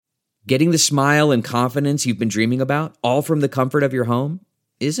Getting the smile and confidence you've been dreaming about, all from the comfort of your home,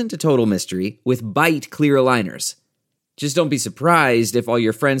 isn't a total mystery with Byte clear aligners. Just don't be surprised if all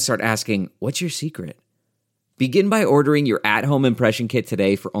your friends start asking, "What's your secret?" Begin by ordering your at-home impression kit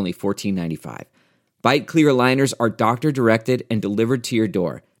today for only $14.95. Byte clear aligners are doctor-directed and delivered to your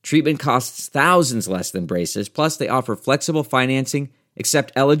door. Treatment costs thousands less than braces, plus they offer flexible financing,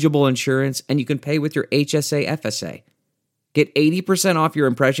 accept eligible insurance, and you can pay with your HSA FSA. Get 80% off your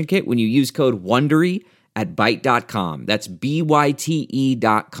impression kit when you use code WONDERY at Byte.com. That's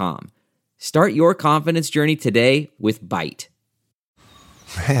BYTE.com. Start your confidence journey today with Byte.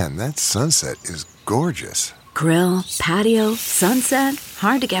 Man, that sunset is gorgeous. Grill, patio, sunset.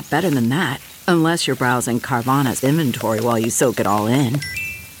 Hard to get better than that. Unless you're browsing Carvana's inventory while you soak it all in.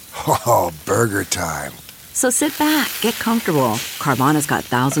 Oh, burger time. So sit back, get comfortable. Carvana's got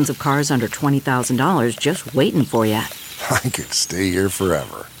thousands of cars under $20,000 just waiting for you. I could stay here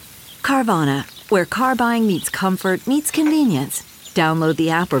forever. Carvana, where car buying meets comfort meets convenience. Download the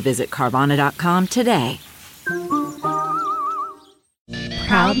app or visit Carvana.com today.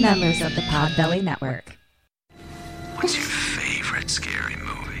 Proud members of the Podbelly Network. What's your favorite scary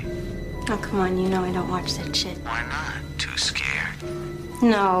movie? Oh, come on, you know I don't watch that shit. Why not? Too scared?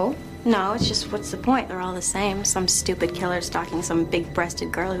 No, it's just what's the point? They're all the same. Some stupid killer stalking some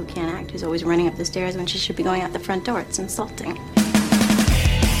big-breasted girl who can't act, who's always running up the stairs when she should be going out the front door. It's insulting.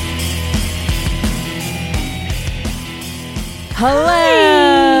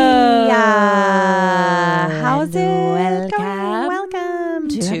 Hello. How's it Welcome. going? Welcome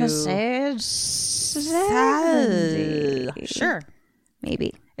to episode 70. Sure.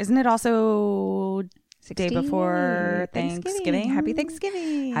 Maybe. Isn't it also day 68. before Thanksgiving? Happy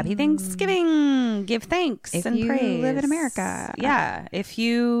Thanksgiving. Happy Thanksgiving. Give thanks If and you praise. live in America. Yeah. If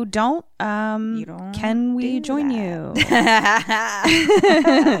you don't, can we join you?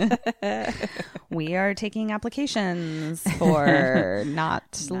 We are taking applications for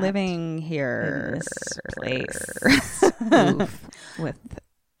not living here in this place. with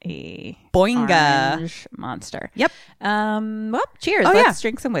a Boinga orange monster. Yep. Well, cheers. Oh, Let's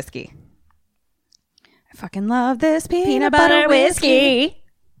drink some whiskey. I fucking love this peanut butter butter whiskey.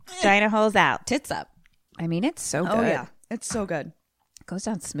 Vagina holes out. Tits up. I mean, it's so good. Oh yeah, it's so good. It goes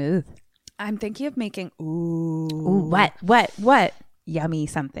down smooth. I'm thinking of making Ooh, what? Yummy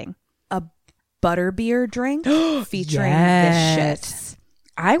something. a butterbeer drink featuring this shit.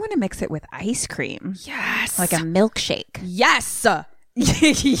 I want to mix it with ice cream. Yes, Like a milkshake. yes.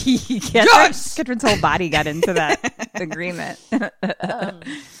 Yes! Katrina's whole body got into that agreement.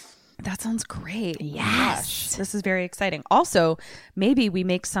 That sounds great. Yes. Gosh, this is very exciting. Also, maybe we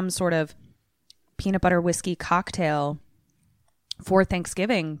make some sort of peanut butter whiskey cocktail for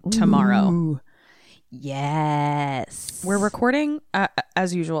Thanksgiving tomorrow. Ooh. Yes. We're recording,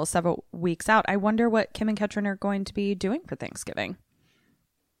 as usual, several weeks out. I wonder what Kim and Ketrin are going to be doing for Thanksgiving.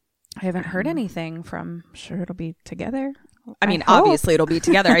 I haven't heard anything from. I'm sure it'll be together. I mean, hope. obviously it'll be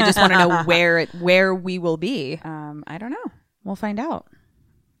together. I just want to know where we will be. I don't know. We'll find out.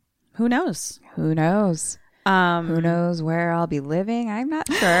 Who knows? Who knows? Who knows where I'll be living? I'm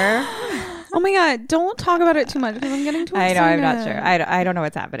not sure. Oh my God, don't talk about it too much because I'm getting too I excited. know, I'm not sure. I don't know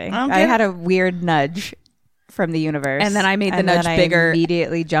what's happening. I had a weird nudge from the universe. And then I made the and nudge then bigger. I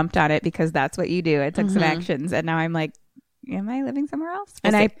immediately jumped on it because that's what you do. I took some actions and now I'm like, am I living somewhere else?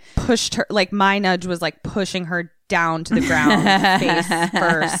 And I pushed her, like my nudge was like pushing her down to the ground face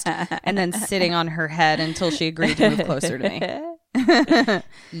first and then sitting on her head until she agreed to move closer to me.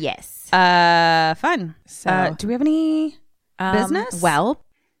 Yes. Fun. So- Do we have any business? Well,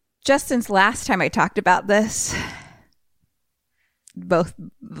 just since last time I talked about this,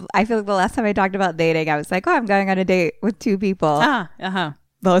 I feel like the last time I talked about dating, I was like, oh, I'm going on a date with two people.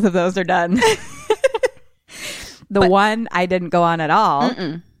 Both of those are done. The one I didn't go on at all.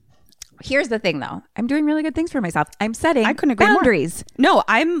 Here's the thing, though. I'm doing really good things for myself. I'm setting I couldn't agree more. boundaries. No,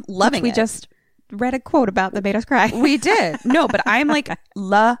 I'm loving We it. just read a quote about that made us cry. We did. No, but I'm like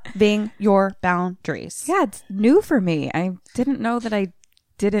loving your boundaries. Yeah, it's new for me. I didn't know that I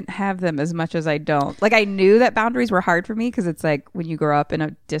didn't have them as much as I don't. Like, I knew that boundaries were hard for me because it's like when you grow up in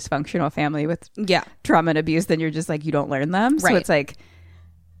a dysfunctional family with trauma and abuse, then you're just like, you don't learn them. So Right. it's like,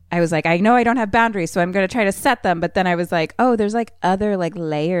 I was like, I know I don't have boundaries, so I'm going to try to set them. But then I was like, oh, there's like other like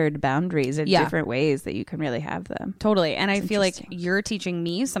layered boundaries in different ways that you can really have them. Totally. And I feel like interesting. you're teaching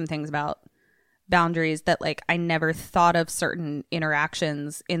me some things about boundaries that like I never thought of certain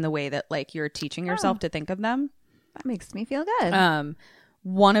interactions in the way that like you're teaching yourself to think of them. That makes me feel good.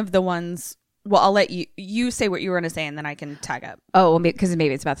 One of the ones, well, I'll let you say what you were going to say and then I can tag up. Oh, well, because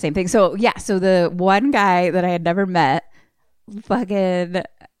maybe it's about the same thing. So yeah, so the one guy that I had never met, fucking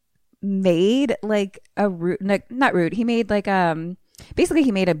made like a rude, not rude. He made like basically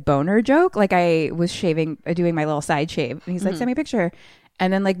he made a boner joke. Like I was doing my little side shave, and he's like, send me a picture,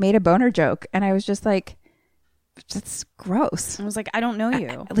 and then like made a boner joke, and I was just like, that's gross. I was like, I don't know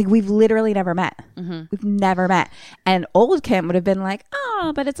you. Like we've literally never met. We've never met. And old Kim would have been like,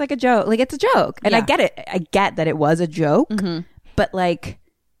 oh, but it's like a joke. Like it's a joke, and I get it. I get that it was a joke, but like,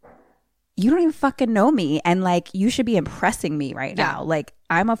 you don't even fucking know me, and like you should be impressing me right now. Like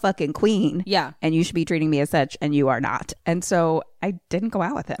I'm a fucking queen, and you should be treating me as such, and you are not. And so I didn't go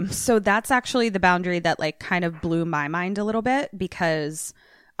out with him. So that's actually the boundary that like kind of blew my mind a little bit, because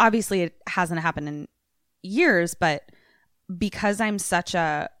obviously it hasn't happened in years, but because I'm such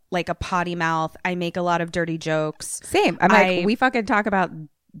a potty mouth, I make a lot of dirty jokes. Same. I'm like, we fucking talk about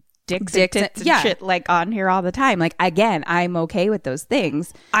dicks and tits and shit like on here all the time. Like again, I'm okay with those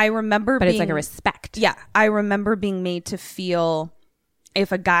things. I remember but it's like a respect. Yeah. I remember being made to feel,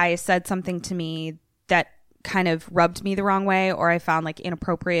 if a guy said something to me that kind of rubbed me the wrong way, or I found like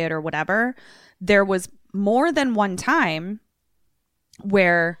inappropriate or whatever, there was more than one time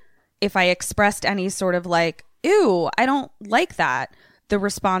where if I expressed any sort of like, ew, I don't like that, the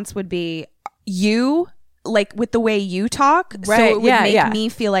response would be, you, like with the way you talk. Right. So it would make me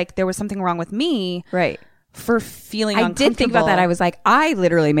feel like there was something wrong with me. Right. For feeling I uncomfortable. did think about that. I was like, I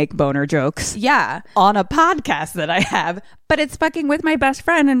literally make boner jokes. Yeah. On a podcast that I have, but it's fucking with my best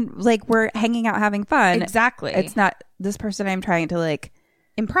friend, and like we're hanging out having fun. Exactly. It's not this person I'm trying to like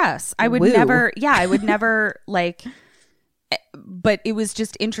impress. I would never, I would never like, but it was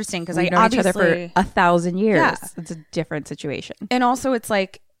just interesting because I know each other for 1,000 years. Yeah. It's a different situation. And also it's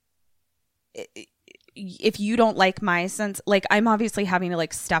like, if you don't like my sense, like I'm obviously having to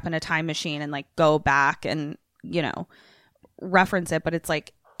like step in a time machine and like go back and, you know, reference it. But it's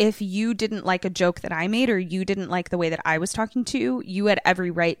like, if you didn't like a joke that I made, or you didn't like the way that I was talking to you, you had every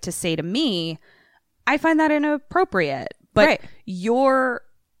right to say to me, I find that inappropriate. But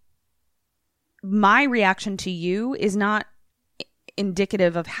my reaction to you is not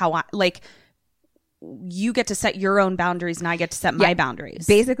indicative of how I, like, you get to set your own boundaries and I get to set my boundaries.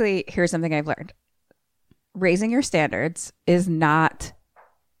 Basically, here's something I've learned. Raising your standards is not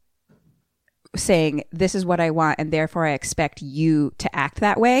saying this is what I want and therefore I expect you to act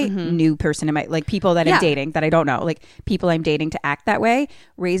that way. New person in my, like people that I'm dating that I don't know, like people I'm dating to act that way.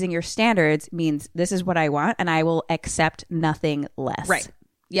 Raising your standards means this is what I want and I will accept nothing less. Right.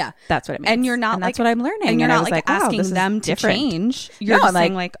 Yeah. That's what it means. And you're not, and like, that's what I'm learning. And you're not like asking them to change. You're just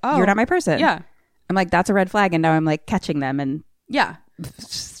saying like, oh, you're not my person. Yeah. I'm like, that's a red flag. And now I'm like catching them and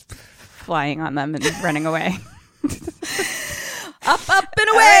flying on them and running away. Up and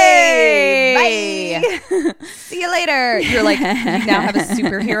away. Bye. See you later. You're like, you now have a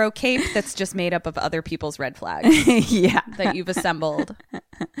superhero cape that's just made up of other people's red flags. That you've assembled.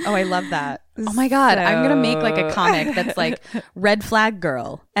 Oh, I love that. Oh my God. I'm going to make like a comic that's like Red Flag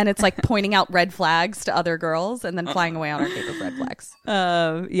Girl. And it's like pointing out red flags to other girls and then flying away on our cape of red flags.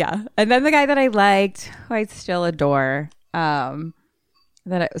 Yeah. And then the guy that I liked, who I still adore, that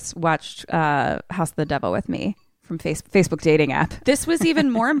I watched House of the Devil with me from Facebook dating app. This was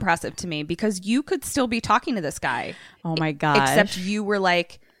even more impressive to me because you could still be talking to this guy. Oh my God. Except you were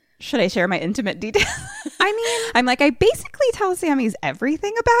like, should I share my intimate details? I mean, I'm like, I basically tell Sammy's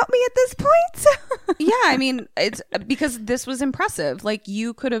everything about me at this point. Yeah, I mean, it's because this was impressive. Like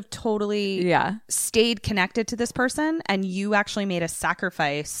you could have totally stayed connected to this person and you actually made a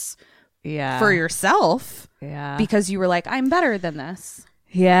sacrifice for yourself. Yeah. Because you were like, I'm better than this.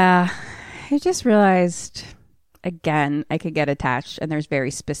 Yeah. I just realized, again, I could get attached and there's very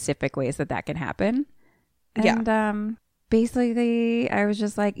specific ways that can happen. And basically, I was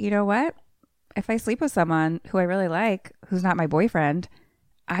just like, you know what? If I sleep with someone who I really like, who's not my boyfriend,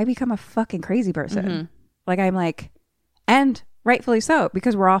 I become a fucking crazy person. Like I'm like, and rightfully so,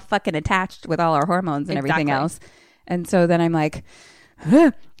 because we're all fucking attached with all our hormones and everything else. And so then I'm like,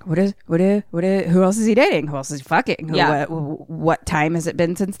 who else is he dating? Who else is he fucking? What time has it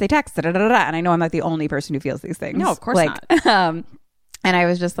been since they texted? And I know I'm like the only person who feels these things. No, of course not. And I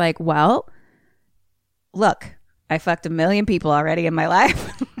was just like, well, look, I fucked 1 million people already in my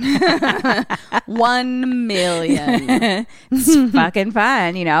life. 1 million. It's fucking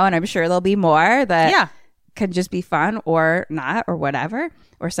fun, you know, and I'm sure there'll be more that can just be fun or not or whatever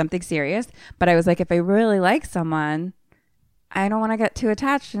or something serious. But I was like, if I really like someone, I don't want to get too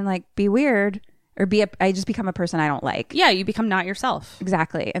attached and like be weird or I just become a person I don't like. Yeah, you become not yourself.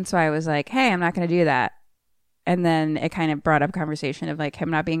 Exactly. And so I was like, hey, I'm not going to do that. And then it kind of brought up conversation of like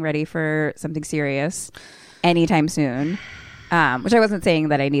him not being ready for something serious anytime soon. Which I wasn't saying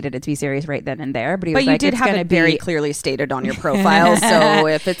that I needed it to be serious right then and there, but he was you like, did it's have gonna it very be clearly stated on your profile. So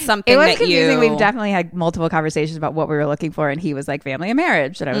if it's something it was that confusing. you, We've definitely had multiple conversations about what we were looking for, and he was like family and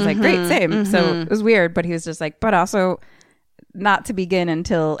marriage, and I was like, great, same. So it was weird, but he was just like, but also not to begin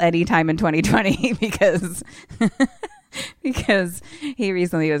until any time in 2020 because because he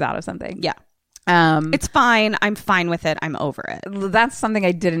recently was out of something. yeah. It's fine. I'm fine with it. I'm over it. That's something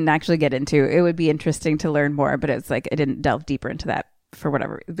I didn't actually get into. It would be interesting to learn more, but it's like I didn't delve deeper into that for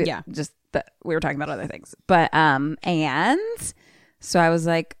whatever. Yeah. Just that we were talking about other things. But and so I was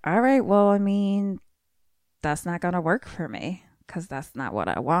like, all right, well, I mean, that's not going to work for me because that's not what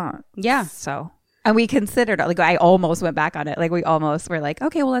I want. Yeah. So, and we considered, like, I almost went back on it. Like, we almost were like,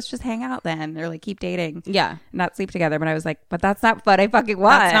 okay, well, let's just hang out then, or like keep dating. Yeah. Not sleep together. But I was like, but that's not what I fucking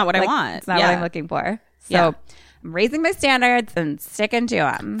want. That's not what I Like, want. It's not Yeah. what I'm looking for. So Yeah. I'm raising my standards and sticking to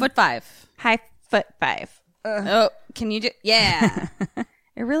them. Foot 5. High foot 5. Oh, can you do? Yeah.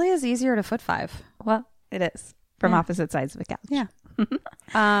 It really is easier to foot 5. Well, it is from opposite sides of the couch. Yeah.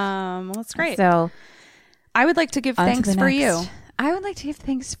 Well, that's great. So I would like to give on to thanks the for next. you. I would like to give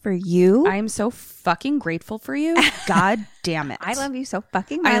thanks for you. I am so fucking grateful for you. God damn it. I love you so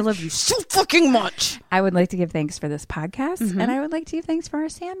fucking much. I love you so fucking much. I would like to give thanks for this podcast, and I would like to give thanks for our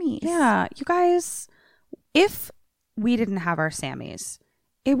Sammys. Yeah, you guys, if we didn't have our Sammys,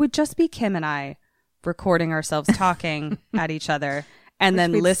 it would just be Kim and I recording ourselves talking at each other and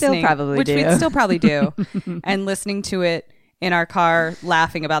then we'd still listening, probably which do. we'd still probably do, and listening to it in our car,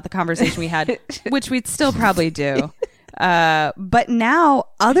 laughing about the conversation we had, which we'd still probably do. But now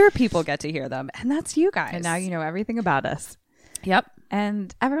other people get to hear them, and that's you guys. And now you know everything about us. Yep.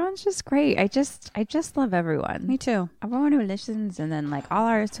 And everyone's just great. I just love everyone. Me too. Everyone who listens, and then like all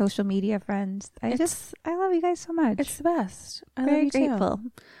our social media friends. I love you guys so much. It's the best. I very love you too. grateful.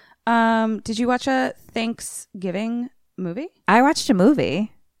 Did you watch a Thanksgiving movie? I watched a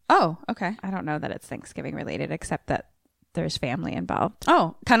movie. Oh, okay. I don't know that it's Thanksgiving related, except that there's family involved.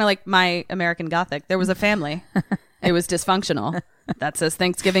 Oh, kind of like My American Gothic. There was a family. It was dysfunctional. That says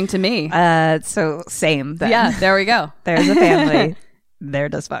Thanksgiving to me. So same then. Yeah, there we go. There's a family. They're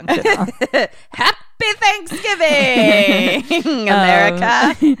dysfunctional. Happy Thanksgiving,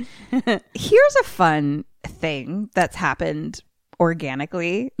 America. Here's a fun thing that's happened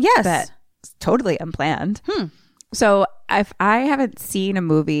organically. Yes. That's totally unplanned. So if I haven't seen a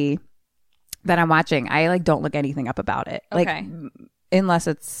movie that I'm watching, I like don't look anything up about it. Like Okay. unless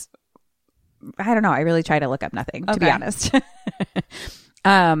it's, I don't know. I really try to look up nothing, to be Okay. honest.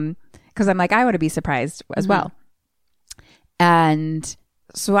 Because I'm like, I want to be surprised as well. And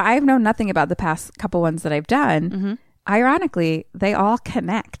so I've known nothing about the past couple ones that I've done. Ironically, they all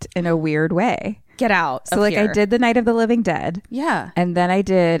connect in a weird way. Get out. So of like here. I did the Night of the Living Dead. Yeah. And then I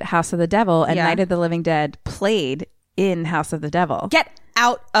did House of the Devil, and Yeah. Night of the Living Dead played in House of the Devil. Get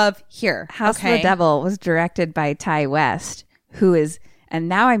out of here. House of the Devil was directed by Ty West, who is, and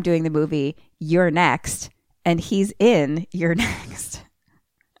now I'm doing the movie You're Next, and he's in You're Next.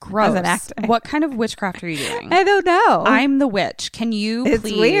 Gross. As an actor. What kind of witchcraft are you doing? I don't know. I'm the witch. Can you it's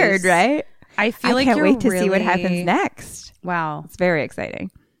please? weird, right? I feel like can't you're wait to see what really- happens next. Wow. It's very exciting.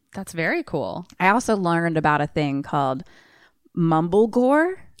 That's very cool. I also learned about a thing called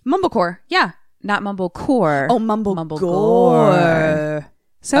Mumblegore. Mumblecore. Yeah. Not Mumblecore. Oh, Mumblegore.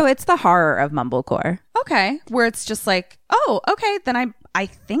 So it's the horror of Mumblecore. Okay. Where it's just like, oh, okay, then I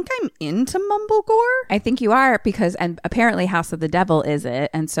think I'm into Mumblegore. I think you are because, and apparently House of the Devil is it,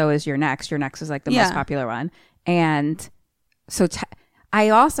 and so is Your Next. Your Next is like the most Yeah. popular one. And so I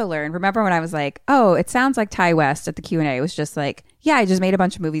also learned, remember when I was like, oh, it sounds like Ty West at the Q&A. It was just like, yeah, I just made a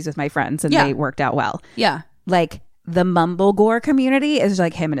bunch of movies with my friends and Yeah. they worked out well. Yeah. Like the Mumblegore community is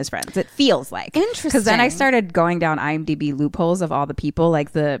like him and his friends. It feels like. Because then I Interesting. started going down IMDb loopholes of all the people,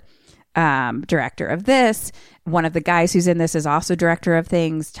 like the director of this. One of the guys who's in this is also director of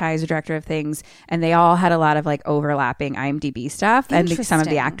things. Ty's a director of things. And they all had a lot of like overlapping IMDb stuff. And some of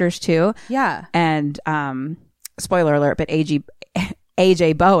the Interesting. actors too. Yeah. And spoiler alert, but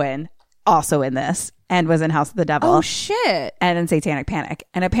AJ Bowen also in this and was in House of the Devil. Oh shit. And in Satanic Panic.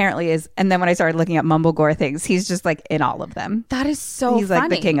 And apparently is, and then when I started looking at Mumblegore things, he's just like in all of them. That is so He's funny. like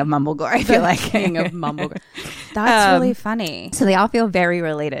the king of Mumblegore, I feel like. King of Mumblegore. That's really funny. So they all feel very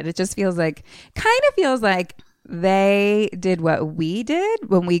related. It just feels like, kind of feels like they did what we did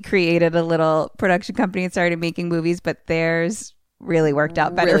when we created a little production company and started making movies, but theirs really worked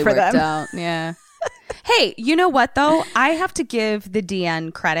out better Really for worked them. out. Yeah. Hey, you know what though? I have to give the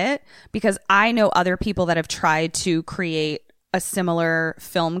DN credit because I know other people that have tried to create a similar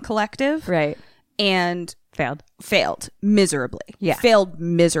film collective. Right. And Failed miserably. Yeah. Failed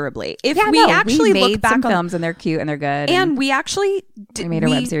miserably. If Yeah, we no, actually we made look back some on films and they're cute and they're good. and we actually we made a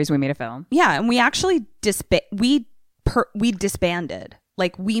web series. We made a film. Yeah, and we actually we disbanded.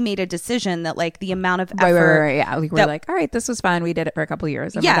 Like we made a decision that like the amount of effort. Right. Yeah, we were like, all right, this was fun. We did it for a couple of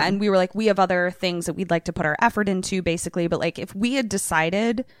years. Yeah, and we were like, we have other things that we'd like to put our effort into, basically. But like, if we had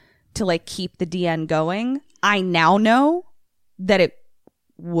decided to like keep the DN going, I now know that it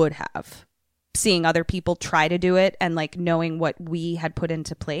would have. Seeing other people try to do it and like knowing what we had put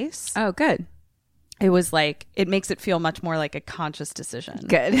into place. Oh, good. It was like, it makes it feel much more like a conscious decision.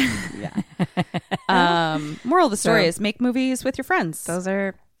 Good. Yeah. Moral of the story is make movies with your friends. Those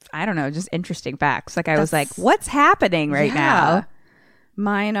are, I don't know, just interesting facts. Like I was like, what's happening right now?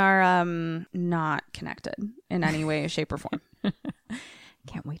 Mine are not connected in any way, shape, or form.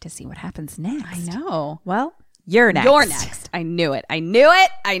 Can't wait to see what happens next. I know. Well, you're next. You're next. I knew it. I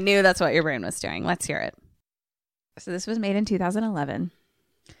knew that's what your brain was doing. Let's hear it. So this was made in 2011.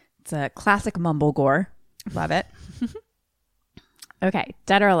 It's a classic mumble gore. Love it. Okay.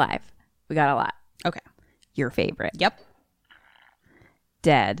 Dead or Alive. We got a lot. Okay. Your favorite. Yep.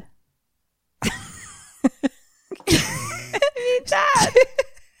 Dead. Dad.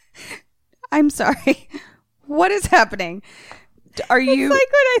 I'm sorry. What is happening? Are you Like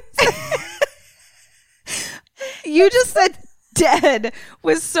what I said. You just said dead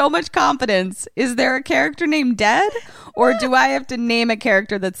with so much confidence. Is there a character named Dead? Or do I have to name a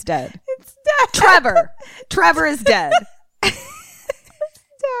character that's dead? It's dead. Trevor. Trevor is dead. Dad.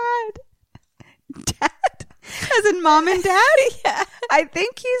 Dad? As in mom and dad? Yeah. I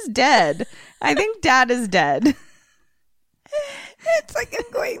think he's dead. I think dad is dead. It's like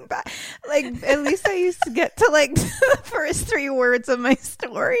I'm going back. Like at least I used to get to like the first 3 words of my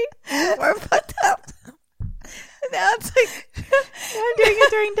story before I put up. Now it's like I'm doing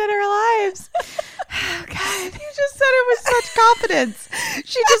it during Dead or Alive. Oh, God. You just said it with such confidence.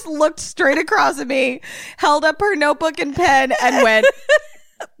 She just looked straight across at me, held up her notebook and pen, and went,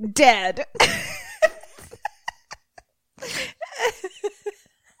 dead.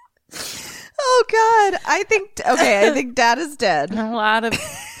 Oh, God. I think dad is dead. A lot of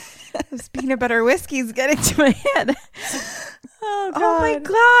this peanut butter whiskey's getting to my head. Oh, God. Oh my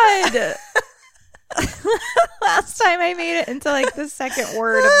God. Last time I made it into like the second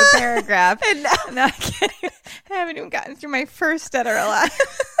word of the paragraph, and now I haven't even gotten through my first Dead or Alive.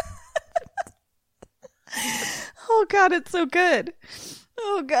 Oh, God, it's so good.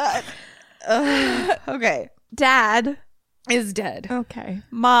 Oh God. Okay. Dad Is dead. Okay.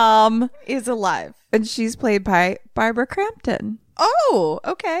 Mom Is alive. and she's played by Barbara Crampton, Oh,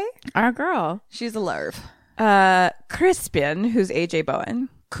 okay. our girl. She's alive. Crispin, who's AJ Bowen.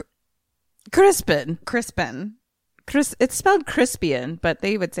 Crispin. It's spelled Crispian, but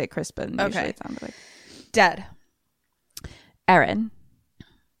they would say Crispin. Okay. Usually it sounded like Dead. Erin.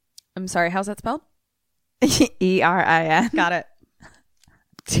 I'm sorry, how's that spelled? Erin. Got it.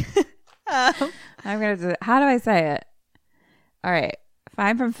 I'm gonna do. How do I say it? All right. If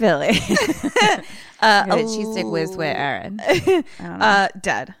I'm from Philly, she stick with Erin. I don't know.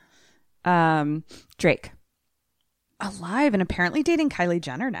 Dead. Drake. Alive and apparently dating Kylie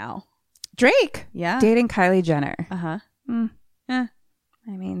Jenner now. Drake. Yeah. Dating Kylie Jenner. Uh-huh. I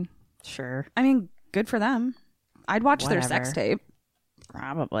mean, sure. I mean, good for them. I'd watch their sex Whatever. tape.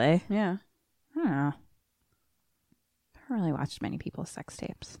 Probably. Yeah. I don't know. I haven't really watched many people's sex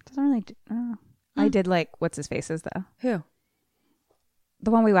tapes. Doesn't really. I did like what's his faces though. Who? The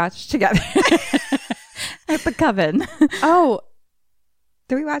one we watched together at the Coven. Oh,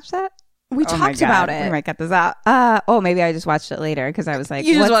 Did we watch that? we Oh my talked God. about We it. might cut this out. Maybe I just watched it later because I was like,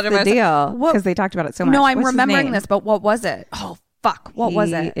 You just what's watched it the by deal? What- Because they talked about it so much. No, I'm What's his remembering name? this, but what was it? Oh, fuck. What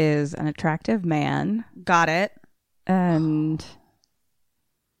was it? He is an attractive man, Got it. and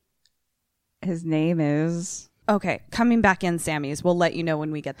his name is Okay, coming back in, Sammy's. We'll let you know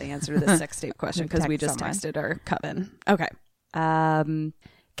when we get the answer to this sex tape question because we Text just someone. texted our Coven. Okay.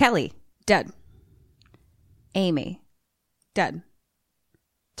 Kelly, Dead. Amy, Dead.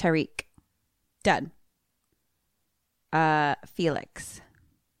 Tariq, Dead. Felix,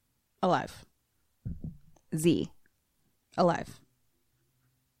 Alive. Z, Alive.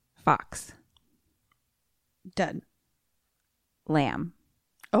 Fox, Dead. Lamb,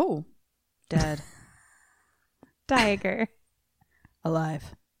 Oh. Dead. Tiger.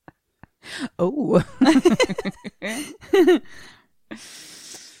 Alive. Oh.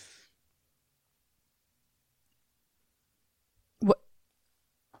 What?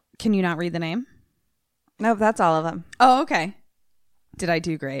 Can you not read the name? Nope, that's all of them. Oh, okay. Did I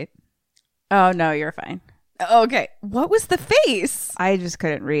do great? Oh, no, you're fine. Okay. What was the face? I just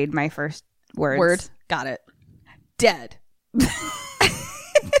couldn't read my first words. Word. Got it. Dead.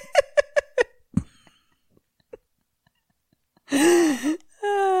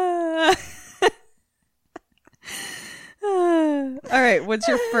 All right, what's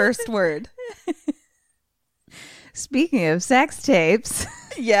your first word? Speaking of sex tapes,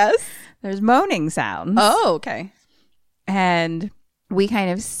 Yes. there's moaning sounds. Oh, okay. And we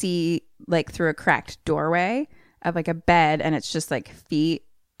kind of see like through a cracked doorway of like a bed, and it's just like feet.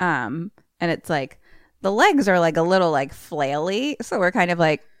 And it's like the legs are like a little like flaily. So we're kind of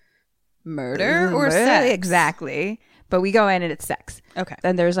like Murder or sex? Exactly. But we go in and it's sex. Okay.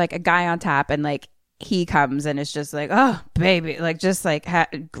 Then there's like a guy on top, and like he comes and it's just like, oh baby, like just like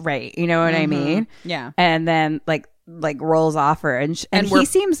great, you know what I mean? Yeah. And then like rolls off her, and And he we're-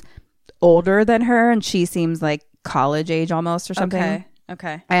 seems older than her, and she seems like college age almost or something.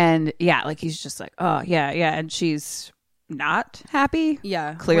 Okay. And yeah, like he's just like, oh yeah, and she's not happy.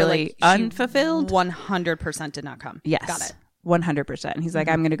 Yeah. Clearly unfulfilled. 100% did not come. Yes, Got it. 100%. He's like,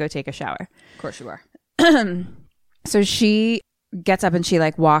 I'm gonna go take a shower. Of course you are. So she gets up and she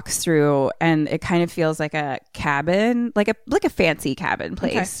like walks through, and it kind of feels like a cabin, like a fancy cabin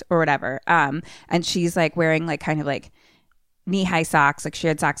place or whatever. And she's like wearing like kind of like knee-high socks. Like she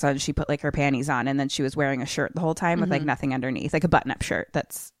had socks on, she put like her panties on, and then she was wearing a shirt the whole time with like nothing underneath, like a button-up shirt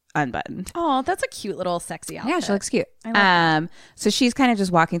that's unbuttoned. Oh, that's a cute little sexy outfit. Yeah, she looks cute. I love So she's kind of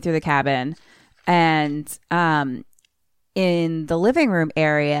just walking through the cabin, and in the living room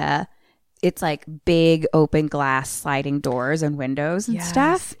area, it's like big open glass sliding doors and windows and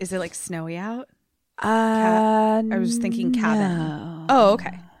stuff. Is it like snowy out? I I was thinking cabin. Oh,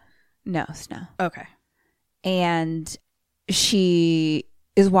 okay. No, snow. Okay. And she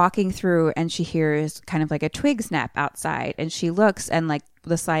is walking through, and she hears kind of like a twig snap outside, and she looks, and like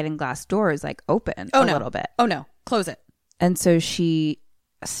the sliding glass door is like open a little bit. Oh no. Close it. And so she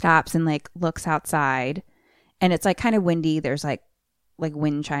stops and like looks outside, and it's like kind of windy. There's like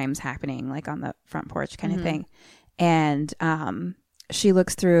wind chimes happening like on the front porch kind of thing. And she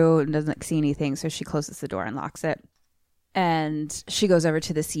looks through and doesn't like, see anything. So she closes the door and locks it. And she goes over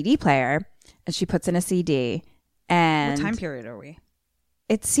to the CD player, and she puts in a CD. And What time period are we?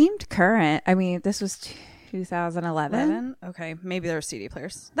 it seemed current. I mean, this was 2011. 11? Okay. Maybe there are CD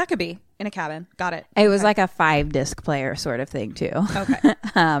players. That could be in a cabin. Got it. It was like a 5-disc player sort of thing too. Okay.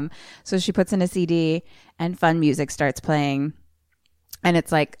 So she puts in a CD, and fun music starts playing, and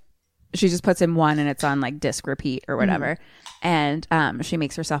it's like she just puts in one, and it's on like disc repeat or whatever. And she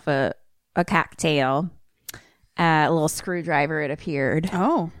makes herself a cocktail, a little screwdriver. It appeared.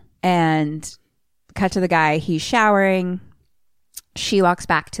 Oh. And cut to the guy. He's showering. She walks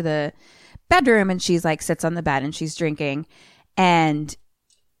back to the bedroom, and she's like sits on the bed, and she's drinking, and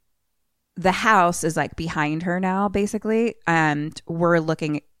the house is like behind her now basically, and we're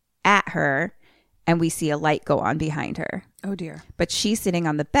looking at her, and we see a light go on behind her, Oh dear. but she's sitting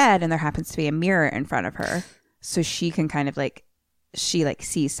on the bed, and there happens to be a mirror in front of her, so she can kind of like she like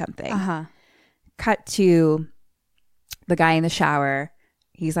sees something. Cut to the guy in the shower.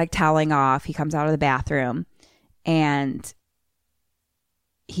 He's like toweling off. He comes out of the bathroom, and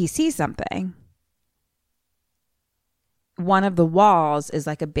he sees something. One of the walls is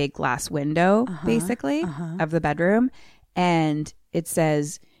like a big glass window, basically, of the bedroom. And it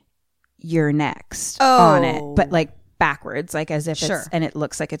says, "You're next" on it, but like backwards, like as if it's, and it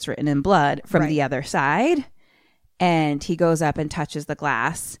looks like it's written in blood from the other side. And he goes up and touches the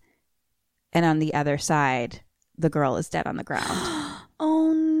glass. And on the other side, the girl is dead on the ground.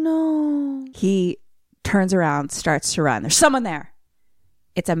 Oh no. He turns around, starts to run. There's someone there.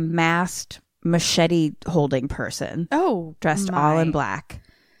 It's a masked machete holding person. Oh, dressed all in black.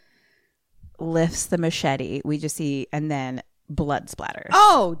 Lifts the machete. We just see, and then blood splatters.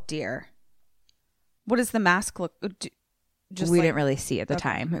 Oh dear. What does the mask look? Just we like- didn't really see at the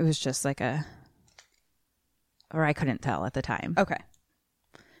time. It was just like or I couldn't tell at the time. Okay.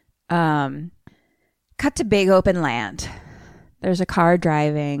 Cut to big open land. There's a car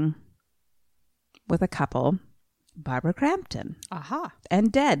driving with a couple, Barbara Crampton, Aha. and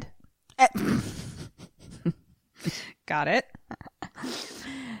dead. Got it.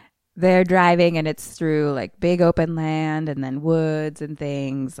 They're driving, and it's through like big open land and then woods and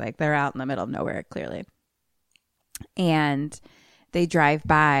things. Like they're out in the middle of nowhere, clearly. And they drive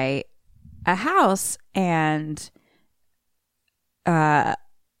by a house, and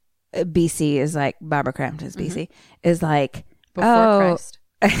BC is like, Barbara Crampton's BC is like, Before Christ.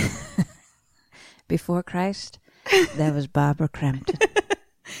 Before Christ, there was Barbara Crampton.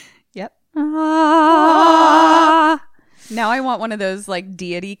 Yep. Ah. Now I want one of those like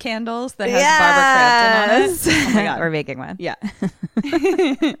deity candles that has Barbara Crampton on it. Oh my god. We're making one. Yeah.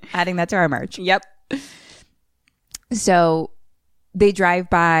 Adding that to our merch. Yep. So they drive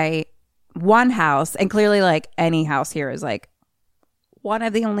by one house, and clearly, like, any house here is like one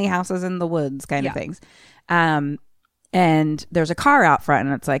of the only houses in the woods kind of things. And there's a car out front,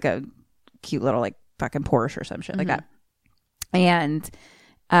 and it's like a cute little like fucking Porsche or some shit like that. And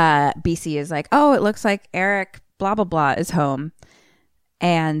BC is like, oh, it looks like Eric blah blah blah is home.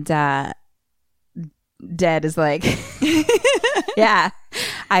 And Dead is like, yeah,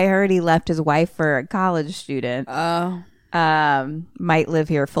 I heard he left his wife for a college student. Oh, might live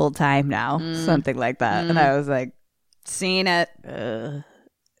here full time now, something like that. And I was like, seen it.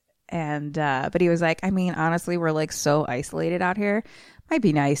 And but he was like, I mean, honestly, we're like so isolated out here. Might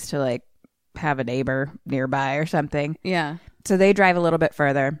be nice to like have a neighbor nearby or something. Yeah. So they drive a little bit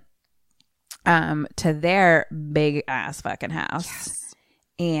further to their big ass fucking house. Yes.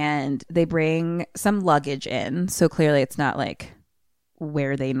 And they bring some luggage in. So clearly it's not like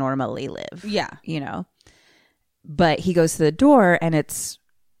where they normally live. Yeah. You know. But he goes to the door and it's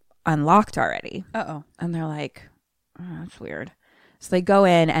unlocked already. Uh-oh. And they're like, oh, that's weird. So they go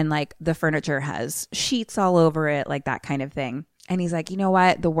in and like the furniture has sheets all over it, like that kind of thing. And he's like, you know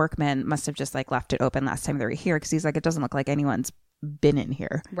what? The workmen must have just like left it open last time they were here, because he's like, it doesn't look like anyone's been in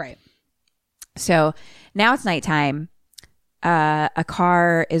here. Right. So now it's nighttime. A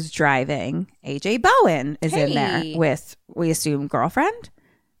car is driving. AJ Bowen is in there with, we assume, girlfriend.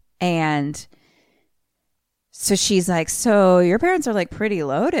 And so she's like, so your parents are like pretty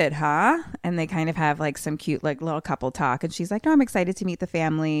loaded, huh? And they kind of have like some cute like little couple talk. And she's like, no, I'm excited to meet the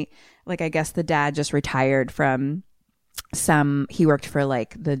family. Like, I guess the dad just retired from he worked for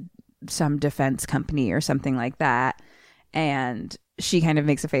like some defense company or something like that. And she kind of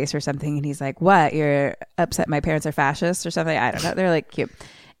makes a face or something. And he's like, what? You're upset my parents are fascists or something? I don't know. They're like cute.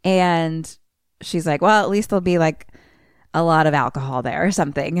 And she's like, well, at least there'll be like a lot of alcohol there or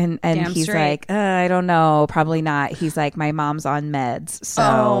something. And Damn he's straight. like, I don't know, probably not. He's like, my mom's on meds. So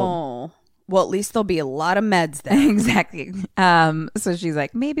Oh. Well, at least there'll be a lot of meds there. exactly. So she's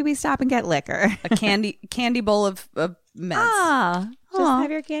like, maybe we stop and get liquor. A candy bowl of meds. Just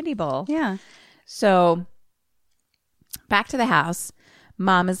have your candy bowl. Yeah. So back to the house,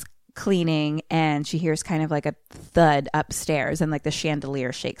 mom is cleaning and she hears kind of like a thud upstairs and like the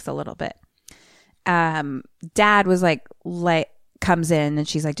chandelier shakes a little bit. Dad was like comes in and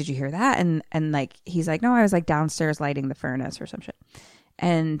she's like, did you hear that? And like, he's like, no, I was like downstairs lighting the furnace or some shit.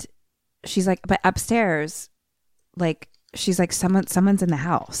 And she's like, but upstairs, like, she's like, someone's in the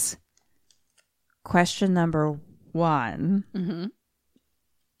house. Question number 1. Mm-hmm.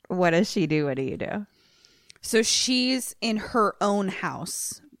 What does she do? What do you do? So she's in her own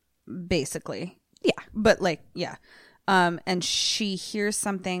house, basically. Yeah. But like, yeah. And she hears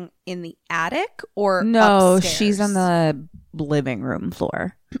something in the attic or No, upstairs? she's on the living room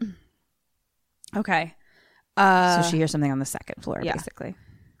floor. Okay. So she hears something on the second floor, yeah. basically.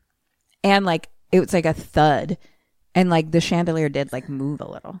 And like, it was like a thud. And like the chandelier did like move a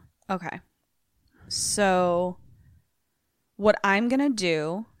little. Okay. So what I'm going to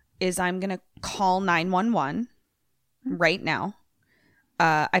do is I'm going to call 911 right now.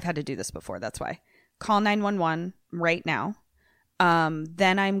 I've had to do this before. That's why. Call 911 right now.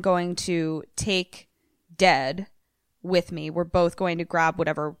 Then I'm going to take Dead with me. We're both going to grab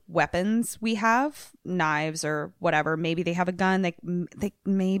whatever weapons we have, knives or whatever. Maybe they have a gun. They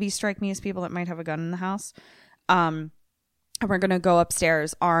maybe strike me as people that might have a gun in the house. And we're going to go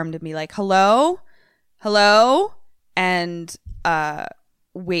upstairs armed and be like, hello, and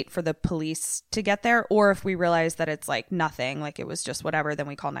wait for the police to get there. Or if we realize that it's like nothing, like it was just whatever, then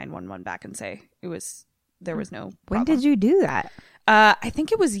we call 911 back and say there was no problem. When did you do that? I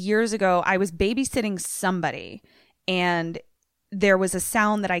think it was years ago. I was babysitting somebody and there was a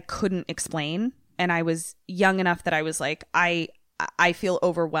sound that I couldn't explain. And I was young enough that I was like, I feel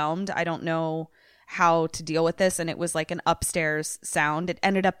overwhelmed. I don't know how to deal with this. And it was like an upstairs sound. It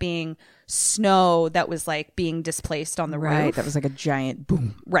ended up being snow that was like being displaced on the roof. That was like a giant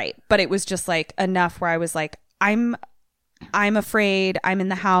boom. Right. But it was just like enough where I was like, I'm afraid. I'm in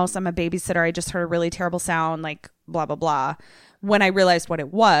the house. I'm a babysitter. I just heard a really terrible sound, like blah, blah, blah. When I realized what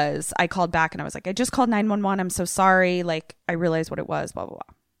it was, I called back and I was like, I just called 911. I'm so sorry. Like, I realized what it was, blah, blah,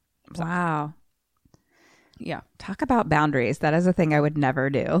 blah. Wow. Yeah. Talk about boundaries. That is a thing I would never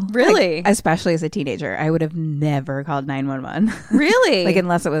do. Really? Like, especially as a teenager. I would have never called 911. Really? Like,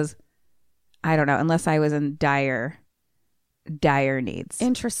 unless it was, I don't know, unless I was in dire needs.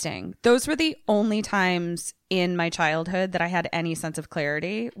 Interesting. Those were the only times in my childhood that I had any sense of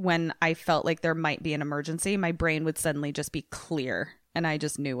clarity. When I felt like there might be an emergency, my brain would suddenly just be clear and I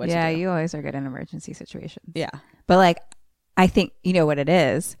just knew what to do. You always are good in emergency situations. Yeah. But like, I think, you know what it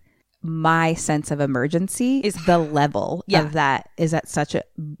is? my sense of emergency is the level of that is at such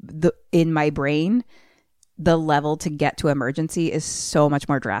in my brain, the level to get to emergency is so much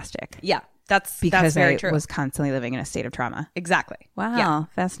more drastic. Yeah. That's I very true. was constantly living in a state of trauma. Exactly. Wow. Yeah.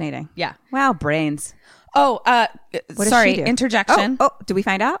 Fascinating. Yeah. Wow. Brains. Oh, What sorry. does she do? Interjection. Oh, do we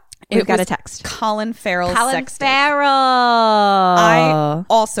find out? We've got a text. Colin Farrell's sex tape. Farrell. I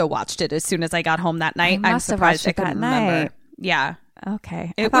also watched it as soon as I got home that night. I I'm must have surprised watched it I couldn't that remember. night. Yeah.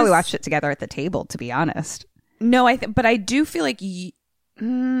 Okay. I It thought we was- watched it together at the table, to be honest. No, but I do feel like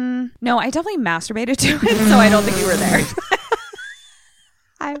no, I definitely masturbated to it, so I don't think you were there.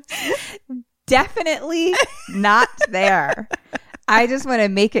 I'm definitely not there. I just want to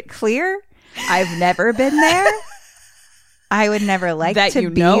make it clear I've never been there. I would never like That to you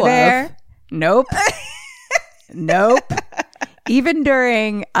be know there. of. Nope. Nope. Even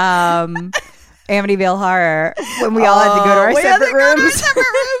during Amityville Horror, when we all had to go to our separate rooms.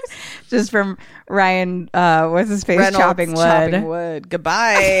 Just from Ryan, what's his face, Reynolds chopping wood.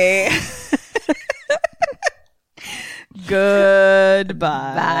 Goodbye.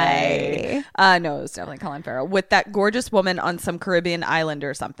 Goodbye. No, it was definitely Colin Farrell with that gorgeous woman on some Caribbean island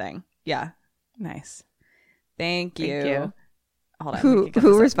or something. Yeah. Nice. Thank you. Thank you. Hold on.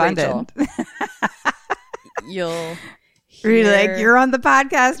 Who responded? You'll You're like, hear you're on the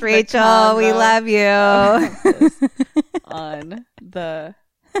podcast, Rachel. We love you. on the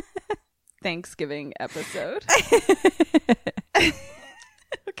Thanksgiving episode.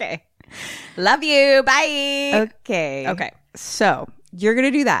 Okay. Love you. Bye. Okay. Okay. So you're going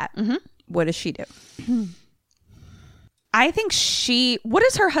to do that. Mm-hmm. What does she do? I think what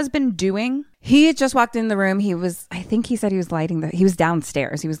is her husband doing? He had just walked in the room. I think he said he was he was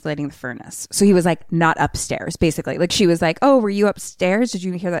downstairs. He was lighting the furnace. So he was like not upstairs, basically. Like she was like, oh, were you upstairs? Did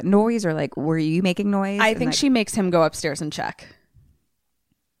you hear that noise? Or like, were you making noise? I And think like, she makes him go upstairs and check.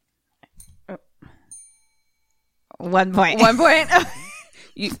 1 point. 1 point.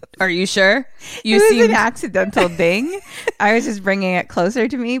 Are you sure? It was an accidental ding. I was just bringing it closer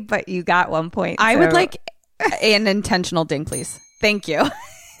to me, but you got 1 point. I would so- like an intentional ding, please. Thank you.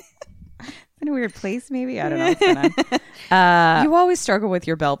 in a weird place, maybe. I don't know what's going on. You always struggle with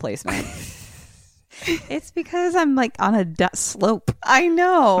your bell placement. It's because I'm like on a slope. I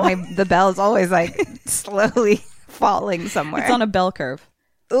know. The bell is always like slowly falling somewhere. It's on a bell curve.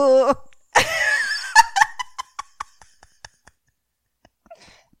 Ooh.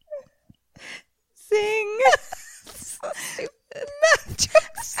 Sing. So stupid.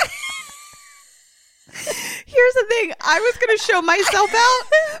 Here's the thing. I was going to show myself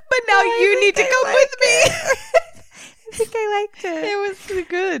out, but now you need to come with me. I think I liked it. It was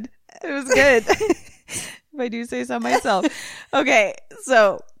good. It was good. If I do say so myself. Okay,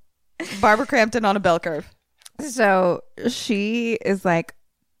 so Barbara Crampton on a bell curve. So she is like,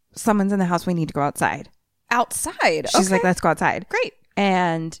 someone's in the house. We need to go outside. Outside. She's Okay. like, let's go outside. Great.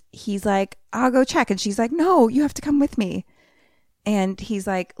 And he's like, I'll go check. And she's like, no, you have to come with me. And he's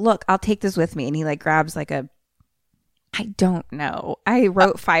like, look, I'll take this with me. And he like grabs like I don't know. I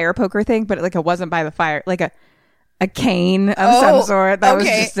wrote fire poker thing, but it wasn't by the fire, like a cane of some sort that was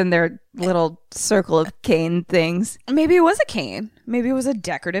just in their little circle of cane things. Maybe it was a cane. Maybe it was a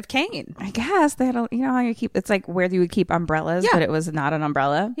decorative cane. I guess they had you know how you keep, it's like where you would keep umbrellas, but it was not an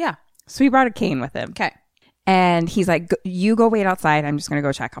umbrella. Yeah. So he brought a cane with him. Okay. And he's like, you go wait outside. I'm just going to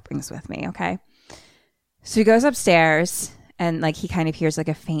go check things with me. Okay. So he goes upstairs and like he kind of hears like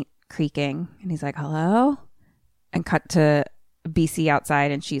a faint creaking and he's like, hello? And cut to BC outside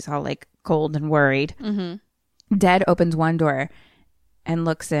and she's all like cold and worried. Mm-hmm. Dad opens one door and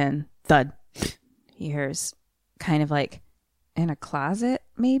looks in. Thud. He hears kind of like in a closet,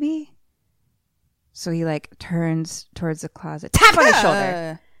 maybe. So he like turns towards the closet. Tap on his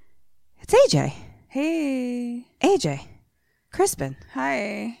shoulder. It's AJ. Hey. AJ. Crispin.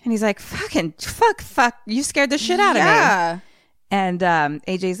 Hi. And he's like, fuck. You scared the shit out of me. Yeah. And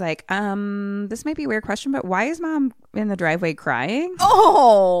AJ's like, this might be a weird question, but why is mom in the driveway crying?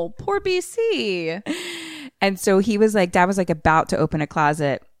 Oh, poor BC. And so he was like, dad was like about to open a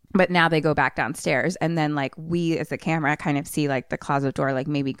closet, but now they go back downstairs. And then like we as the camera kind of see like the closet door like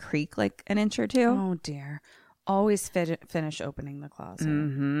maybe creak like an inch or two. Oh, dear. Always finish opening the closet.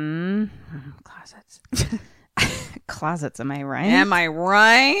 Mm-hmm. Closets. Closets, am I right? Am I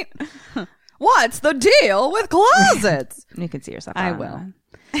right? What's the deal with closets? You can see yourself. I on will.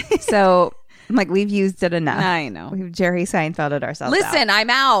 that. So like we've used it enough. I know. We've Jerry Seinfelded ourselves. Listen, I'm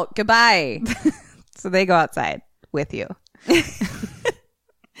out. Goodbye. So they go outside with you.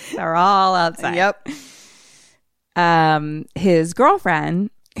 They're all outside. Yep. His girlfriend,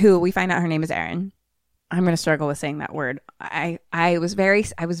 who we find out her name is Erin, I'm going to struggle with saying that word. I was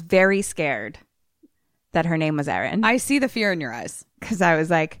very scared that her name was Erin. I see the fear in your eyes. Because I was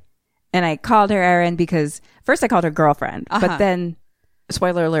like, and I called her Erin because first I called her girlfriend, but then,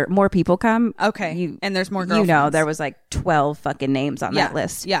 spoiler alert, more people come. Okay. And there's more girlfriends. You know, there was like 12 fucking names on that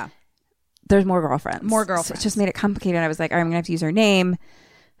list. Yeah. There's more girlfriends. More girlfriends. So it just made it complicated. I was like, all right, I'm going to have to use her name.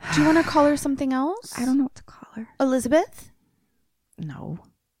 Do you want to call her something else? I don't know what to call her. Elizabeth? No.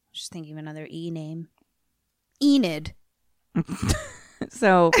 Just thinking of another E name. Enid.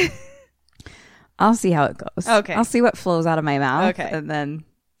 So I'll see how it goes. Okay. I'll see what flows out of my mouth. Okay. And then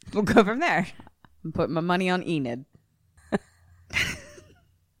we'll go from there. I'm putting my money on Enid.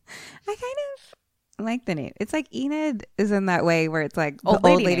 I kind of like the name. It's like Enid is in that way where it's like old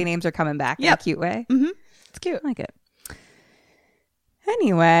lady names are coming back in a cute way. Mm-hmm. It's cute. I like it.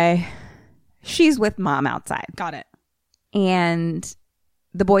 Anyway, she's with mom outside. Got it. And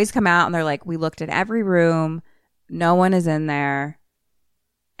the boys come out and they're like, we looked at every room. No one is in there.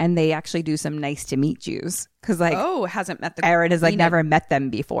 And they actually do some nice to meet yous. Because like, hasn't met the Erin has like Enid. never met them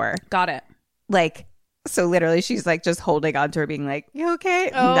before. Got it. Like, so literally she's like just holding on to her being like, you okay?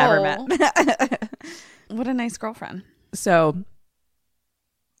 Never met. What a nice girlfriend. So,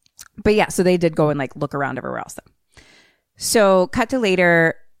 but yeah, so they did go and like look around everywhere else though. So cut to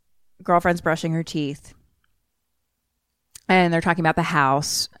later, girlfriend's brushing her teeth. And they're talking about the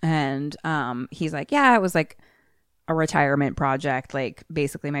house. And he's like, yeah, it was like a retirement project. Like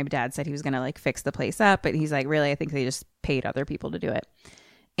basically my dad said he was going to like fix the place up. But he's like, really, I think they just paid other people to do it.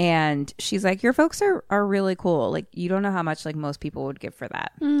 And she's like, your folks are really cool. Like you don't know how much like most people would give for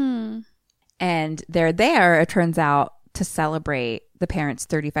that. And they're there, it turns out, to celebrate the parents'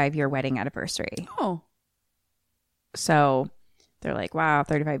 35-year wedding anniversary. Oh. So they're like, wow,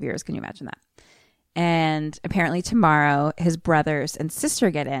 35 years. Can you imagine that? And apparently tomorrow, his brothers and sister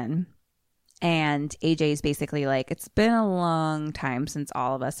get in. And AJ's basically like, it's been a long time since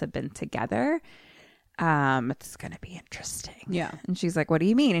all of us have been together. It's going to be interesting. Yeah. And she's like, what do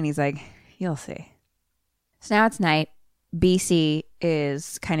you mean? And he's like, you'll see. So now it's night. BC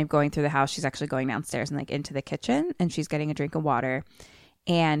is kind of going through the house. She's actually going downstairs and like into the kitchen and she's getting a drink of water.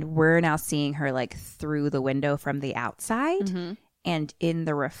 And we're now seeing her like through the window from the outside. Mm-hmm. And in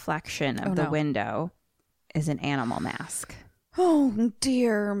the reflection of the window is an animal mask. Oh,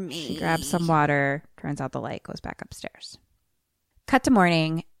 dear me. She grabs some water. Turns out the light goes back upstairs. Cut to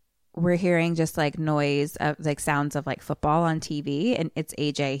morning. We're hearing just like noise of like sounds of like football on TV. And it's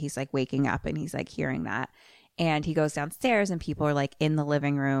AJ. He's like waking up and he's like hearing that. And he goes downstairs and people are like in the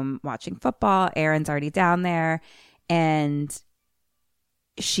living room watching football. Erin's already down there. And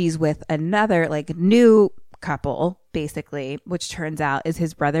she's with another like new couple, basically, which turns out is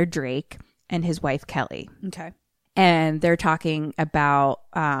his brother Drake and his wife Kelly. Okay. And they're talking about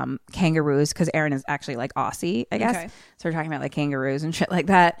kangaroos because Erin is actually like Aussie, I guess. Okay. So they're talking about like kangaroos and shit like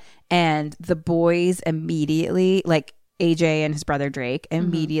that. And the boys immediately, like AJ and his brother Drake,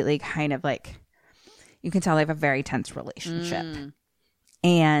 immediately kind of like, you can tell they have a very tense relationship.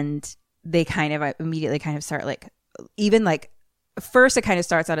 And they kind of immediately kind of start like, even like, first it kind of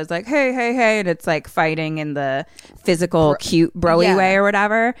starts out as like, hey, and it's like fighting in the physical, cute, bro-y way or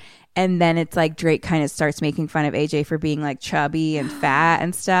whatever. And then it's like Drake kind of starts making fun of AJ for being like chubby and fat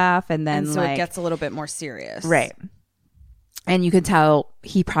and stuff. And then so like, it gets a little bit more serious. Right. And you can tell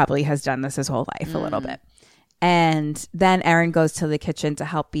he probably has done this his whole life a little bit. And then Erin goes to the kitchen to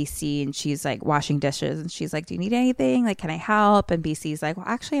help BC and she's like washing dishes and she's like, do you need anything? Like, can I help? And BC's like, well,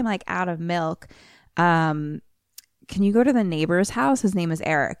 actually I'm like out of milk. Can you go to the neighbor's house? His name is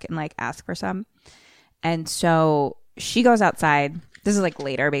Eric, and like ask for some. And so she goes outside. This is like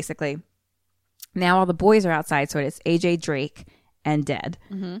later, basically. Now all the boys are outside. So it's AJ, Drake, and Dead.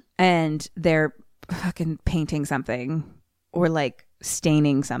 And they're fucking painting something or like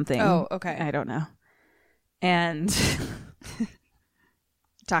staining something. Oh, okay. I don't know. And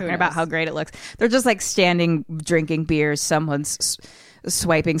talking about how great it looks. They're just like standing, drinking beers. Someone's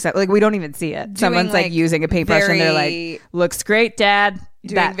swiping stuff. Like we don't even see it. Someone's like using a paintbrush and they're like, looks great, Dad.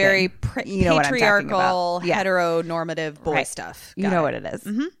 Doing that very patriarchal, heteronormative boy stuff. You know what it is.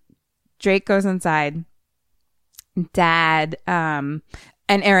 Drake goes inside. Dad, and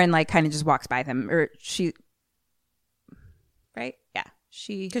Erin like kind of just walks by them, or she, right? Yeah,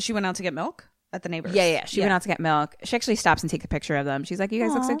 because she went out to get milk at the neighbor's. Yeah. She went out to get milk. She actually stops and takes a picture of them. She's like, "You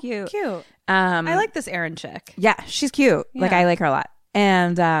guys look so cute." Cute. I like this Erin chick. Yeah, she's cute. Yeah. Like I like her a lot.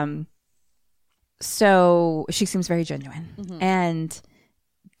 And so she seems very genuine. And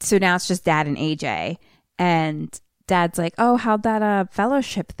so now it's just Dad and AJ. And Dad's like, oh, how'd that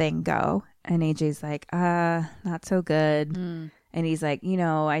fellowship thing go? And AJ's like, not so good. And he's like, you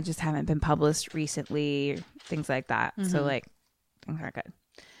know, I just haven't been published recently, things like that. So like things aren't good.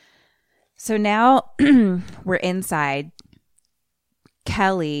 So now we're inside.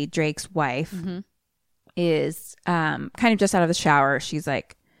 Kelly, Drake's wife, is kind of just out of the shower. She's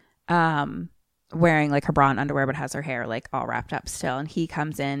like wearing like her bra and underwear, but has her hair like all wrapped up still. And he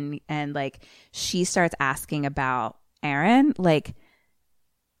comes in and like she starts asking about Aaron, like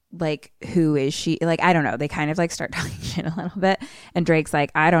who is she? Like, I don't know. They kind of like start talking shit a little bit. And Drake's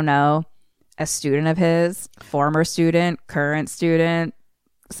like, I don't know, a student of his, former student, current student,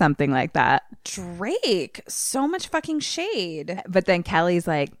 something like that. Drake, so much fucking shade. But then Kelly's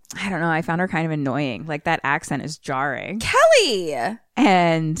like, I don't know, I found her kind of annoying. Like that accent is jarring. Kelly!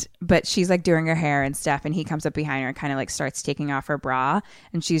 But she's like doing her hair and stuff, and he comes up behind her and kind of like starts taking off her bra,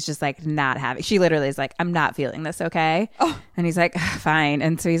 and she's just like not having. She literally is like, I'm not feeling this, okay? Oh. And he's like, fine.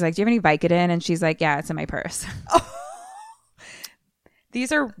 And so he's like, do you have any Vicodin? And she's like, yeah, it's in my purse. Oh.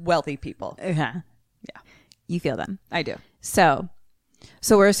 These are wealthy people. Yeah. You feel them. I do. So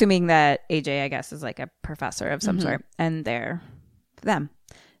we're assuming that AJ, I guess, is like a professor of some sort, and they're them.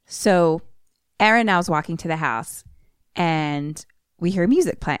 So Aaron now is walking to the house, and we hear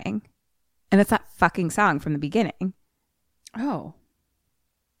music playing, and it's that fucking song from the beginning. Oh.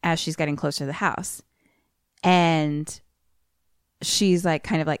 As she's getting close to the house, and she's like,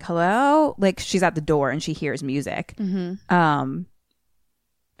 kind of like, hello? Like she's at the door and she hears music. And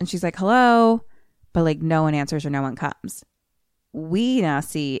she's like, hello? But like no one answers or no one comes. We now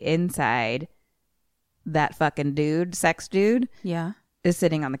see inside that fucking dude, sex dude, is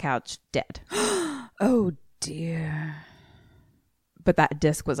sitting on the couch dead. Oh dear. But that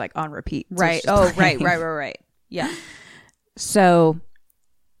disc was like on repeat. So right. Oh, right. Yeah. So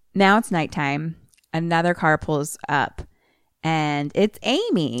now it's nighttime. Another car pulls up, and it's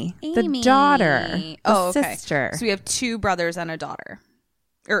Amy. The daughter. The sister. So we have 2 brothers and a daughter.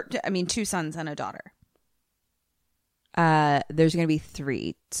 Or, I mean, 2 sons and a daughter. There's going to be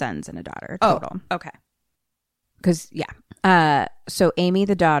 3 sons and a daughter total. Oh, okay. Because, so Amy,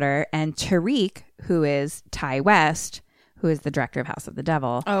 the daughter, and Tariq, who is Ty West, who is the director of House of the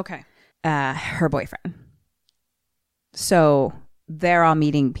Devil. Oh, okay. Her boyfriend. So they're all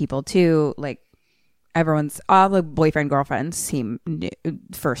meeting people too. Like all the boyfriend, girlfriends seem new,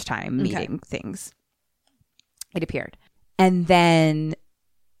 first time meeting things. It appeared. And then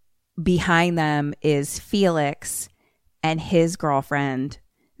behind them is Felix and his girlfriend,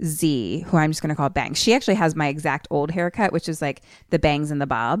 Z, who I'm just going to call Bangs. She actually has my exact old haircut, which is like the bangs and the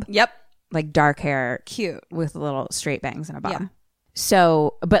bob. Yep. Like dark hair. Cute. With little straight bangs and a bob. Yeah.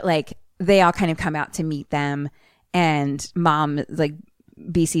 So, but like they all kind of come out to meet them, and mom, like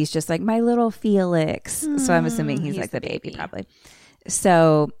BC's just like, my little Felix. So I'm assuming he's like the baby probably.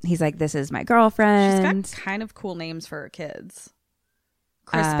 So he's like, this is my girlfriend. She's got kind of cool names for her kids.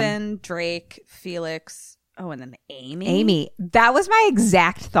 Crispin, Drake, Felix. Oh, and then Amy. That was my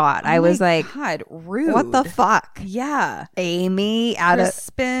exact thought. I was like, God, rude. What the fuck? Yeah. Amy,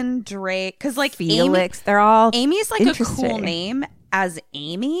 Crispin, Drake. Because like Felix, they're all Amy's like a cool name as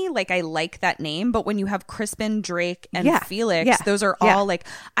Amy. Like I like that name. But when you have Crispin, Drake, and Felix, those are all like,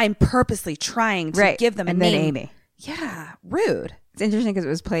 I'm purposely trying to give them a name. And then Amy. Yeah. Rude. It's interesting because it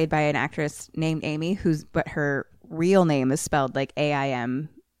was played by an actress named Amy, but her real name is spelled like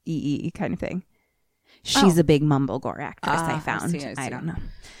AIMEE kind of thing. She's a big Mumblegore actress, I found. I don't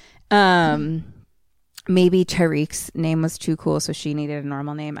know. Maybe Tariq's name was too cool, so she needed a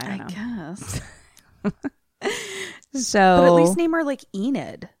normal name. I don't know. Guess. So, but at least name her like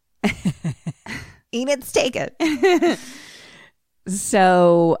Enid. Enid's taken.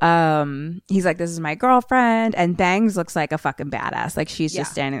 So he's like, this is my girlfriend, and Bangs looks like a fucking badass. Like she's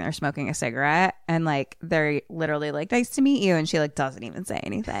just standing there smoking a cigarette, and like they're literally like, nice to meet you, and she like doesn't even say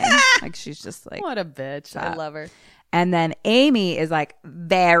anything. Like she's just like, what a bitch. I love her. And then Amy is like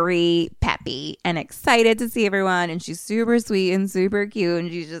very peppy and excited to see everyone, and she's super sweet and super cute,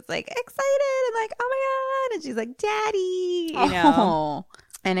 and she's just like excited and like, oh my god, and she's like, daddy, you know,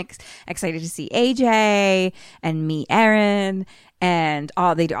 and excited to see AJ and meet Aaron. And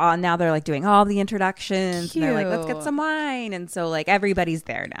now they're like doing all the introductions. And they're like, let's get some wine. And so like everybody's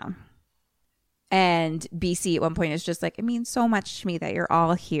there now. And BC at one point is just like, it means so much to me that you're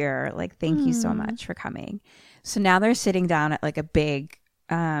all here. Like, thank you so much for coming. So now they're sitting down at like a big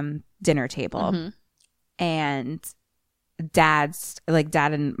dinner table. And dad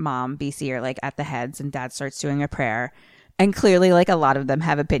and mom, BC, are like at the heads, and dad starts doing a prayer. And clearly like a lot of them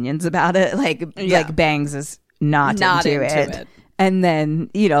have opinions about it. Like Bangs is not into it. And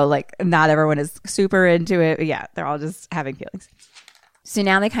then, you know, like not everyone is super into it. But yeah, they're all just having feelings. So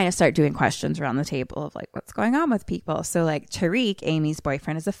now they kind of start doing questions around the table of like, what's going on with people? So like Tariq, Amy's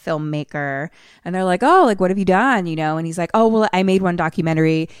boyfriend, is a filmmaker. And they're like, oh, like, what have you done? You know? And he's like, oh, well, I made one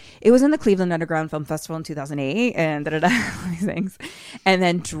documentary. It was in the Cleveland Underground Film Festival in 2008 and da-da-da, all these things. And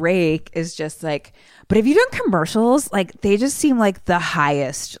then Drake is just like, but have you done commercials? Like, they just seem like the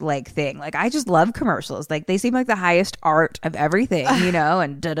highest like thing. Like, I just love commercials. Like, they seem like the highest art of everything, you know?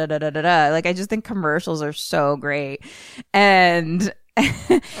 And da-da-da-da-da-da. Like, I just think commercials are so great. And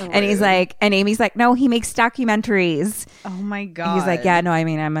and he's like, and Amy's like, no, he makes documentaries. Oh my God. He's like, yeah, no, I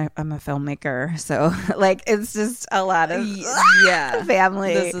mean, I'm a filmmaker. So like, it's just a lot of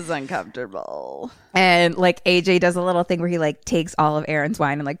family. This is uncomfortable. And like AJ does a little thing where he like takes all of Aaron's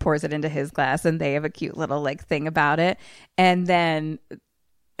wine and like pours it into his glass, and they have a cute little like thing about it. And then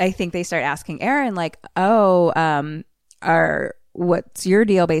I think they start asking Aaron like, oh, what's your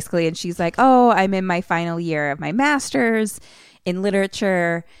deal basically? And she's like, oh, I'm in my final year of my master's in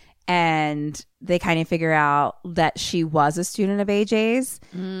literature. And they kind of figure out that she was a student of AJ's,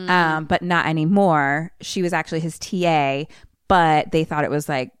 but not anymore. She was actually his TA, but they thought it was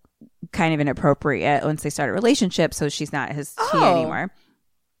like kind of inappropriate once they started a relationship, so she's not his TA anymore.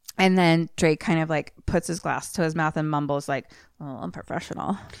 And then Drake kind of like puts his glass to his mouth and mumbles like, oh, I'm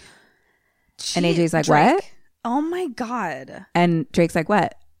professional. And AJ's like, Drake? what? Oh my God. And Drake's like,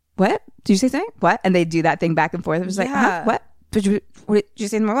 what? What? Did you say something? What? And they do that thing back and forth. It was like, huh? What? What did you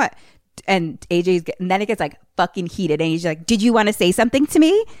say more? What? And and then it gets like fucking heated. And he's like, did you want to say something to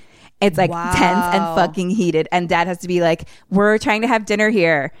me? It's like tense and fucking heated. And Dad has to be like, we're trying to have dinner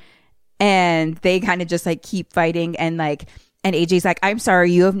here. And they kind of just like keep fighting. And like, and AJ's like, I'm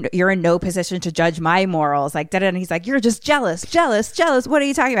sorry, you're in no position to judge my morals. Like, and he's like, you're just jealous. What are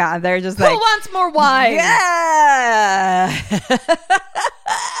you talking about? And they're just like, who wants more wine? Yeah.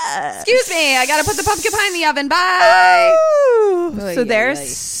 Excuse me, I gotta put the pumpkin pie in the oven. Bye. So they're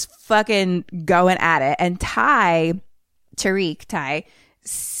fucking going at it. And Tariq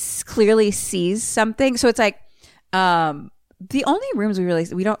clearly sees something. So it's like, the only rooms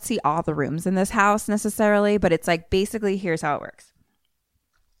we don't see all the rooms in this house necessarily, but it's like basically here's how it works.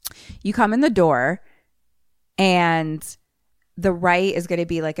 You come in the door and the right is going to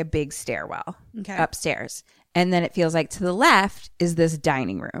be like a big stairwell upstairs. And then it feels like to the left is this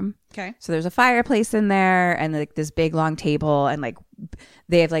dining room. Okay. So there's a fireplace in there and like this big long table, and like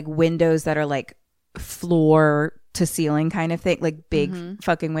they have like windows that are like floor to ceiling kind of thing, like big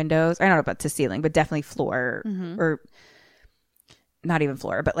fucking windows. I don't know about to ceiling, but definitely floor or not even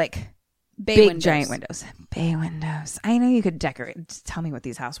floor, but like big giant windows. Bay windows. I know you could decorate. Just tell me what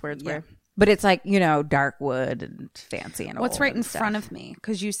these house words were. But it's like, you know, dark wood and fancy and what's old right in stuff. front of me?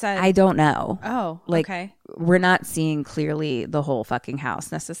 Because you said I don't know. Oh, like, okay. We're not seeing clearly the whole fucking house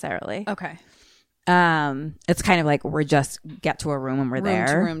necessarily. Okay. It's kind of like we're just get to a room and we're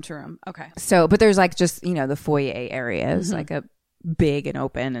there. Room to room. Okay. So, but there's like just, you know, the foyer area is like a big and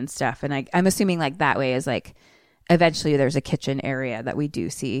open and stuff. And I'm assuming like that way is like eventually there's a kitchen area that we do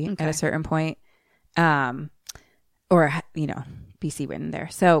see at a certain point. Or, you know, BC written there.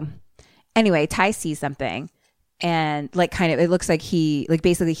 So anyway, Ty sees something and like kind of, it looks like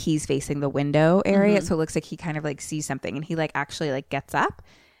basically he's facing the window area. So it looks like he kind of like sees something, and he like actually like gets up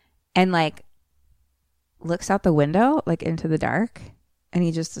and like looks out the window, like into the dark. And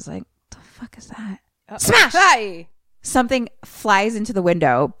he just is like, the fuck is that? Smash! Hi! Something flies into the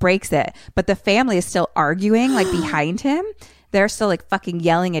window, breaks it, but the family is still arguing like behind him. They're still like fucking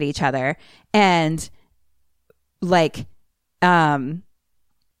yelling at each other. And like,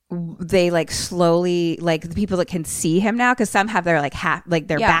 they like slowly, like the people that can see him now, because some have their like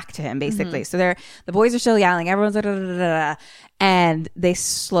their back to him basically. So the boys are still yelling, everyone's da, da, da, da, da, and they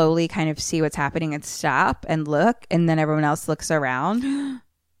slowly kind of see what's happening and stop and look, and then everyone else looks around.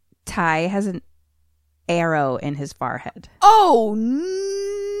 Ty has an arrow in his forehead. Oh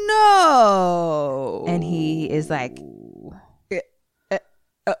no! And he is like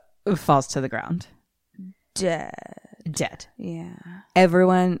falls to the ground. Dead. Yeah.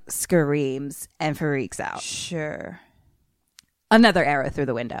 Everyone screams and freaks out. Sure. Another arrow through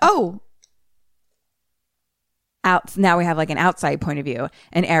the window. Oh. Now we have like an outside point of view.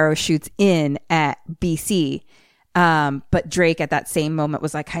 An arrow shoots in at BC. But Drake at that same moment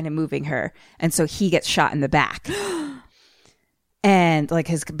was like kind of moving her. And so he gets shot in the back. And like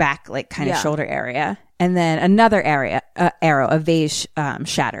his back, like kind of shoulder area. And then another arrow, a vase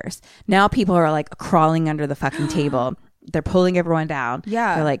shatters. Now people are like crawling under the fucking table. They're pulling everyone down.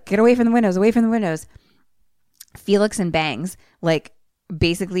 Yeah. They're like, get away from the windows, away from the windows. Felix and Bangs like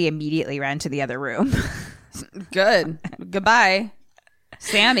basically immediately ran to the other room. Good. Goodbye.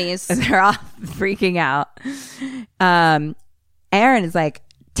 Sammy's. They're all freaking out. Erin is like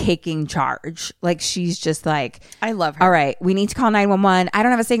taking charge. Like she's just like, I love her. All right, we need to call 911. I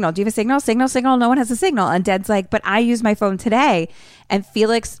don't have a signal. Do you have a signal? Signal. No one has a signal. And Dad's like, but I used my phone today. And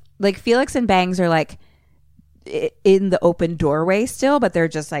Felix and Bangs are like in the open doorway still, but they're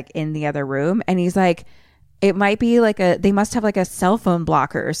just like in the other room. And he's like, it might be like they must have like a cell phone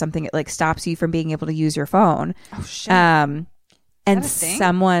blocker or something. It like stops you from being able to use your phone. Oh shit. And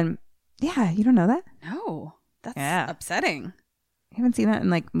someone, yeah, you don't know that? No, that's upsetting. You haven't seen that in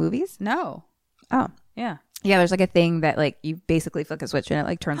like movies? No. Oh, Yeah. yeah. There's like a thing that like you basically flick a switch and it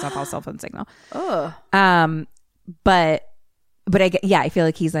like turns off all cell phone signal. Oh. But I feel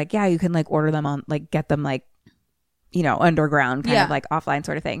like he's like, yeah, you can like order them on like get them like, you know, underground kind of like offline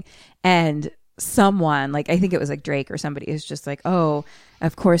sort of thing. And someone like I think it was like Drake or somebody is just like, oh,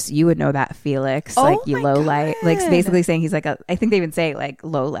 of course you would know that, Felix. Oh like you my low God. life. Like basically saying he's like I think they even say like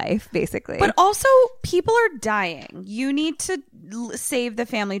low life basically. But also, people are dying. You need to save the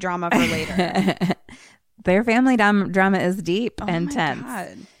family drama for later. Their family drama is deep and my tense.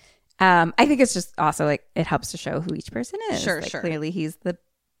 God. I think it's just also like it helps to show who each person is. Sure, like, sure. Clearly, he's the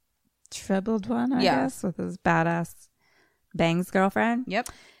troubled one, I Yeah. guess, with his badass Bangs girlfriend. Yep.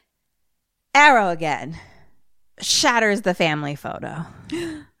 Arrow again shatters the family photo.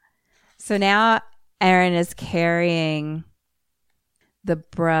 So now Erin is carrying the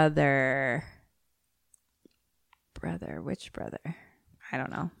brother. Which brother? I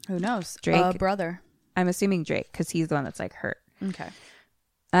don't know. Who knows? Drake? Brother. I'm assuming Drake because he's the one that's like hurt. Okay.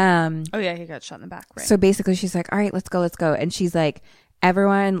 Oh yeah, he got shot in the back. Right. So basically she's like, all right, let's go. And she's like,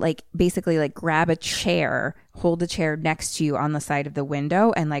 everyone like basically like grab a chair, hold a chair next to you on the side of the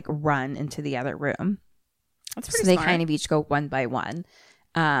window and like run into the other room. That's pretty So smart. they kind of each go one by one.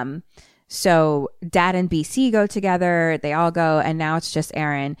 So Dad and BC go together. They all go. And now it's just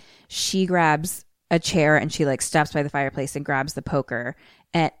Erin. She grabs a chair and she like steps by the fireplace and grabs the poker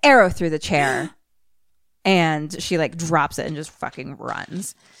and arrow through the chair. And she like drops it and just fucking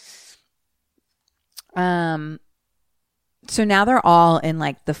runs. So now they're all in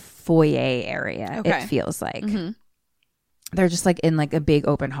like the foyer area. Okay. It feels like they're just like in like a big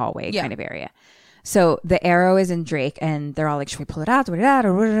open hallway kind of area. So the arrow is in Drake and they're all like, should we pull it out? And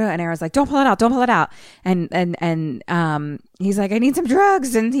Arrow's like, don't pull it out. And he's like, I need some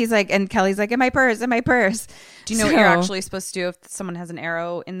drugs. And he's like, and Kelly's like, in my purse. Do you know what you're actually supposed to do if someone has an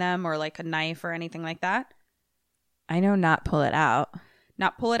arrow in them or like a knife or anything like that? I know not pull it out.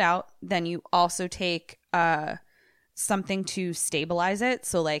 Not pull it out. Then you also take something to stabilize it.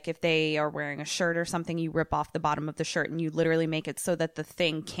 So like if they are wearing a shirt or something, you rip off the bottom of the shirt and you literally make it so that the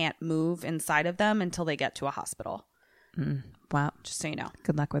thing can't move inside of them until they get to a hospital. Wow. Just so you know.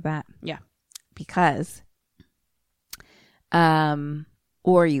 Good luck with that. Yeah. Because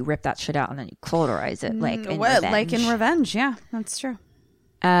or you rip that shit out and then you cauterize it like in Revenge. Like in Revenge. Yeah, that's true.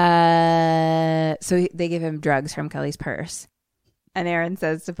 So they give him drugs from Kelly's purse. And Erin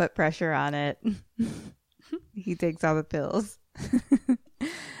says to put pressure on it. He takes all the pills.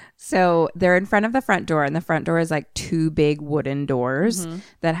 So they're in front of the front door, and the front door is like two big wooden doors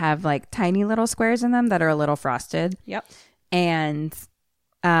that have like tiny little squares in them that are a little frosted. Yep. And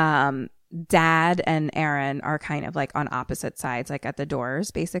Dad and Erin are kind of like on opposite sides, like at the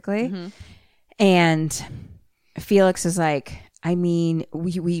doors, basically. And Felix is like, I mean,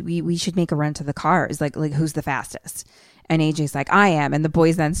 we should make a run to the cars. Like who's the fastest? And AJ's like, I am. And the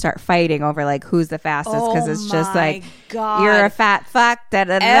boys then start fighting over like who's the fastest because it's just like, God. you're a fat fuck. Da,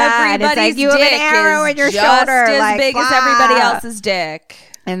 da, da, and it's like Everybody's you have an dick arrow is in your just shoulder, as like, big as everybody else's dick.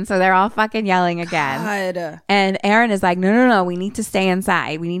 And so they're all fucking yelling again. God. And Erin is like, no, we need to stay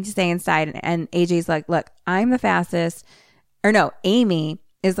inside. And AJ's like, look, I'm the fastest. Or no, Amy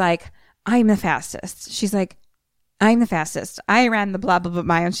is like, I'm the fastest. She's like, I'm the fastest. I ran the blah, blah, blah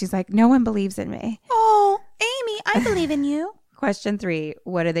mile. And she's like, no one believes in me. Oh, Amy, I believe in you. Question 3.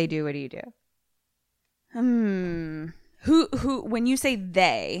 What do they do? What do you do? Who, when you say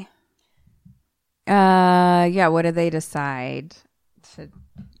they. Yeah, what do they decide to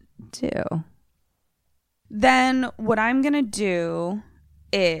do? Then what I'm going to do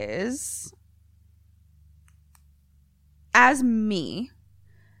is, as me,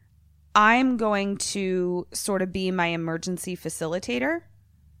 I'm going to sort of be my emergency facilitator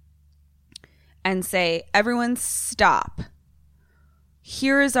and say, everyone stop.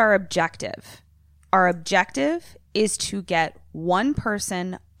 Here is our objective. Our objective is to get one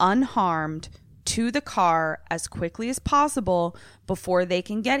person unharmed to the car as quickly as possible before they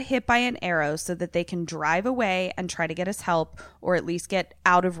can get hit by an arrow so that they can drive away and try to get us help or at least get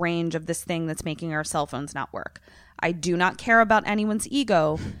out of range of this thing that's making our cell phones not work. I do not care about anyone's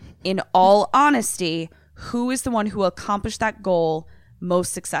ego. In all honesty, who is the one who accomplished that goal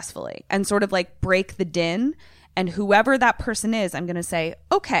most successfully, and sort of like break the din. And whoever that person is, I'm going to say,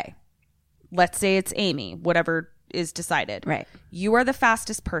 okay, let's say it's Amy, whatever is decided. Right. You are the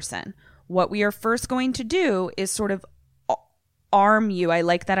fastest person. What we are first going to do is sort of arm you. I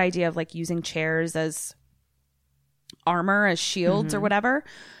like that idea of like using chairs as armor, as shields or whatever.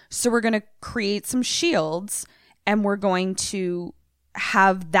 So we're going to create some shields, and we're going to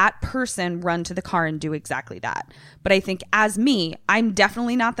have that person run to the car and do exactly that. But I think as me, I'm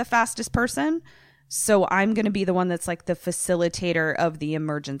definitely not the fastest person. So I'm going to be the one that's like the facilitator of the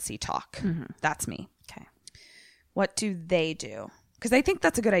emergency talk. That's me. Okay. What do they do? Because I think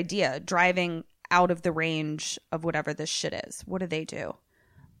that's a good idea, driving out of the range of whatever this shit is. What do they do?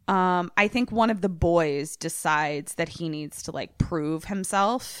 I think one of the boys decides that he needs to like prove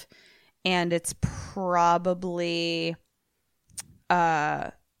himself, and it's probably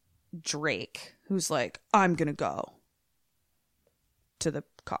Drake, who's like, I'm gonna go to the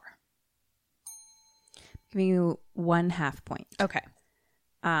car. Giving you 1/2 point. Okay.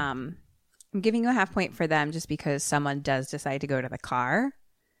 I'm giving you a 1/2 point for them just because someone does decide to go to the car,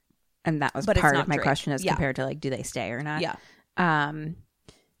 and that was But it's part not of my Drake. question as Yeah. compared to like, do they stay or not? Yeah.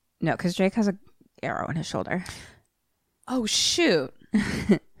 No, because Drake has a arrow in his shoulder, Oh shoot.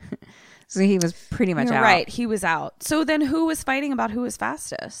 so he was pretty much You're out. right. He was out. So then who was fighting about who was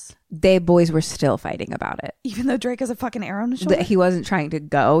fastest? They boys were still fighting about it. Even though Drake has a fucking arrow in his shoulder? He wasn't trying to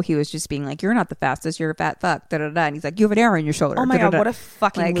go. He was just being like, "You're not the fastest. You're a fat fuck." Da da da. And he's like, "You have an arrow in your shoulder." Oh my God, da-da-da. what a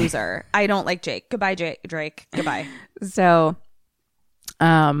fucking Like- loser. I don't like Jake. Goodbye, Drake. Goodbye. So,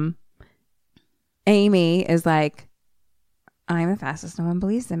 Amy is like, "I'm the fastest. No one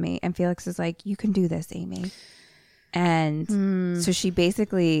believes in me." And Felix is like, "You can do this, Amy." And so she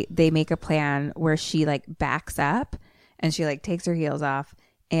basically, they make a plan where she like backs up and she like takes her heels off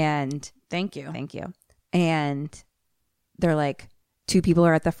and Thank you. And they're like, 2 people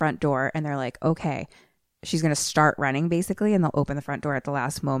are at the front door and they're like, okay, she's going to start running basically. And they'll open the front door at the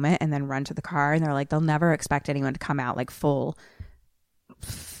last moment and then run to the car. And they're like, they'll never expect anyone to come out like full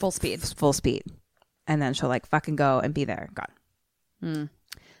speed. And then she'll like fucking go and be there. Gone. So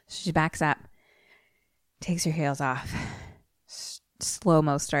she backs up, takes her heels off,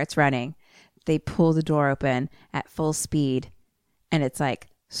 slow-mo starts running. They pull the door open at full speed, and it's like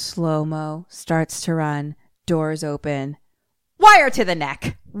slow-mo starts to run, doors open, wire to the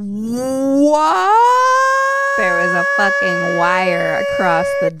neck. What? There was a fucking wire across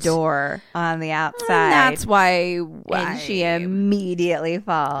the door on the outside. That's why. And she immediately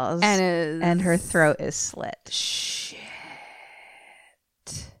falls. And her throat is slit.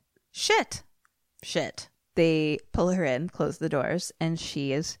 Shit. They pull her in, close the doors, and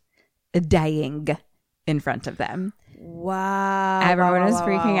she is dying in front of them. Wow. Everyone is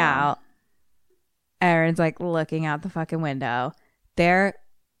freaking out. Aaron's like looking out the fucking window. They're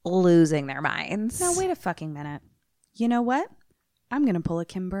losing their minds. Now, wait a fucking minute. You know what? I'm going to pull a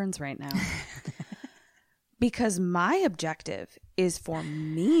Kim Burns right now. Because my objective is for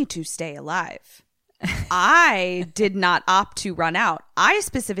me to stay alive. I did not opt to run out. I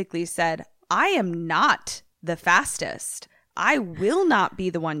specifically said, I am not the fastest. I will not be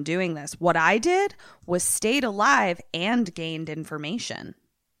the one doing this. What I did was stayed alive and gained information.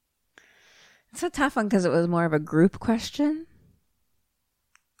 It's a tough one because it was more of a group question.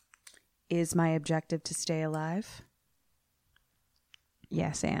 Is my objective to stay alive?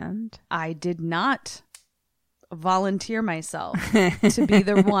 Yes, and I did not volunteer myself to be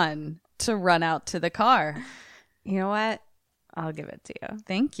the one to run out to the car. you know what? I'll give it to you.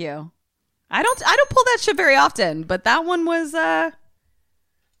 Thank you. I don't pull that shit very often, but that one was I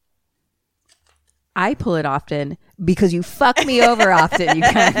pull it often because you fuck me over often, you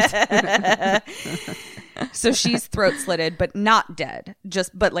cunt. So she's throat slitted, but not dead,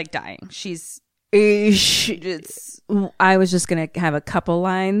 but like dying. I was just going to have a couple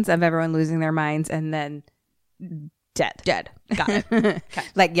lines of everyone losing their minds and then dead. Got it. Okay.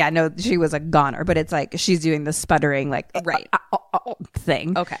 Like, yeah, no, she was a goner, but it's like she's doing the sputtering, like, Right.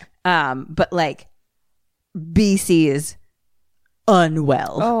 thing. Okay. But like, BC is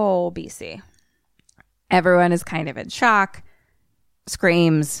unwell. Oh, BC. Everyone is kind of in shock,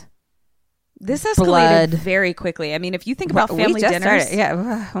 screams. This escalated Blood. very quickly. I mean, if you think about We family just dinners, started-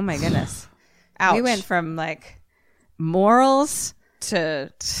 yeah. Oh my goodness. ouch. We went from like morals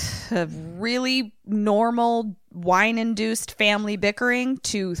to really normal wine-induced family bickering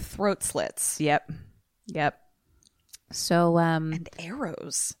to throat slits. Yep. So And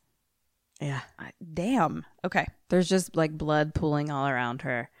arrows. yeah, Damn. Okay. there's just like blood pooling all around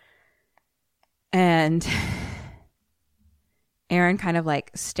her. And Aaron kind of like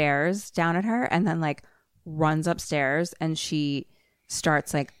stares down at her and then like runs upstairs and she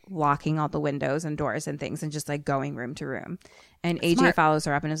starts like locking all the windows and doors and things and just like going room to room. And AJ follows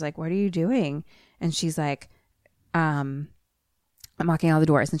her up and is like, what are you doing? And she's like, I'm locking all the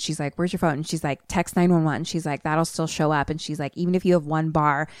doors. And she's like, where's your phone? And she's like, text 911. She's like, that'll still show up. And she's like, even if you have one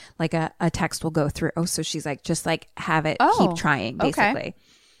bar, like a text will go through. Oh, so she's like, just like have it, keep trying, basically. Okay.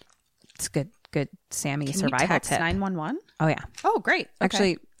 It's good Sammy Can survival you text tip. 911? Oh, yeah. Oh, great. Okay.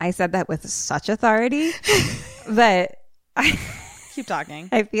 Actually, I said that with such authority that Keep talking.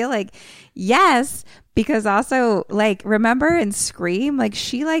 I feel like, yes, because also, like, remember in Scream, like,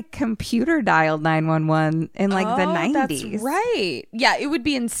 she, like, computer dialed 911 in, like, the 90s. That's right. Yeah, it would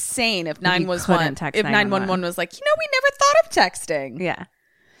be insane if 911 text if 911 was like, we never thought of texting. Yeah.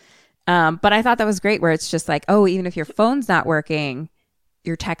 But I thought that was great where it's just like, oh, even if your phone's not working,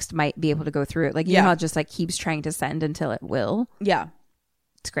 your text might be able to go through it. Like, you know how it just, like, keeps trying to send until it will? Yeah.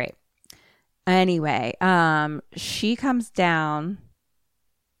 It's great. Anyway, she comes down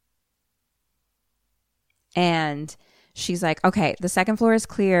and she's like, okay, the second floor is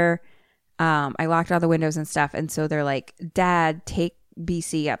clear. I locked all the windows and stuff. And so they're like, Dad, take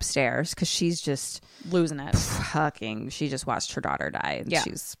BC upstairs because she's just losing it. She just watched her daughter die and Yeah.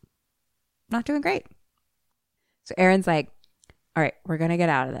 she's not doing great. So Erin's like, all right, we're going to get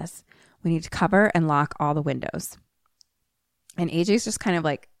out of this. We need to cover and lock all the windows. And AJ's just kind of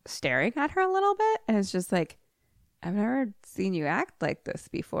like staring at her a little bit. And it's just like, I've never seen you act like this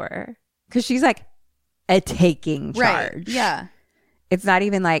before. Because she's like taking charge. Right. Yeah. It's not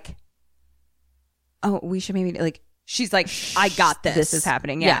even like, oh, we should maybe like. She's like, I got this. This is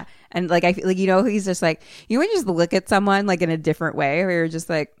happening. Yeah. And like, I feel like, he's just like, when you just look at someone like in a different way where you're just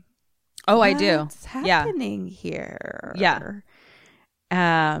like, oh, I do. What's happening here? Yeah.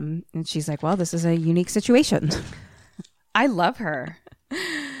 And she's like, well, this is a unique situation. I love her.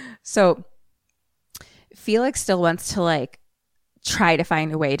 So Felix still wants to like try to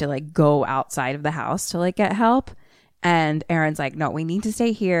find a way to like go outside of the house to like get help. And Erin's like, no, we need to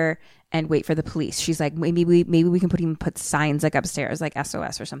stay here and wait for the police. She's like, maybe we can put signs like upstairs, like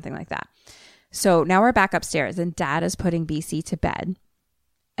SOS or something like that. So now we're back upstairs and Dad is putting BC to bed.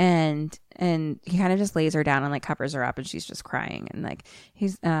 And he kind of just lays her down and like covers her up and she's just crying. And like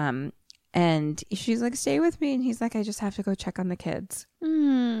and she's like, stay with me. And he's like, I just have to go check on the kids.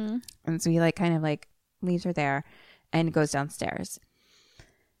 And so he like kind of like leaves her there and goes downstairs.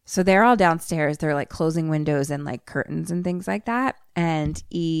 So they're all downstairs. They're like closing windows and like curtains and things like that. And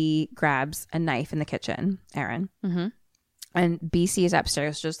he grabs a knife in the kitchen, Erin. Mm-hmm. And BC is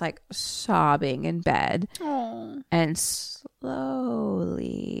upstairs just like sobbing in bed. Aww. And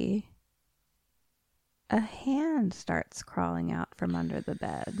slowly a hand starts crawling out from under the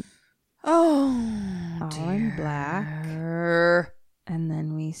bed. Oh, all dear. in black. And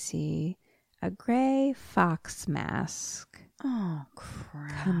then we see a gray fox mask Oh,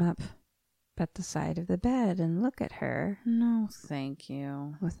 crap. come up at the side of the bed and look at her No, thank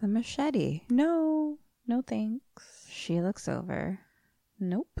you. with a machete. No thanks. She looks over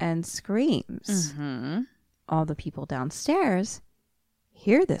Nope. and screams. Mm-hmm. All the people downstairs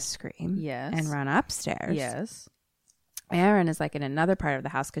hear this scream Yes. and run upstairs. Yes. Erin is like in another part of the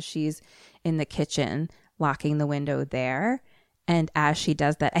house because she's in the kitchen locking the window there. And as she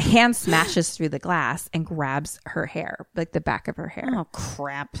does that, a hand smashes through the glass and grabs her hair, like the back of her hair. Oh,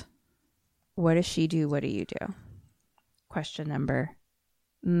 crap. What does she do? What do you do? Question number.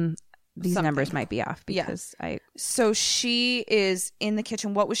 These Something. numbers might be off because So she is in the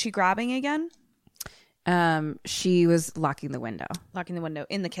kitchen. What was she grabbing again? she was locking the window. Locking the window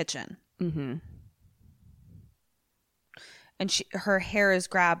in the kitchen. Mm-hmm. And her hair is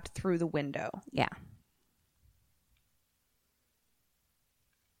grabbed through the window. Yeah.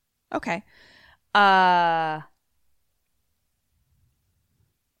 Okay. I'm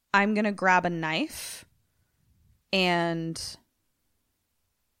going to grab a knife and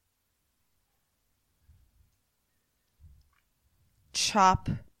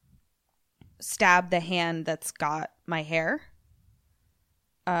stab the hand that's got my hair.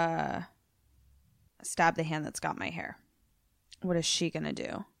 Stab the hand that's got my hair. What is she going to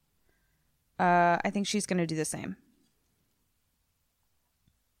do? I think she's going to do the same.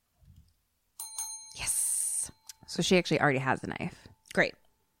 Yes. So she actually already has the knife. Great.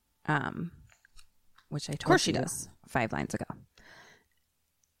 Which I told Of course she you does. 5 lines ago.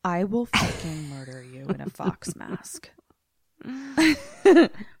 I will fucking murder you in a fox mask.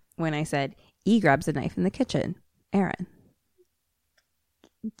 When I said, E grabs a knife in the kitchen. Erin.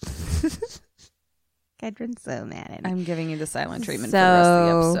 Kedron's so mad at me. I'm giving you the silent treatment for the rest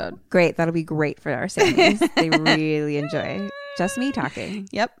of the episode. Great. That'll be great for our Sammys. They really enjoy just me talking.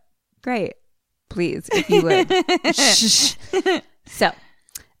 Yep. Great. please, if you would. Shh. So,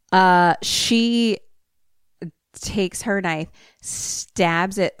 she takes her knife,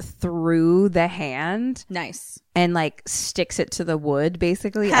 stabs it through the hand. Nice. And like sticks it to the wood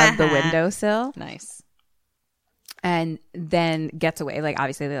basically of the windowsill. Nice. And then gets away. Like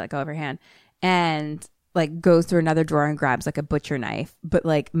obviously they let go of her hand and like goes through another drawer and grabs like a butcher knife. But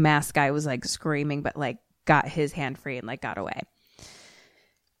like masked guy was like screaming, but like got his hand free and like got away.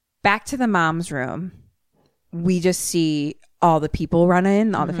 Back to the mom's room. We just see all the people run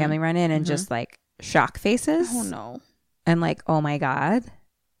in, all the family run in and just like shock faces. Oh no. And like, oh my God.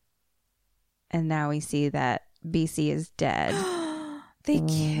 And now we see that BC is dead. They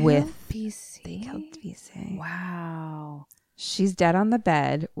killed BC. They killed BC. Wow. She's dead on the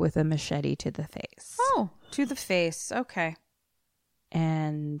bed with a machete to the face. Oh, to the face. Okay.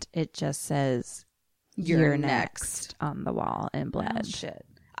 And it just says, "You're next" on the wall in blood. Oh, shit.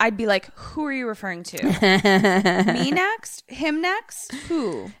 I'd be like, who are you referring to? Me next? Him next?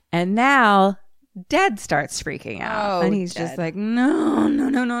 Who? And now Dead starts freaking out. Oh, and he's Dead. just like, no.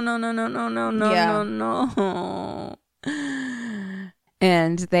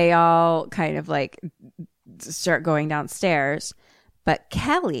 And they all kind of like start going downstairs. But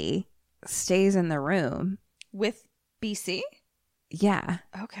Kelly stays in the room. With BC? Yeah.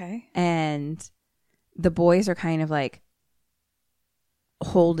 Okay. And the boys are kind of like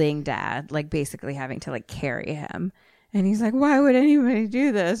holding Dad, like basically having to like carry him. And he's like, why would anybody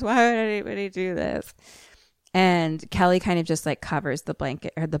do this? Why would anybody do this? And Kelly kind of just like covers the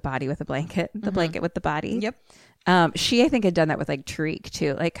blanket or the body with a blanket, the blanket with the body. Yep. She, I think, had done that with like Tariq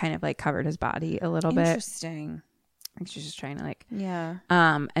too, like kind of like covered his body a little bit. Interesting. I think she's just trying to like, Yeah.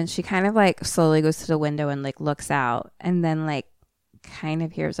 and she kind of like slowly goes to the window and like looks out and then like kind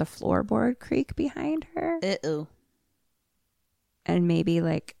of hears a floorboard creak behind her. Uh-oh. And maybe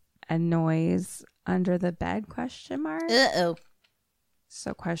like a noise under the bed, question mark. Uh-oh.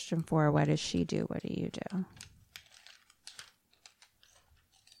 So question 4, what does she do? What do you do?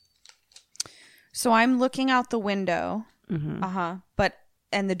 So I'm looking out the window. Mm-hmm.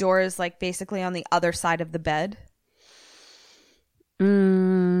 And the door is like basically on the other side of the bed.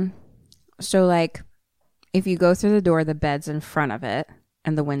 So like if you go through the door, the bed's in front of it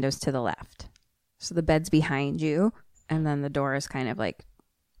and the window's to the left. So the bed's behind you and then the door is kind of like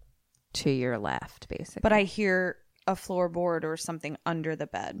to your left, basically. But I hear a floorboard or something under the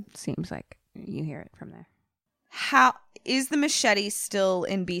bed. Seems like you hear it from there. How is the machete still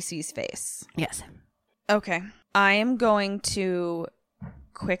in BC's face? Yes. Okay. I am going to,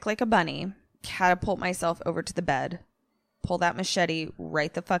 quick like a bunny, catapult myself over to the bed, pull that machete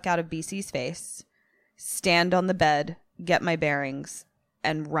right the fuck out of BC's face, stand on the bed, get my bearings,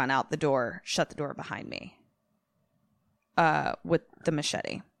 and run out the door, shut the door behind me. With the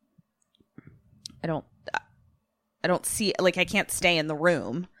machete. I don't see, like, I can't stay in the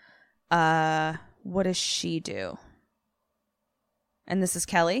room. What does she do? And this is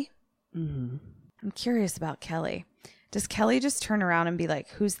Kelly? Mm-hmm. I'm curious about Kelly. Does Kelly just turn around and be like,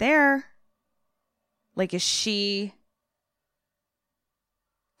 who's there? Like, is she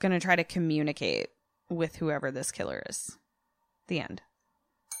going to try to communicate with whoever this killer is? The end.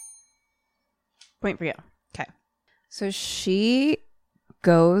 Point for you. Okay. So she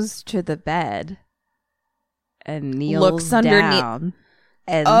goes to the bed and kneels Looks underneath. down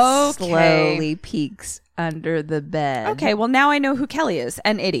and Okay. slowly peeks under the bed. Okay, well, now I know who Kelly is.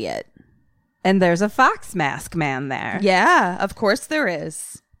 An idiot. And there's a fox mask man there. Yeah, of course there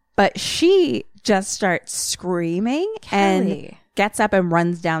is. But she just starts screaming and Kelly. gets up and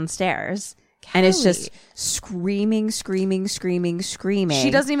runs downstairs. And it's just Kelly. screaming. She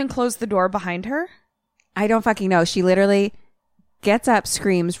doesn't even close the door behind her? I don't fucking know. She literally gets up,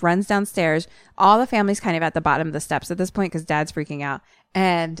 screams, runs downstairs. All the family's kind of at the bottom of the steps at this point because Dad's freaking out.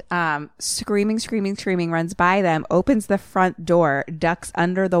 And screaming, runs by them, opens the front door, ducks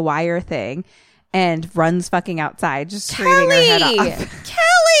under the wire thing, and runs fucking outside, just screaming her head off.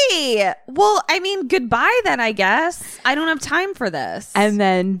 Kelly! Well, I mean, goodbye then, I guess. I don't have time for this. And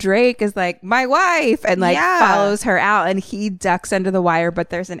then Drake is like, my wife, and like Yeah. follows her out, and he ducks under the wire, but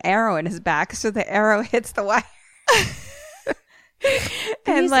there's an arrow in his back, so the arrow hits the wire.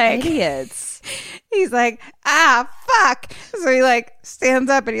 And These like idiots. he's like, fuck. So he like stands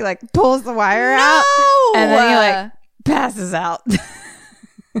up and he like pulls the wire out. And then he like passes out.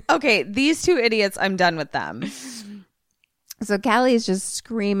 Okay, these two idiots, I'm done with them. So Callie is just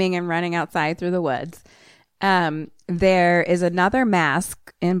screaming and running outside through the woods. There is another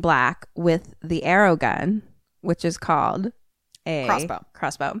mask in black with the arrow gun, which is called a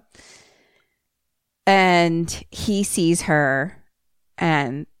crossbow. And he sees her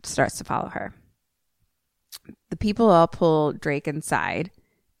and starts to follow her. the people all pull Drake inside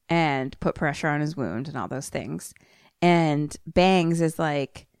and put pressure on his wound and all those things. And Bangs is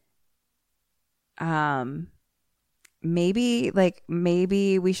like,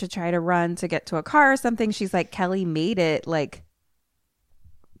 maybe we should try to run to get to a car or something. She's like, Kelly made it like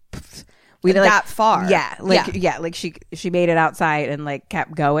that far. Yeah. Like she made it outside and like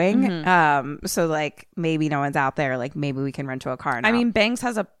kept going. So like maybe no one's out there. Like maybe we can run to a car now. I mean, Bangs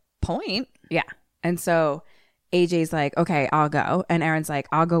has a point. Yeah. And so AJ's like, okay, I'll go. And Aaron's like,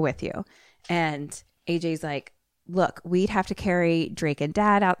 I'll go with you. And AJ's like, look, we'd have to carry Drake and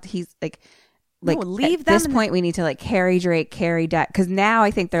Dad out. He's like no, leave at them this point we need to like carry Drake, carry Dad, because now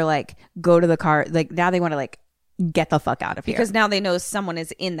I think they're like, go to the car. Like now they want to like get the fuck out of here because now they know someone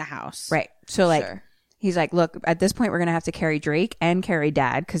is in the house, right? So like Sure. He's like, look, at this point we're gonna have to carry Drake and carry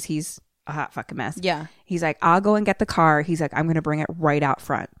Dad because he's a hot fucking mess. Yeah. He's like, I'll go and get the car. He's like, I'm gonna bring it right out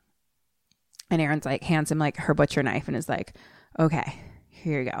front. And Aaron's like, hands him like her butcher knife and is like, okay,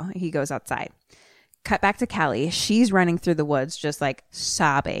 here you go. He goes outside. Cut back to Kelly. She's running through the woods, just like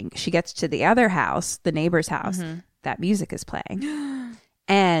sobbing. She gets to the other house, the neighbor's house. That music is playing.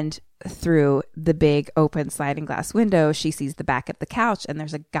 And through the big open sliding glass window, she sees the back of the couch and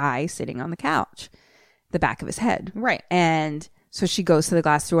there's a guy sitting on the couch, the back of his head. Right. And so she goes to the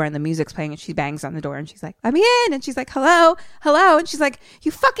glass door and the music's playing and she bangs on the door and she's like, let me in. And she's like, hello, hello. And she's like,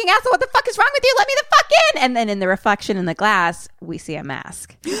 you fucking asshole, what the fuck is wrong with you? Let me the fuck in. And then in the reflection in the glass, we see a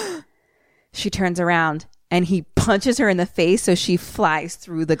mask. She turns around and he punches her in the face. So she flies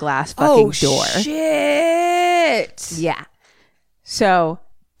through the glass fucking door. Shit. Yeah. So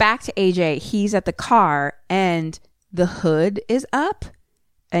back to AJ. He's at the car and the hood is up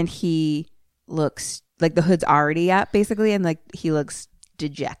and he looks like the hood's already up basically. And like he looks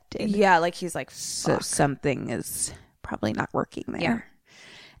dejected. Yeah. Like he's like, So fuck. something is probably not working there. Yeah.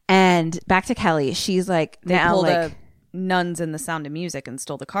 And back to Kelly. She's like, They now pulled like, nuns in The Sound of Music and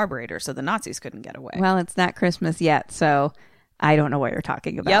stole the carburetor so the Nazis couldn't get away. well, it's not Christmas yet. So I don't know what you're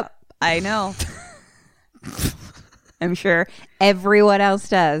talking about. Yep. I know. I'm sure everyone else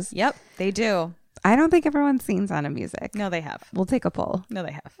does. Yep. They do. I don't think everyone's seen Sound of Music. No, they have. We'll take a poll. No,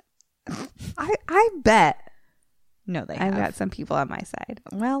 they have. I bet No, they I've have. got some people on my side.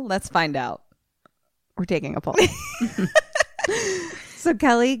 Well, let's find out. We're taking a poll. So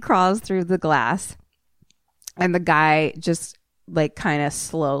Kelly crawls through the glass and the guy just like kind of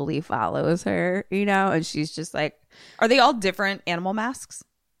slowly follows her, you know, and she's just like, Are they all different animal masks?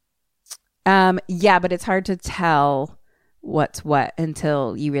 yeah, but it's hard to tell what's what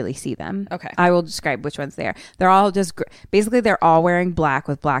until you really see them. Okay. I will describe which ones they are. They're all just basically they're all wearing black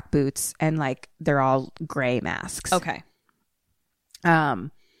with black boots and like they're all gray masks. Okay.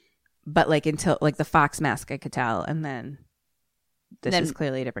 But like until like the fox mask I could tell, and then this is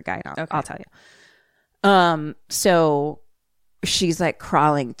clearly a different guy. And I'll tell you. So she's like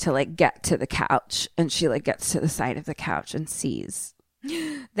crawling to like get to the couch, and she like gets to the side of the couch and sees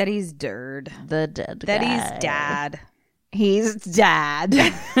that he's Derd. the dead That guy. he's Dad. He's Dad.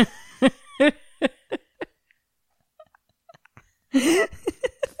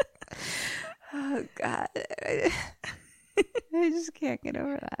 Oh God. I just can't get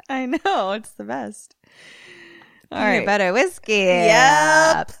over that. I know. It's the best. All Peanut right. butter whiskey.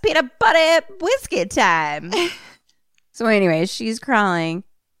 Yep. Peanut butter whiskey time. So anyway, she's crawling.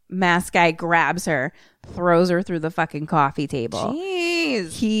 Mask guy grabs her, throws her through the fucking coffee table.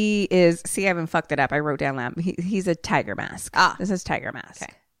 Jeez. He is, see, I haven't fucked it up. I wrote down lamb. He's a Tiger Mask. This is Tiger Mask.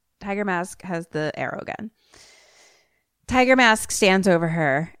 Okay. Tiger Mask has the arrow gun. Tiger Mask stands over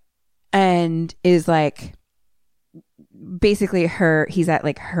her and is like, basically he's at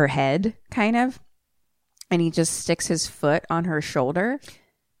like her head kind of, and he just sticks his foot on her shoulder,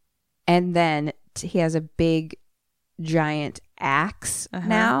 and then he has a big giant axe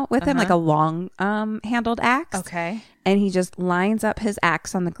now with him, like a long handled axe. Okay. And he just lines up his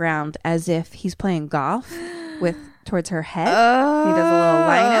axe on the ground as if he's playing golf with towards her head. He does a little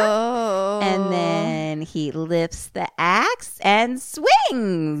lineup, and then he lifts the axe and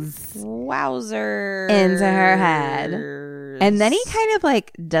swings Wowzer. into her head. And then he kind of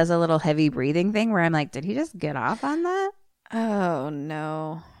like does a little heavy breathing thing where I'm like, did he just get off on that? Oh,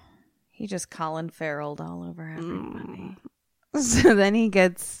 no. He just Colin Farrelled all over everybody. So then he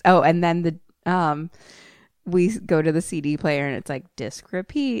gets, and then we go to the CD player and it's like disc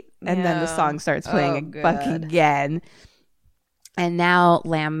repeat. And then the song starts playing fucking again. And now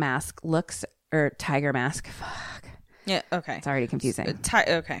Lamb Mask Tiger Mask. Fuck. Yeah, okay. It's already confusing.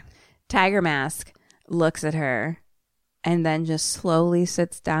 Okay. Tiger Mask looks at her and then just slowly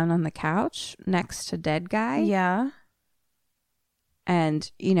sits down on the couch next to dead guy. Yeah. and,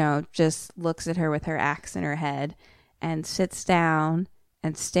 you know, just looks at her with her axe in her head and sits down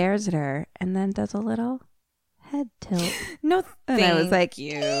and stares at her and then does a little head tilt. No, And I was like,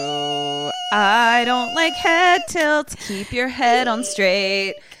 you. I don't like head tilts. Keep your head on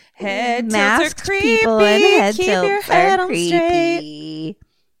straight. Head tilts are masked creepy. people and head Keep tilts your head are on straight. creepy.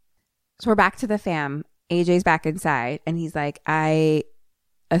 So we're back to the fam. AJ's back inside, and he's like, I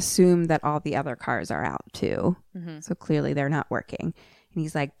assume that all the other cars are out too. So clearly they're not working. And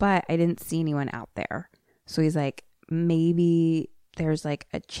he's like, but I didn't see anyone out there. So he's like, maybe there's like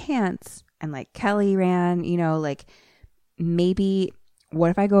a chance. And like Kelly ran, you know, like maybe what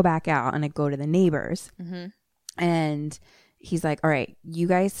if I go back out and I go to the neighbors? And he's like, all right, you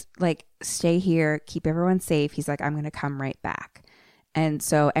guys like stay here, keep everyone safe. He's like, I'm going to come right back. And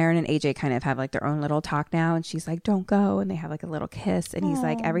so Aaron and AJ kind of have like their own little talk now. And she's like, don't go. And they have like a little kiss. And he's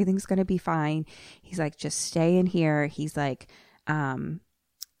like, everything's going to be fine. He's like, just stay in here. He's like, and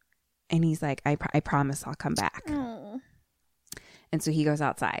he's like, I promise I'll come back. And so he goes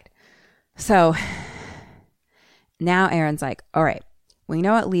outside. So now Aaron's like, all right, we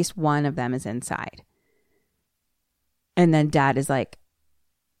know at least one of them is inside. And then Dad is like,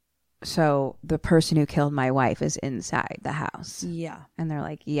 so the person who killed my wife is inside the house. Yeah. And they're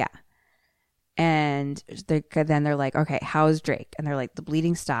like, yeah. And then they're like, okay, how's Drake? And they're like, the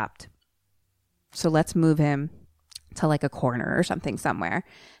bleeding stopped. So let's move him to like a corner or something somewhere.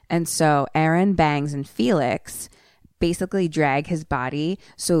 And so Aaron, Bangs, and Felix basically drag his body.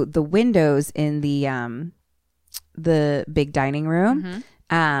 So the windows in the big dining room,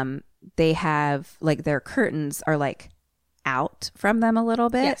 they have like their curtains are like out from them a little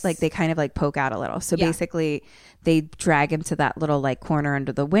bit. Yes. Like they kind of like poke out a little. So Yeah. basically they drag him to that little like corner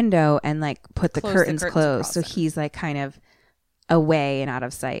under the window and like put the Close curtains across closed. So it. he's like kind of away and out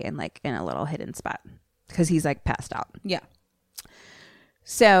of sight and like in a little hidden spot because he's like passed out. Yeah.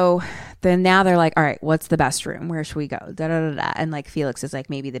 So then now they're like, all right, what's the best room? Where should we go? Da, da, da, da. And like Felix is like,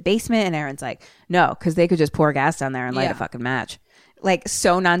 maybe the basement. And Aaron's like, no, because they could just pour gas down there and light Yeah. a fucking match. Like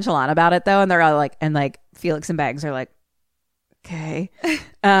so nonchalant about it though. And they're all like, and like Felix and Bangs are like, okay.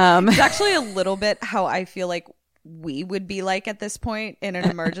 It's actually a little bit how I feel like we would be like at this point in an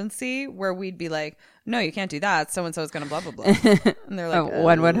emergency where we'd be like, no, you can't do that. So and so is going to blah, blah, blah. And they're like,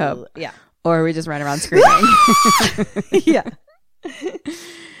 One would hope. Yeah. Or we just run around screaming. Yeah.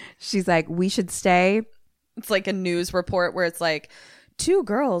 She's like, we should stay. It's like a news report where it's like, 2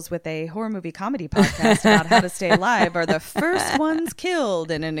 girls with a horror movie comedy podcast about how to stay alive are the first ones killed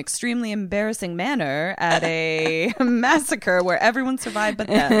in an extremely embarrassing manner at a massacre where everyone survived but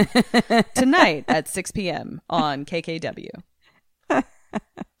them. Tonight at 6 p.m. on KKW.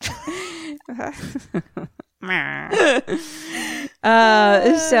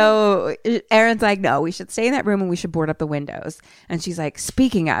 So Aaron's like, no, we should stay in that room and we should board up the windows. And she's like,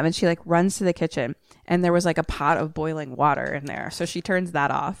 speaking of, and she like runs to the kitchen and there was like a pot of boiling water in there. So she turns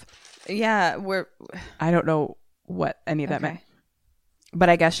that off. Yeah, I don't know what any of that Okay. meant. But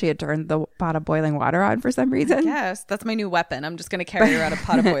I guess she had turned the pot of boiling water on for some reason. yes, that's my new weapon. I'm just going to carry around a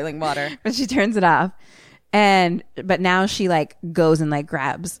pot of boiling water. But she turns it off. But now she like goes and like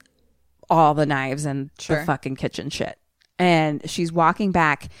grabs all the knives and the fucking kitchen shit. And she's walking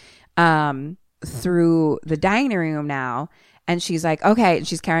back through the dining room now. And she's like, okay. And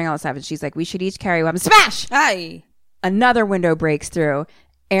she's carrying all the stuff. And she's like, we should each carry one. Smash! Hi. Another window breaks through.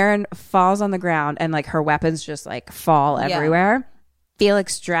 Aaron falls on the ground and like her weapons just like fall everywhere.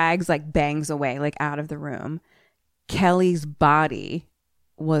 Felix drags like Bangs away, like out of the room. Kelly's body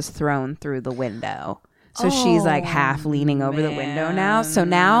was thrown through the window. So she's like half leaning over the window now. So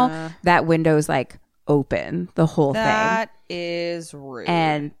now that window's like open, the whole thing. That is rude.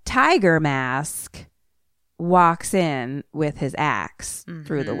 And Tiger Mask walks in with his axe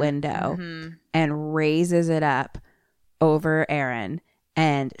through the window and raises it up over Aaron.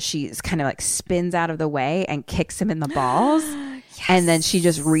 And she's kind of like spins out of the way and kicks him in the balls. And then she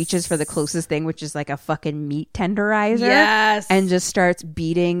just reaches for the closest thing, which is like a fucking meat tenderizer. Yes. And just starts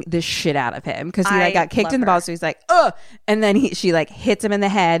beating the shit out of him because he like I got kicked love in the her. balls. So he's like, ugh. And then she like hits him in the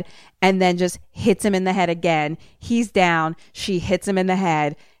head and then just hits him in the head again. He's down. She hits him in the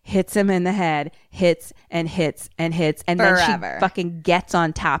head, hits him in the head, hits and hits and hits. And then Forever. she fucking gets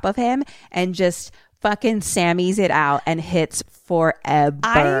on top of him and just fucking Sammys it out and hits forever.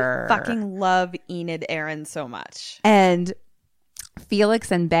 I fucking love Enid Aaron so much. And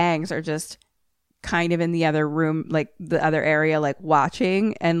Felix and Bangs are just kind of in the other room, like the other area, like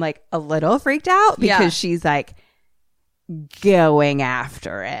watching and like a little freaked out because Yeah. she's like going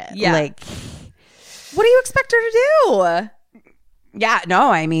after it. Yeah. Like, What do you expect her to do? yeah,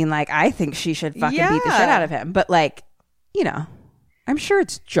 no, I mean, like, I think she should fucking beat the Yeah. shit out of him. But like, you know, I'm sure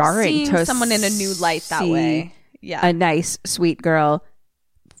it's jarring Seeing to someone in a new light that see way. Yeah. a nice, sweet girl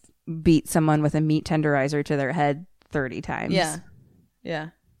beat someone with a meat tenderizer to their head 30 times. Yeah. Yeah.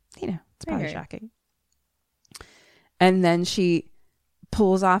 You know, it's I probably hear you. shocking. And then she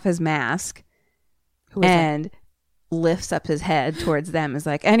pulls off his mask and lifts up his head towards them. Is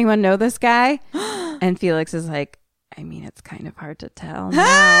like, anyone know this guy? And Felix is like, I mean, it's kind of hard to tell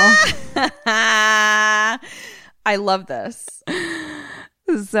now. I love this.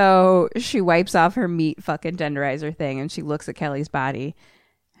 So she wipes off her meat fucking tenderizer thing and she looks at Kelly's body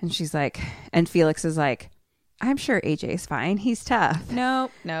and she's like, and Felix is like, I'm sure AJ's fine. He's tough.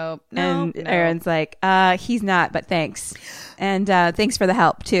 Nope. And Aaron's like, he's not, but thanks. And thanks for the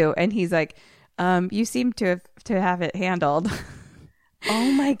help too. And he's like, you seem to have it handled.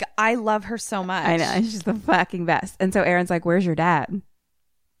 Oh my God. I love her so much. I know. She's the fucking best. And so Aaron's like, where's your dad?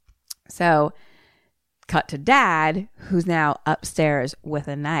 So cut to Dad, who's now upstairs with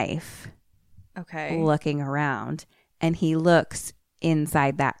a knife. Okay. Looking around. And he looks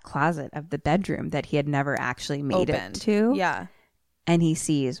inside that closet of the bedroom that he had never actually made Opened. it to. Yeah. And he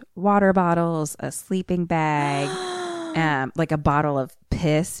sees water bottles, a sleeping bag, like a bottle of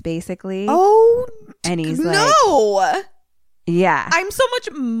piss, basically. Oh, and he's no. like, yeah. I'm so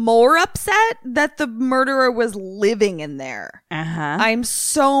much more upset that the murderer was living in there. Uh-huh. I'm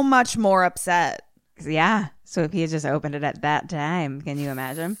so much more upset. Yeah. So if he had just opened it at that time, can you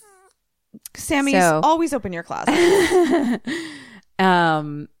imagine? Sammy, So- always open your closet.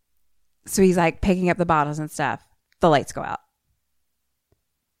 So he's like picking up the bottles and stuff. The lights go out.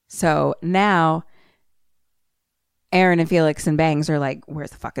 So now Aaron and Felix and Bangs are like,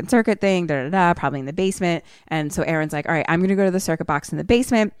 where's the fucking circuit thing? Da, da, da, probably in the basement. And so Aaron's like, all right, I'm going to go to the circuit box in the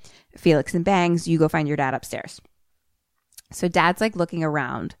basement. Felix and Bangs, you go find your dad upstairs. So Dad's like looking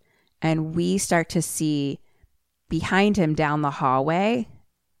around and we start to see behind him down the hallway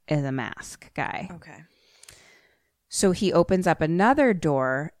is a mask guy. Okay. So he opens up another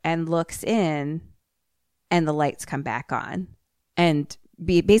door and looks in and the lights come back on. And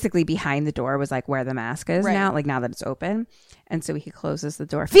basically behind the door was like where the mask is Right. now, like now that it's open. And so he closes the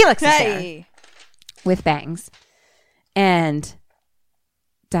door. Felix is there with Bangs. And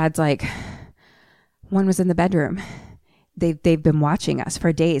Dad's like, one was in the bedroom. They've been watching us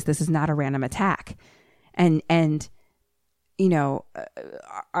for days. This is not a random attack. And you know,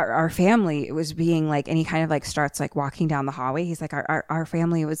 our family was being like, and he kind of like starts like walking down the hallway. He's like, our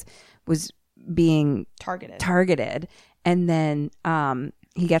family was being targeted. And then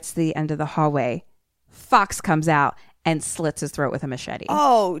he gets to the end of the hallway. Fox comes out and slits his throat with a machete.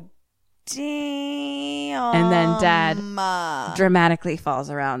 Oh, damn. And then Dad dramatically falls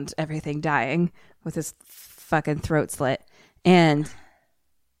around, everything dying with his fucking throat slit. And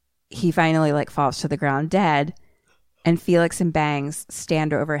he finally like falls to the ground dead. And Felix and Bangs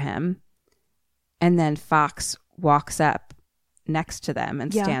stand over him. And then Fox walks up next to them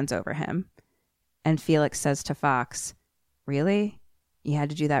and stands over him. And Felix says to Fox, really? You had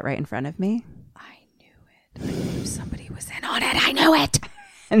to do that right in front of me? I knew it. I knew somebody was in on it. I knew it.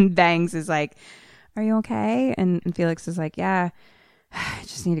 And Bangs is like, are you okay? And Felix is like, yeah, I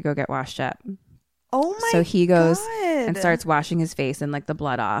just need to go get washed up. Oh my So he goes God. and starts washing his face and like the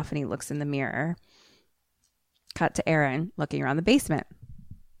blood off. And he looks in the mirror. Cut to Erin looking around the basement.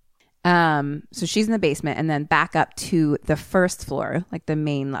 So she's in the basement and then back up to the first floor, like the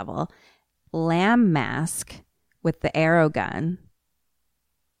main level. Lamb Mask with the arrow gun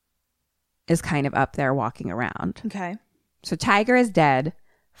is kind of up there walking around. Okay. So Tiger is dead.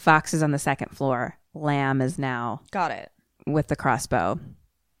 Fox is on the second floor. Lamb is now Got it. with the crossbow.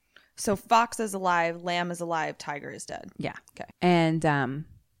 So Fox is alive, Lamb is alive, Tiger is dead. Yeah. Okay. And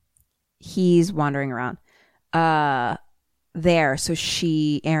he's wandering around there. So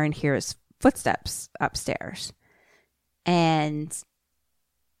Erin hears footsteps upstairs. And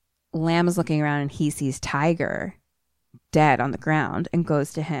Lamb is looking around and he sees Tiger dead on the ground and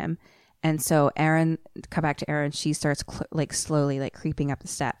goes to him. And so come back to Erin, she starts slowly like creeping up the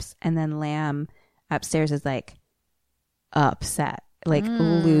steps. And then Lamb upstairs is like upset, like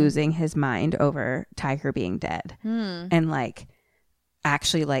losing his mind over Tiger being dead. And like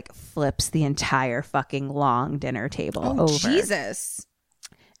actually like flips the entire fucking long dinner table over. Jesus.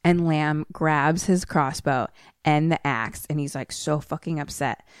 And Lamb grabs his crossbow and the axe and he's like so fucking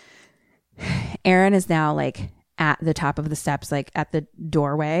upset. Erin is now like at the top of the steps, like at the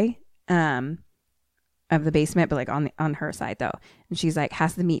doorway of the basement, but like on her side though. And she's like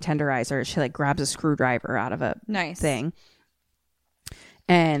has the meat tenderizer. She like grabs a screwdriver out of a thing.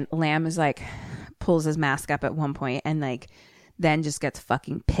 And Lamb is like pulls his mask up at one point and like then just gets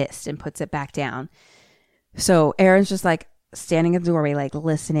fucking pissed and puts it back down. So Erin's just like, standing at the doorway, like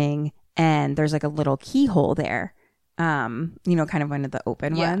listening, and there's like a little keyhole there. You know, kind of one of the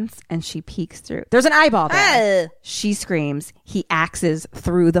open ones, and she peeks through. There's an eyeball there. She screams. He axes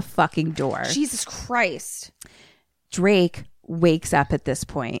through the fucking door. Jesus Christ. Drake wakes up at this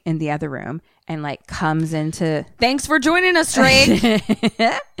point in the other room and like comes into Thanks for joining us, Drake.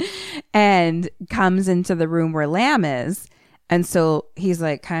 and comes into the room where Lamb is. And so he's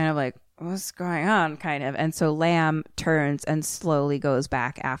like kind of like, what's going on, kind of. And so Lamb turns and slowly goes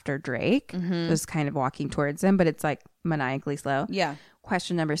back after Drake, just kind of walking towards him, but it's like maniacally slow. Yeah.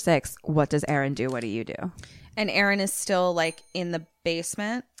 Question number 6, what does Erin do? What do you do? And Erin is still like in the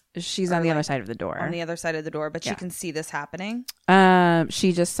basement. She's on the other side of the door. On the other side of the door, but she can see this happening.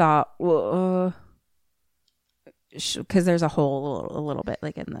 She just saw because there's a hole a little bit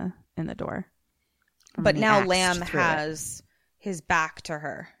like in the door. But now Lamb has his back to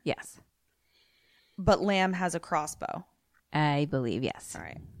her. Yes. But Lamb has a crossbow. I believe, yes. All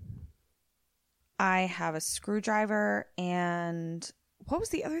right. I have a screwdriver and what was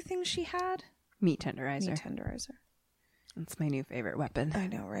the other thing she had? Meat tenderizer. Meat tenderizer. That's my new favorite weapon. I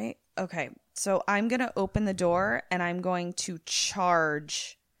know, right? Okay. So I'm going to open the door and I'm going to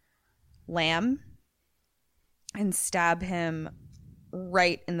charge Lamb and stab him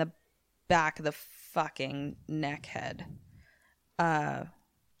right in the back of the fucking neck head.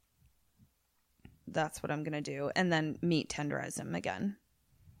 That's what I'm going to do. And then meat tenderize him again.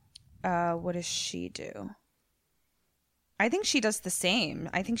 What does she do? I think she does the same.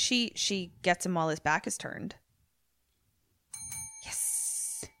 I think she gets him while his back is turned.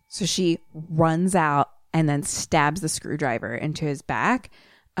 Yes. So she runs out and then stabs the screwdriver into his back.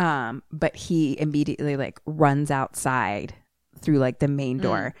 But he immediately like runs outside through like the main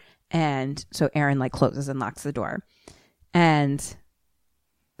door. And so Erin like closes and locks the door. And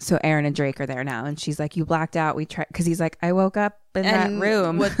so Erin and Drake are there now. And she's like, you blacked out. We tried, because he's like, I woke up in that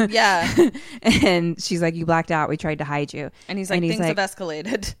room. Yeah. And she's like, you blacked out. We tried to hide you. And he's like, things have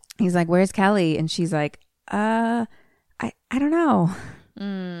escalated. He's like, where's Kelly? And she's like, I don't know.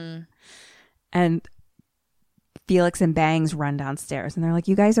 And Felix and Bangs run downstairs and they're like,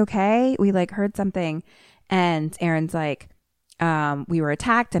 you guys okay? We like heard something. And Erin's like, we were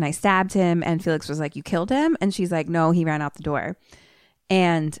attacked and I stabbed him. And Felix was like, you killed him? And she's like, no, he ran out the door.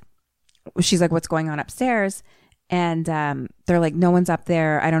 And she's like, what's going on upstairs? And they're like, no one's up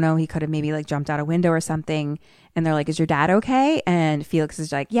there. I don't know. He could have maybe like jumped out a window or something. And they're like, is your dad okay? And Felix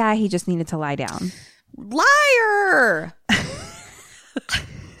is like, yeah, he just needed to lie down. Liar!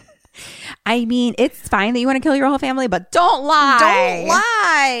 I mean, it's fine that you want to kill your whole family, but don't lie. Don't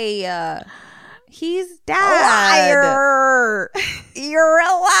lie. He's dad. Liar. You're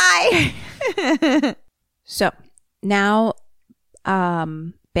a liar. So now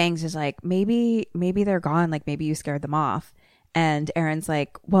Bangs is like, maybe they're gone. Like maybe you scared them off. And Erin's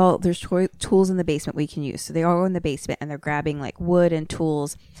like, well, there's tools in the basement we can use. So they all go in the basement and they're grabbing like wood and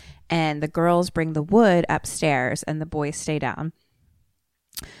tools. And the girls bring the wood upstairs and the boys stay down.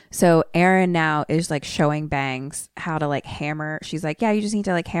 So Erin now is like showing Bangs how to like hammer. She's like, yeah, you just need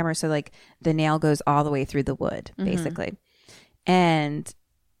to like hammer so like the nail goes all the way through the wood, basically. And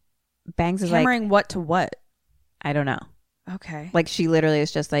Bangs is hammering like, what to what? I don't know. Okay. Like she literally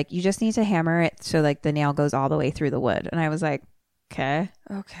is just like, you just need to hammer it so like the nail goes all the way through the wood. And I was like, okay.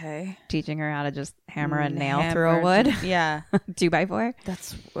 Teaching her how to just hammer a nail through a wood. Yeah. 2x4.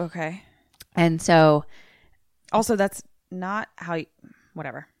 That's okay. And so also that's not how you,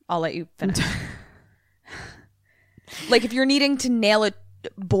 whatever. I'll let you finish. Like if you're needing to nail a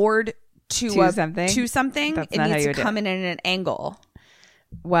board to something, it needs to come in at an angle.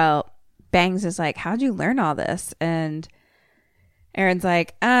 Well, Bangs is like, how'd you learn all this? And Erin's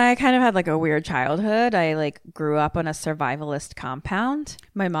like, I kind of had like a weird childhood. I like grew up on a survivalist compound.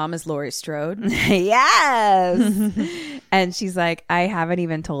 My mom is Laurie Strode. Yes. And she's like, I haven't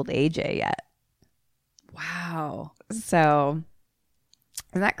even told AJ yet. Wow. So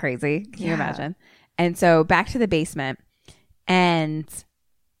isn't that crazy? Can you imagine? And so back to the basement, and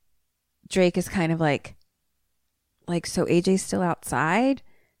Drake is kind of like, so AJ's still outside,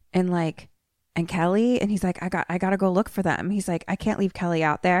 and Kelly, and he's like, I gotta go look for them. He's like, I can't leave Kelly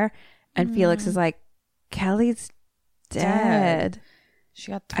out there. And Felix is like, Kelly's dead.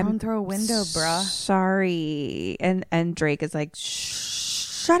 She got thrown through a window, bruh. Sorry. And Drake is like,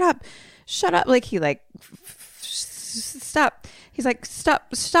 shut up. Like he like, stop. He's like, stop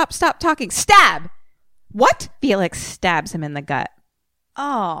talking. Stab. What? Felix stabs him in the gut.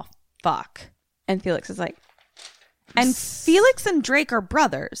 Oh, fuck. And Felix is like, and Felix and Drake are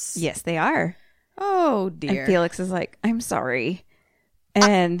brothers. Yes, they are. Oh, dear. And Felix is like, I'm sorry.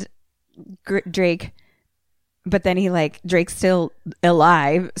 And Drake But then he like, Drake's still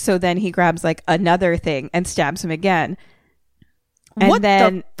alive. So then he grabs like another thing and stabs him again. And What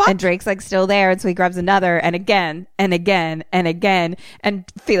then, the fuck? and Drake's like still there. And so he grabs another and again and again and again. And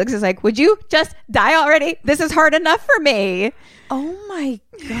Felix is like, would you just die already? This is hard enough for me. Oh my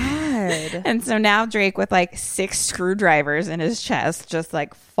God. And so now Drake with like 6 screwdrivers in his chest just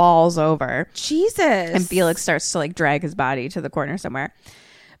like falls over. Jesus. And Felix starts to like drag his body to the corner somewhere.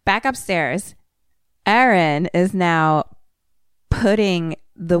 Back upstairs, Aaron is now putting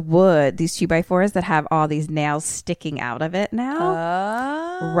the wood, these 2x4s that have all these nails sticking out of it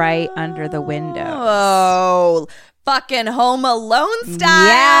now, right under the windows. Oh, fucking Home Alone style.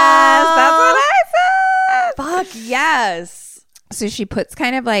 Yes, that's what I said. Fuck yes. So she puts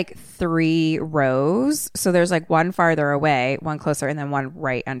kind of like 3 rows. So there's like one farther away, one closer, and then one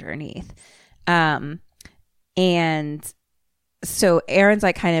right underneath. And so Aaron's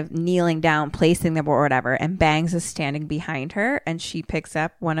like kind of kneeling down, placing them or whatever, and Bangs is standing behind her, and she picks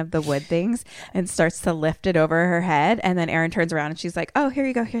up one of the wood things and starts to lift it over her head. And then Aaron turns around and she's like, oh, here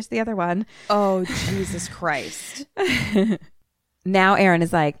you go. Here's the other one. Oh, Jesus Christ. Now Aaron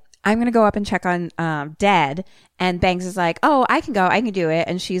is like, I'm going to go up and check on Dead. And Bangs is like, oh, I can go. I can do it.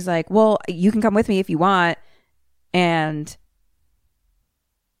 And she's like, well, you can come with me if you want. And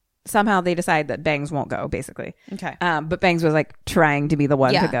somehow they decide that Bangs won't go, basically. Okay. But Bangs was like trying to be the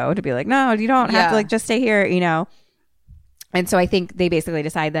one to go, to be like, no, you don't have to like just stay here, you know? And so I think they basically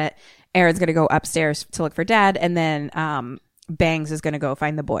decide that Aaron's going to go upstairs to look for Dad. And then Bangs is going to go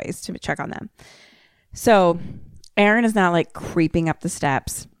find the boys to check on them. So Aaron is now like creeping up the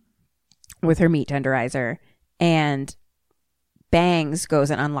steps with her meat tenderizer. And Bangs goes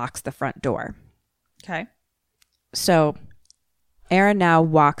and unlocks the front door. Okay. So Aaron now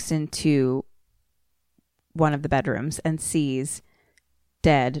walks into one of the bedrooms and sees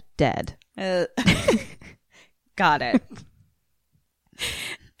dead. Got it.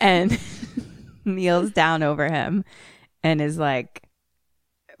 And kneels down over him and is like,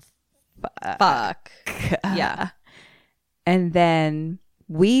 Fuck. Yeah. And then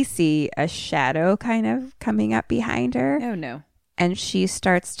we see a shadow kind of coming up behind her. Oh, no. And she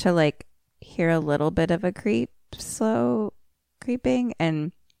starts to like hear a little bit of a slow creeping,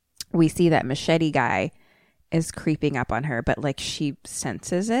 and we see that machete guy is creeping up on her, but like she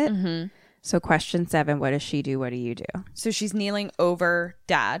senses it. Mm-hmm. So question 7, what does she do? What do you do? So she's kneeling over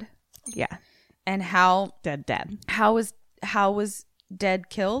Dad. Yeah. And how Dead. how was Dead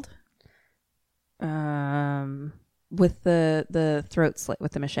killed? With the throat slit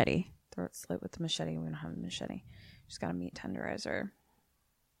with the machete. Throat slit with the machete. We don't have a machete. She's got a meat tenderizer.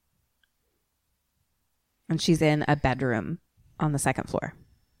 And she's in a bedroom on the 2nd floor.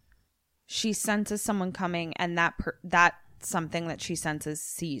 She senses someone coming, and that something that she senses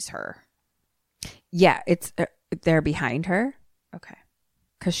sees her. Yeah, it's they're behind her Okay.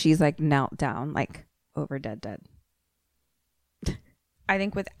 because she's like knelt down, like over dead. I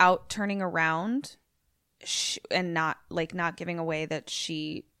think without turning around and not giving away that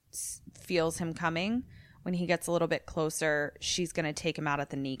she feels him coming, when he gets a little bit closer, she's going to take him out at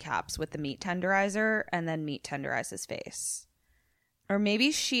the kneecaps with the meat tenderizer and then meat tenderize his face. Or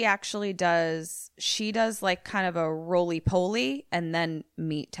maybe she actually does like kind of a roly-poly and then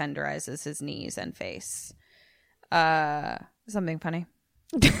meat tenderizes his knees and face. Something funny.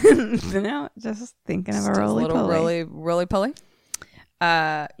 No, just thinking of a roly-poly. Roly-poly.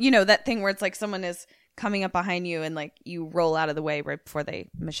 You know, that thing where it's like someone is coming up behind you and like you roll out of the way right before they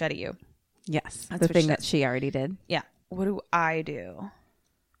machete you. Yes, That's the what thing she that does. she already did. Yeah. What do? I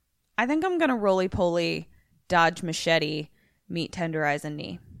think I'm going to roly-poly, dodge machete, meat tenderize and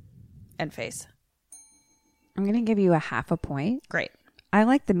knee and face. I'm going to give you a 0.5 point. Great. I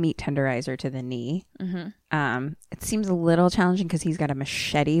like the meat tenderizer to the knee. Mm-hmm. It seems a little challenging because he's got a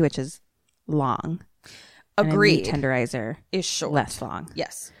machete, which is long. Agreed. And a meat tenderizer Is short. less long.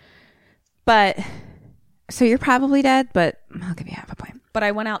 Yes. But so you're probably dead, but I'll give you 0.5 point. But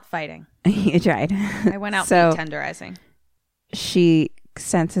I went out fighting. You tried. I went out So meat tenderizing. she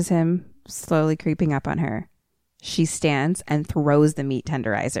senses him slowly creeping up on her. She stands and throws the meat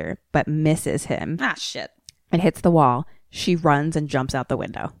tenderizer, but misses him. Ah, shit. It hits the wall. She runs and jumps out the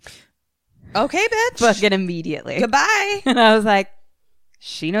window. Okay, bitch. Fucking immediately. Goodbye. And I was like,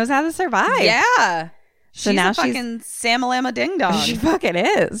 she knows how to survive. Yeah. So She's now a fucking Samalama ding dong. She fucking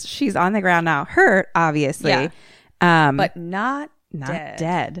is. She's on the ground now, hurt, obviously. Yeah. But not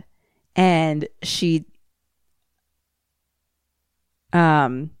dead. And she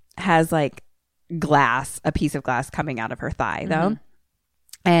has like a piece of glass coming out of her thigh, though.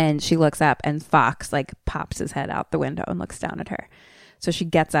 And she looks up and Fox like pops his head out the window and looks down at her. So she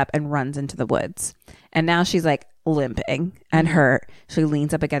gets up and runs into the woods. And now she's like limping and hurt. She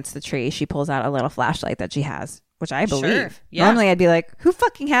leans up against the tree. She pulls out a little flashlight that she has, which I believe. Sure. Yeah. Normally I'd be like, who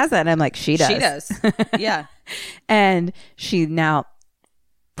fucking has that? And I'm like, she does. She does. Yeah. And she now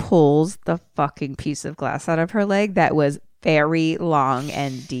pulls the fucking piece of glass out of her leg that was very long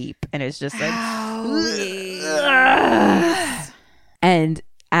and deep. And it's just like, and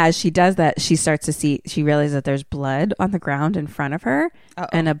as she does that, she starts to see, she realizes that there's blood on the ground in front of her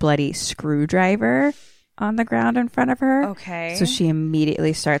and a bloody screwdriver on the ground in front of her. Okay. So she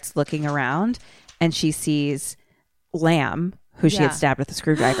immediately starts looking around and she sees Lamb, who she had stabbed with a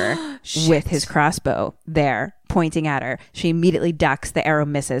screwdriver, with his crossbow there pointing at her. She immediately ducks, the arrow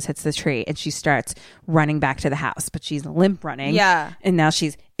misses, hits the tree, and she starts running back to the house. But she's limp running. Yeah. And now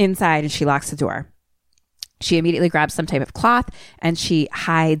she's inside and she locks the door. She immediately grabs some type of cloth and she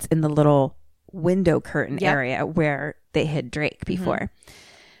hides in the little window curtain area where they hid Drake before.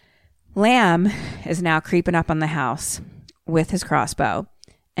 Lamb is now creeping up on the house with his crossbow,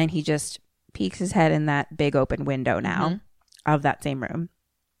 and he just peeks his head in that big open window now of that same room.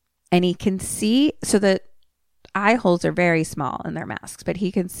 And he can see, so the eye holes are very small in their masks, but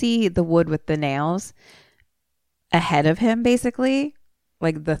he can see the wood with the nails ahead of him, basically,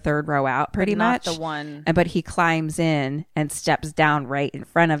 like the third row out pretty much. Not the one. But he climbs in and steps down right in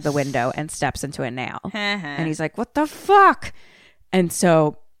front of the window and steps into a nail. And he's like, what the fuck? And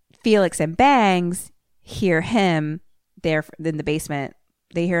so Felix and Bangs hear him there in the basement.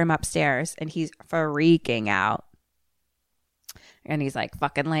 They hear him upstairs and he's freaking out. And he's like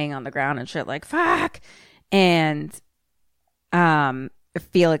fucking laying on the ground and shit like, fuck. And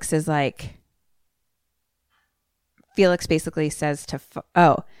Felix is like, Felix basically says to,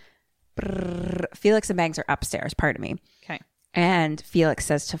 Felix and Bangs are upstairs, pardon me. Okay. And Felix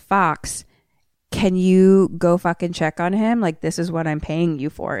says to Fox, can you go fucking check on him? Like, this is what I'm paying you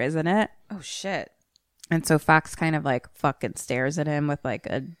for, isn't it? Oh, shit. And so Fox kind of like fucking stares at him with like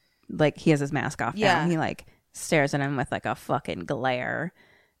a, like he has his mask off now. He like stares at him with like a fucking glare,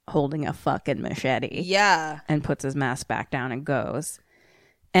 holding a fucking machete. Yeah. And puts his mask back down and goes.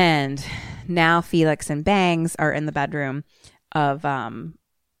 And now Felix and Bangs are in the bedroom of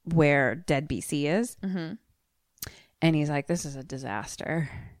where dead BC is. Mm-hmm. And he's like, this is a disaster.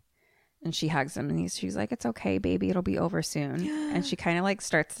 And she hugs him and she's like, it's okay, baby. It'll be over soon. And she kind of like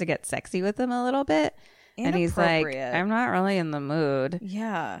starts to get sexy with him a little bit. And he's like, I'm not really in the mood.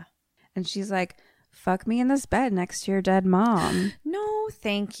 Yeah. And she's like, fuck me in this bed next to your dead mom. No,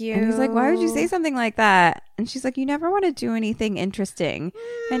 thank you. And he's like, why would you say something like that? And she's like, you never want to do anything interesting.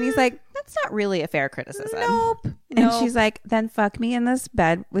 And he's like, that's not really a fair criticism. Nope. And she's like, then fuck me in this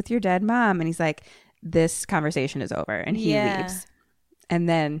bed with your dead mom. And he's like, this conversation is over. And he leaves. And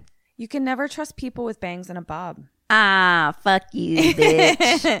then, you can never trust people with bangs and a bob. Ah, fuck you,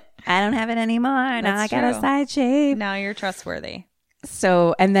 bitch. I don't have it anymore. Now I got a side shave. Now you're trustworthy.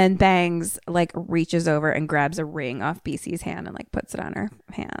 So, and then Bangs like reaches over and grabs a ring off BC's hand and like puts it on her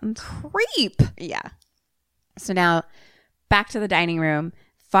hand. Creep. Yeah. So now back to the dining room.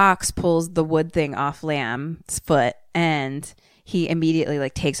 Fox pulls the wood thing off Lamb's foot and he immediately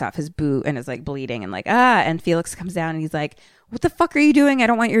like takes off his boot and is like bleeding and like, and Felix comes down and he's like, what the fuck are you doing? I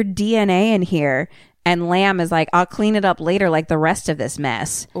don't want your DNA in here. And Lamb is like, I'll clean it up later like the rest of this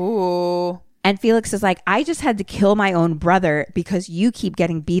mess. Ooh. And Felix is like, I just had to kill my own brother because you keep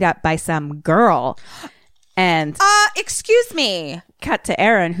getting beat up by some girl. And excuse me. Cut to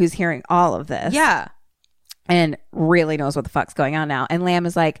Aaron, who's hearing all of this. Yeah. And really knows what the fuck's going on now. And Lamb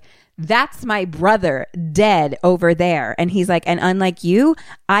is like, that's my brother dead over there. And he's like, and unlike you,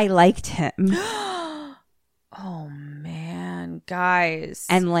 I liked him. Oh man, guys.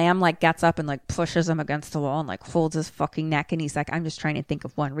 And Lamb like gets up and like pushes him against the wall and like holds his fucking neck. And he's like, I'm just trying to think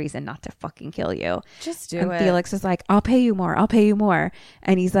of one reason not to fucking kill you. Just do and it. Felix is like, I'll pay you more. I'll pay you more.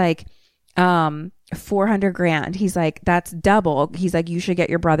 And he's like, $400,000. He's like, that's double. He's like, you should get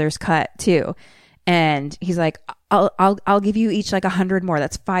your brother's cut too. And he's like, I'll give you each like 100 more.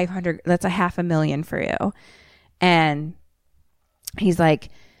 That's 500. That's $500,000 for you. And he's like,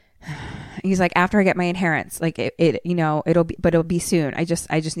 after I get my inheritance, like it you know, it'll be soon.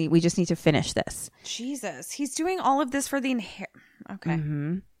 We just need to finish this. Jesus, he's doing all of this for the inheritance. Okay.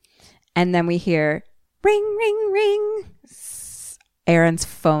 Mm-hmm. And then we hear ring, ring, ring. Aaron's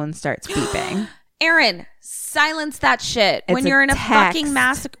phone starts beeping. Aaron, silence that shit when you're in a fucking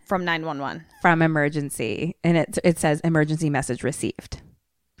massacre from 911. From emergency. And it says emergency message received.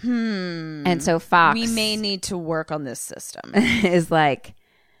 And so Fox, we may need to work on this system. is like,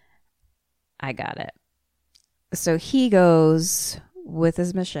 I got it. So he goes with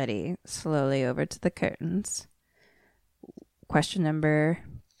his machete slowly over to the curtains, question number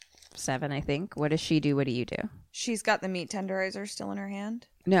 7, I think. What does she do? What do you do? She's got the meat tenderizer still in her hand.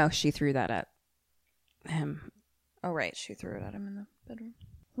 No, she threw that at him. Oh, right. She threw it at him in the bedroom.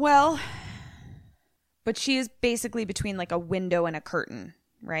 Well, but she is basically between like a window and a curtain,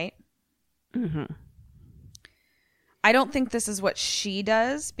 right? Mm-hmm. I don't think this is what she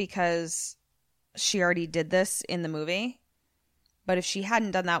does because she already did this in the movie. But if she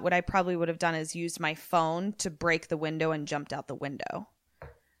hadn't done that, what I probably would have done is used my phone to break the window and jumped out the window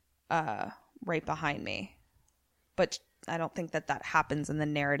right behind me. But I don't think that happens in the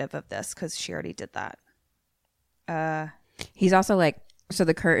narrative of this because she already did that. He's also like, so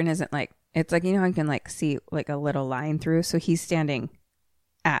the curtain isn't like, it's like, you know how you can like see like a little line through. So he's standing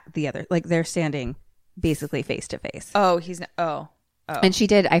at the other, like they're standing basically face to face. Oh, he's not, oh. And she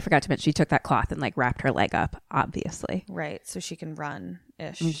did, I forgot to mention, she took that cloth and like wrapped her leg up, obviously. Right. So she can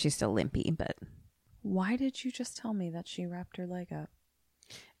run-ish. I mean, she's still limpy, but. Why did you just tell me that she wrapped her leg up?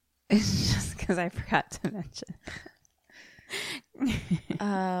 It's just because I forgot to mention.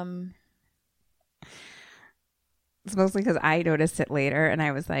 It's mostly because I noticed it later and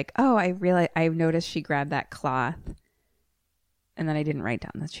I was like, oh, I noticed she grabbed that cloth. And then I didn't write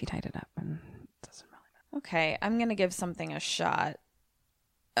down that she tied it up. And it doesn't really matter. Okay, I'm going to give something a shot.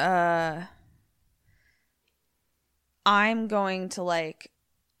 I'm going to like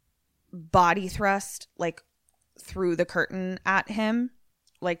body thrust like through the curtain at him.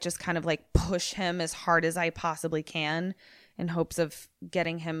 Like just kind of like push him as hard as I possibly can in hopes of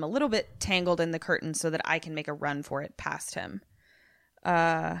getting him a little bit tangled in the curtain so that I can make a run for it past him.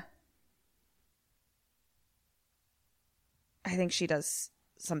 I think she does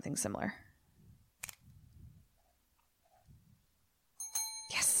something similar.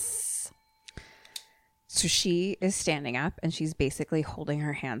 Yes. So she is standing up and she's basically holding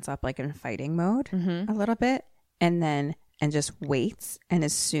her hands up like in fighting mode a little bit. And just waits. And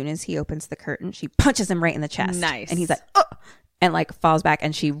as soon as he opens the curtain, she punches him right in the chest. Nice. And he's like, oh, and like falls back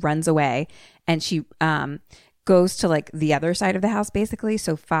and she runs away. And she goes to like the other side of the house, basically.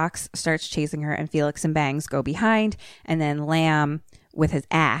 So Fox starts chasing her and Felix and Bangs go behind. And then Lamb with his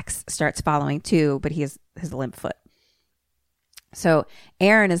axe starts following too, but he has his limp foot. So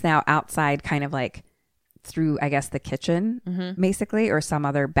Aaron is now outside kind of like through, I guess, the kitchen, basically, or some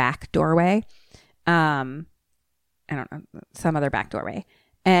other back doorway. I don't know, some other back doorway.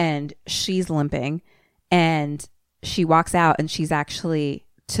 And she's limping and she walks out and she's actually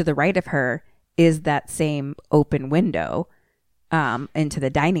to the right of her is that same open window into the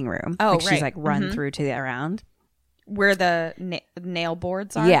dining room. Oh, like right. She's like run through to the around. Where the nail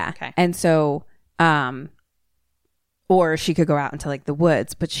boards are? Yeah. Okay. And so, or she could go out into like the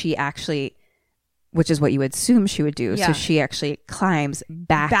woods, but she actually, which is what you would assume she would do. Yeah. So she actually climbs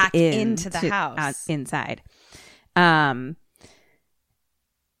back into the house. Inside.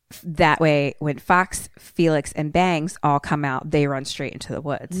 That way, when Fox, Felix, and Bangs all come out, they run straight into the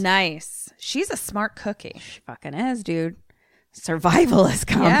woods. Nice. She's a smart cookie. She fucking is, dude. Survivalist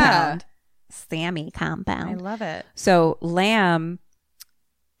compound. Sammy compound. I love it. So Lamb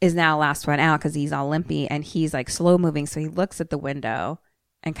is now last one out because he's all limpy and he's like slow moving. So he looks at the window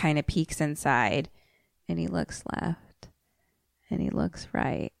and kind of peeks inside and he looks left and he looks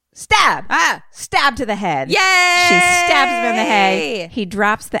right. Stab! Stab to the head. Yay! She stabs him in the head. He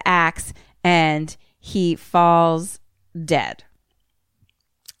drops the axe and he falls dead.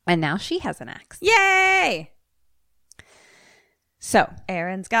 And now she has an axe. Yay! So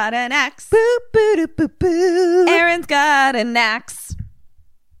Aaron's got an axe. boop, boop, boop, boop, boop. Aaron's got an axe.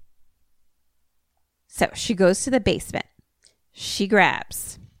 So she goes to the basement. She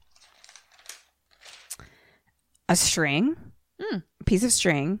grabs a string, piece of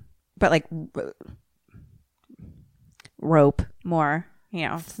string, but like rope more, you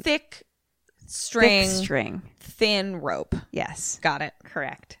know. Thick string. Thick string. Thin rope. Yes. Got it.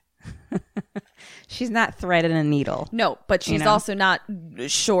 Correct. She's not threading a needle. No, but she's You know? also not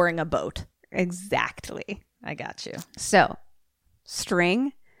shoring a boat. Exactly. I got you. So,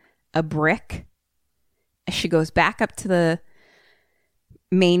 string, a brick. She goes back up to the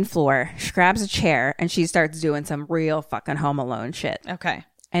main floor. She grabs a chair and she starts doing some real fucking Home Alone shit. Okay.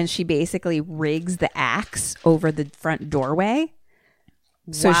 And she basically rigs the axe over the front doorway.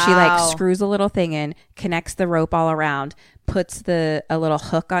 So she Wow. like screws a little thing in, connects the rope all around, puts a little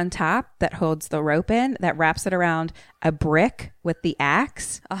hook on top that holds the rope in, that wraps it around a brick with the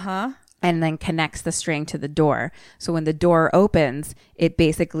axe. Uh-huh. And then connects the string to the door. So when the door opens, it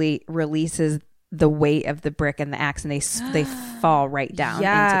basically releases the weight of the brick and the axe, and they fall right down into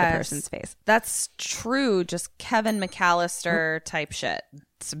Yes. the person's face. That's true. Just Kevin McAllister type shit.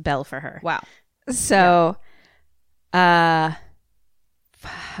 It's a bell for her. Wow. So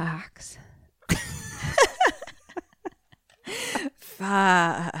Fox.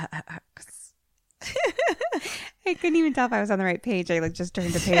 Fox. I couldn't even tell if I was on the right page. I like just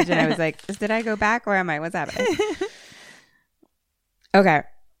turned the page and I was like, did I go back or am I? What's happening? Okay.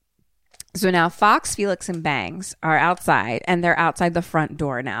 So now Fox, Felix, and Bangs are outside and they're outside the front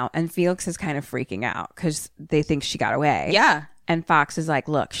door now. And Felix is kind of freaking out because they think she got away. Yeah. And Fox is like,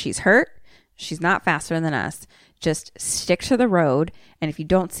 look, she's hurt. She's not faster than us. Just stick to the road. And if you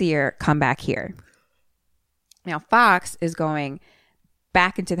don't see her, come back here. Now, Fox is going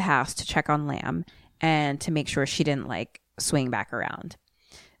back into the house to check on Lamb and to make sure she didn't like swing back around.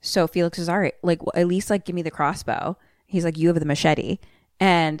 So Felix is all right. Like, well, at least like give me the crossbow. He's like, you have the machete.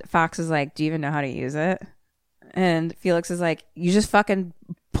 And Fox is like, do you even know how to use it? And Felix is like, you just fucking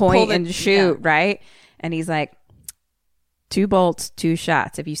point and shoot, right? And he's like, 2 bolts, 2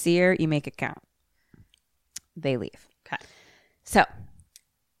 shots. If you see her, you make it count. They leave. Okay. So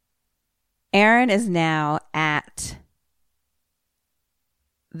Erin is now at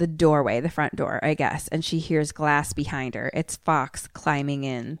the doorway, the front door, I guess, and she hears glass behind her. It's Fox climbing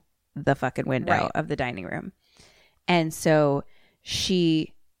in the fucking window of the dining room. And so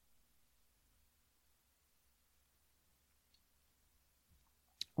she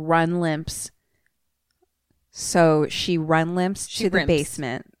limps. So she limps to the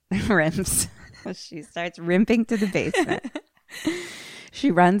basement. Rims. She starts rimping to the basement.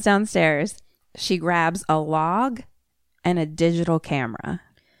 She runs downstairs. She grabs a log and a digital camera.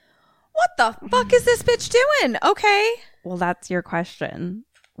 What the fuck is this bitch doing? Okay. Well, that's your question.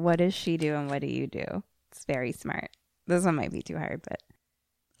 What does she do and what do you do? It's very smart. This one might be too hard, but.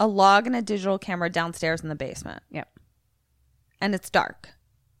 A log and a digital camera downstairs in the basement. Yep. And it's dark.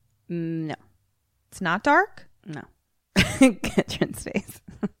 No. It's not dark? No. Katrin's face.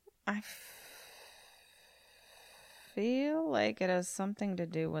 I feel like it has something to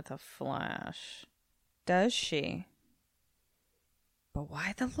do with a flash. Does she? But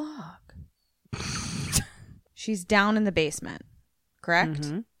why the log? She's down in the basement, correct?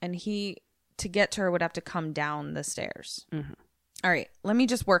 Mm-hmm. And he, to get to her, would have to come down the stairs. Mm-hmm. All right, let me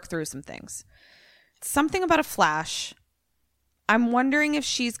just work through some things. Something about a flash. I'm wondering if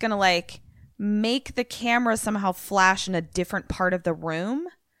she's going to like make the camera somehow flash in a different part of the room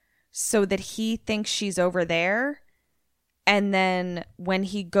so that he thinks she's over there. And then when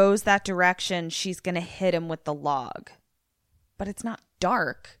he goes that direction, she's going to hit him with the log. But it's not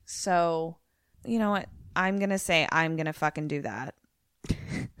dark. So, you know what? I'm going to say I'm going to fucking do that.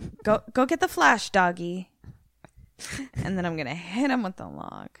 Go get the flash, doggy. And then I'm going to hit him with the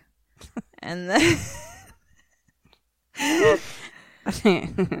log. And then...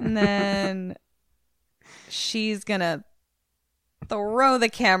 and then she's going to throw the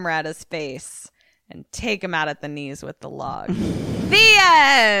camera at his face and take him out at the knees with the log. The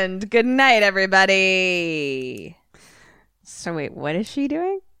end. Good night, everybody. So wait, what is she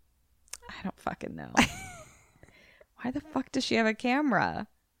doing? I don't fucking know. Why the fuck does she have a camera?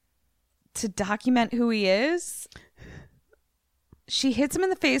 To document who he is? She hits him in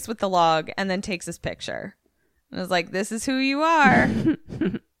the face with the log and then takes his picture. And is like, this is who you are.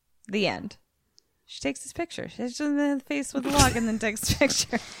 The end. She takes his picture. She hits him in the face with the log and then takes his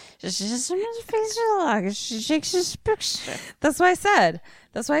picture. She hits him in the face with the log and she takes his picture. That's what I said.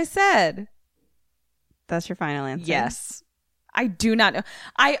 That's what I said. That's your final answer? Yes. I do not know.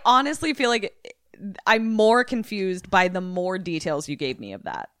 I honestly feel like I'm more confused by the more details you gave me of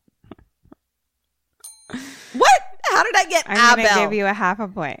that. What? How did I get I'm Abel? going to give you a half a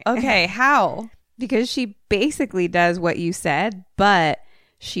point. Okay, how? Because she basically does what you said, but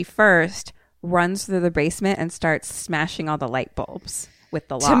she first runs through the basement and starts smashing all the light bulbs with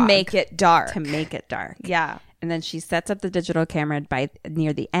the log. To make it dark. To make it dark. Yeah. And then she sets up the digital camera by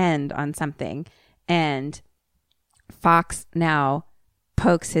near the end on something, and Fox now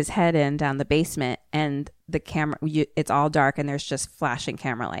pokes his head in down the basement, and the camera, it's all dark and there's just flashing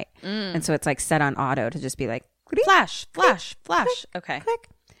camera light. And so it's like set on auto to just be like, flash, flash, flash. Click, Okay. click.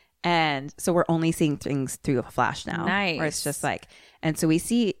 And so we're only seeing things through a flash now. Nice. Where it's just like, and so we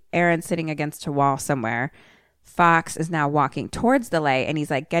see Erin sitting against a wall somewhere. Fox is now walking towards the light and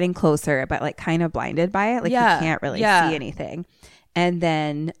he's like getting closer, but like kind of blinded by it. Like he can't really see anything. And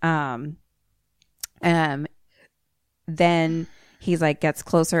then he's like gets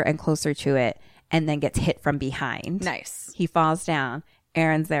closer and closer to it and then gets hit from behind. Nice. He falls down.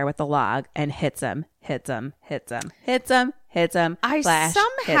 Erin's there with the log and hits him. I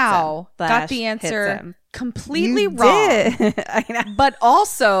somehow got the answer completely You wrong. did. I know. But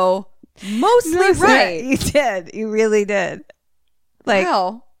also mostly right. You did. You really did. Like,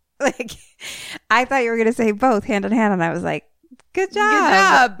 Wow. Like, I thought you were going to say both hand in hand. And I was like, good job. Good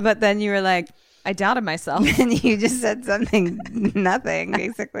job. But then you were like, I doubted myself. and you just said something, nothing,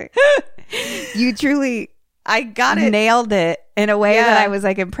 basically. You truly, I got it. nailed it in a way Yeah. that I was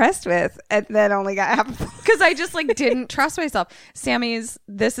like impressed with, and then only got half a point. Because I just like didn't trust myself. Sammy's,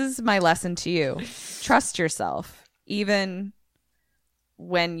 this is my lesson to you. Trust yourself, even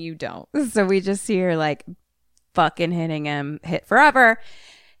when you don't. So we just see her like fucking hitting him. Hit forever.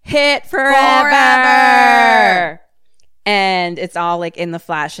 Hit forever. And it's all like in the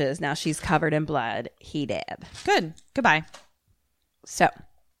flashes. Now she's covered in blood. He dead. Good. Goodbye. So,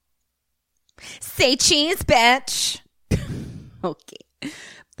 Say cheese, bitch. okay.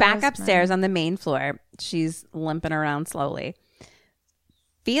 Back upstairs on the main floor. She's limping around slowly.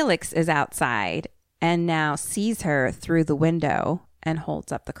 Felix is outside and now sees her through the window and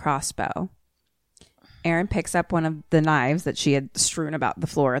holds up the crossbow. Erin picks up one of the knives that she had strewn about the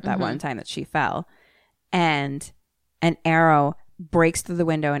floor at that one time that she fell, and an arrow breaks through the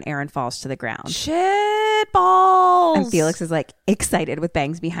window and Erin falls to the ground. Shit balls. And Felix is like excited with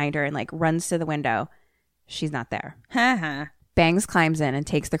Bangs behind her and like runs to the window. She's not there. Bangs climbs in and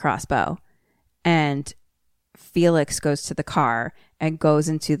takes the crossbow, and Felix goes to the car and goes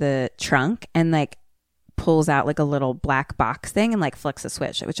into the trunk and like pulls out like a little black box thing and like flicks a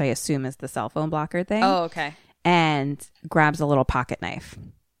switch, which I assume is the cell phone blocker thing. Oh, okay. And grabs a little pocket knife.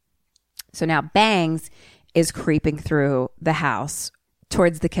 So now Bangs is creeping through the house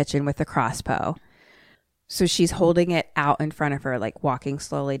towards the kitchen with the crossbow. So she's holding it out in front of her, like walking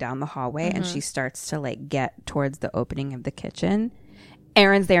slowly down the hallway, and she starts to like get towards the opening of the kitchen.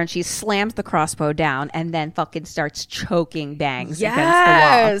 Erin's there and she slams the crossbow down and then fucking starts choking Bangs against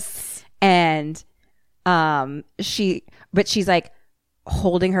the wall. And she's like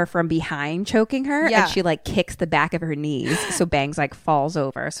holding her from behind, choking her, and she like kicks the back of her knees, so Bangs like falls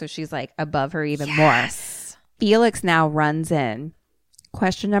over, so she's like above her even more. Felix now runs in.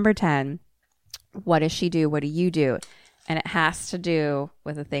 Question number 10: what does she do? What do you do? And it has to do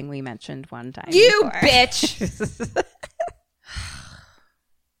with a thing we mentioned one time. You before. bitch.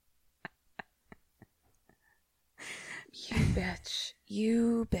 You bitch.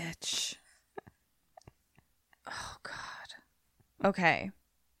 You bitch. Oh, God. Okay.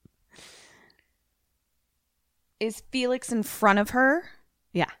 Is Felix in front of her?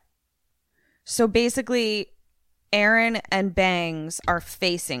 Yeah. So basically, Erin and Bangs are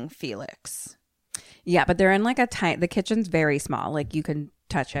facing Felix. Yeah, but they're in like a tiny, the kitchen's very small. Like you can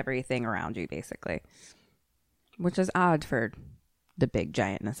touch everything around you basically, which is odd for the big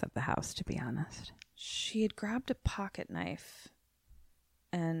giantness of the house, to be honest. She had grabbed a pocket knife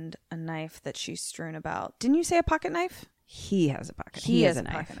and a knife that she's strewn about. Didn't you say a pocket knife? He has a pocket. He has has a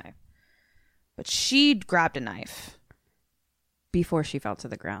pocket knife. But she'd grabbed a knife. Before she fell to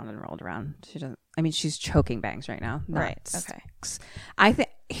the ground and rolled around. She doesn't, I mean, she's choking Bangs right now. Right. Okay. I think,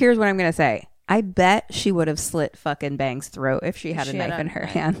 here's what I'm going to say. I bet she would have slit fucking Bangs' throat if she had a knife in her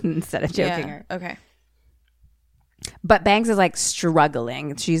hand instead of choking her. Okay. But Bangs is like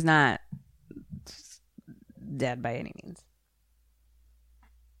struggling. She's not dead by any means.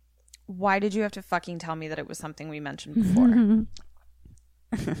 Why did you have to fucking tell me that it was something we mentioned before?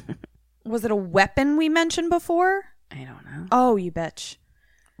 Was it a weapon we mentioned before? I don't know. Oh, you bitch.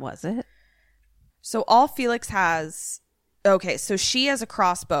 Was it? So all Felix has... Okay, so she has a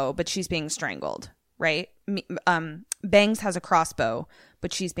crossbow, but she's being strangled, right? Bangs has a crossbow,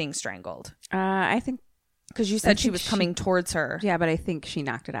 but she's being strangled. I think... Because you said she was coming towards her. Yeah, but I think she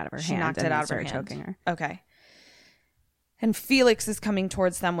knocked it out of her hand. She knocked it out of her hand. Choking her. Okay. And Felix is coming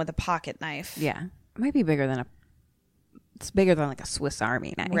towards them with a pocket knife. Yeah. It might be bigger than a... It's bigger than like a Swiss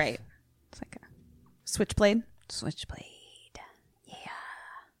Army knife. Right. It's like a... Switchblade? Switchblade. Yeah.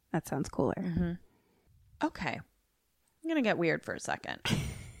 That sounds cooler. Mm-hmm. Okay. I'm going to get weird for a second.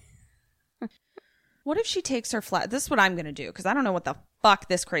 What if she takes her This is what I'm going to do, because I don't know what the fuck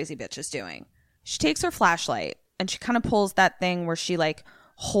this crazy bitch is doing. She takes her flashlight and she kind of pulls that thing where she like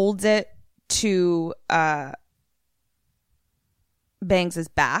holds it to Bangs'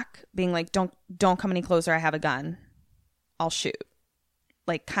 back, being like, don't come any closer. I have a gun. I'll shoot.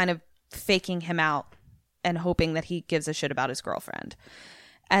 Like kind of faking him out and hoping that he gives a shit about his girlfriend.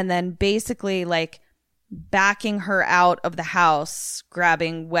 And then basically like backing her out of the house,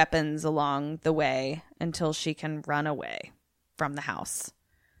 grabbing weapons along the way until she can run away from the house.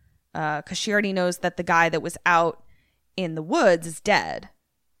 Because she already knows that the guy that was out in the woods is dead.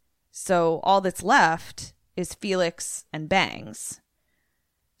 So all that's left is Felix and Bangs.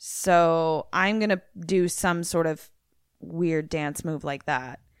 So I'm going to do some sort of weird dance move like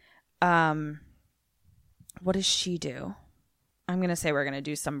that. What does she do? I'm going to say we're going to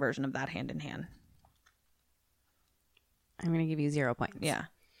do some version of that hand in hand. I'm going to give you 0 points. Yeah.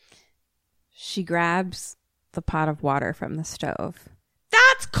 She grabs the pot of water from the stove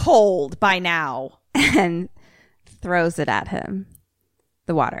That's cold by now. and throws it at him.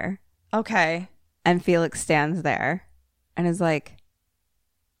 The water. Okay. And Felix stands there and is like,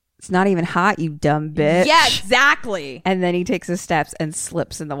 it's not even hot, you dumb bitch. Yeah, exactly. And then he takes his steps and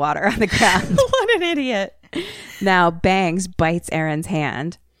slips in the water on the ground. What an idiot. Now Bangs bites Aaron's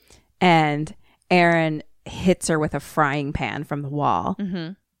hand and Aaron hits her with a frying pan from the wall.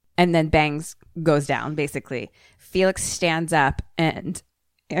 Mm-hmm. And then Bangs goes down, basically. Felix stands up and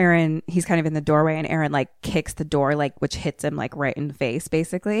Aaron, he's kind of in the doorway and Aaron like kicks the door, like which hits him like right in the face,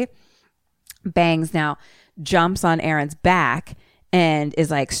 basically. Bangs now jumps on Aaron's back and is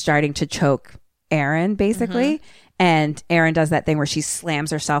like starting to choke Aaron, basically. Mm-hmm. And Aaron does that thing where she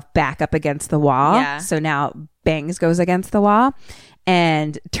slams herself back up against the wall. Yeah. So now Bangs goes against the wall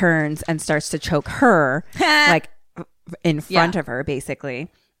and turns and starts to choke her like in front of her, basically.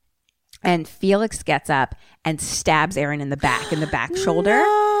 And Felix gets up and stabs Aaron in the back shoulder.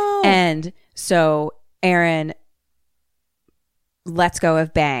 No. And so Aaron lets go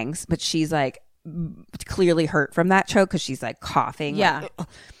of Bangs, but she's like clearly hurt from that choke because she's like coughing. Yeah. Like,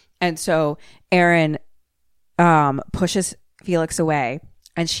 and so Aaron pushes Felix away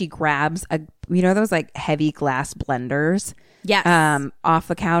and she grabs those like heavy glass blenders. Yes. Off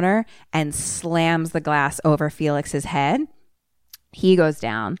the counter and slams the glass over Felix's head. He goes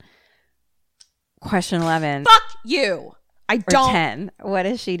down. Question 11. Fuck you. I don't. 10. What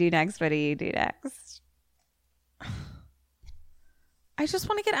does she do next? What do you do next? I just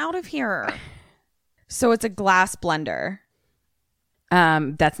want to get out of here. So it's a glass blender.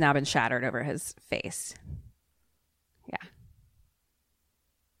 That's now been shattered over his face. Yeah.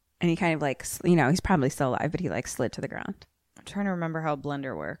 And he kind of like, he's probably still alive, but he like slid to the ground. I'm trying to remember how a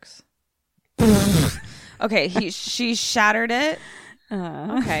blender works. Okay, she shattered it.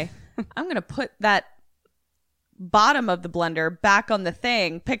 Okay. I'm going to put that bottom of the blender back on the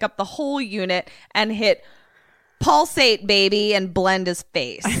thing, pick up the whole unit, and hit pulsate, baby, and blend his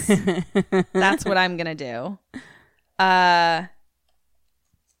face. That's what I'm going to do. What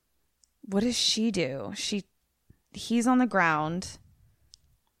does she do? He's on the ground.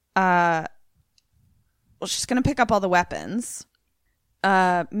 Well, she's going to pick up all the weapons.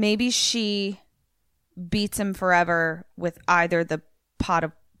 Maybe she beats him forever with either the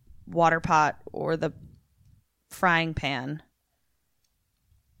water pot or the frying pan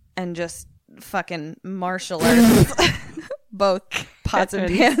and just fucking martial arts both pots and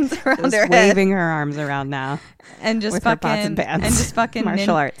pans around her head. Waving her arms around now. And just with fucking her pots and pans. and just fucking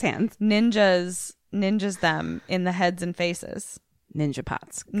martial arts hands. ninjas them in the heads and faces. Ninja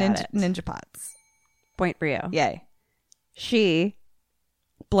pots. Got it. Ninja pots. Point for you. Yay. She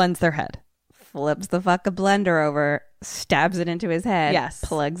Blends their head. flips the fucking blender over, stabs it into his head, Yes.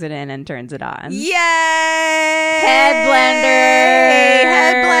 plugs it in and turns it on. Yay! Head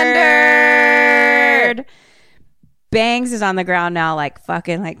blender! Bangs is on the ground now, like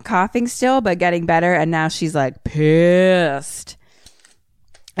fucking like coughing still, but getting better. And now she's like pissed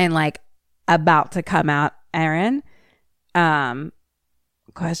and like about to come out. Aaron,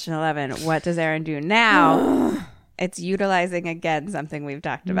 question 11. What does Aaron do now? It's utilizing again something we've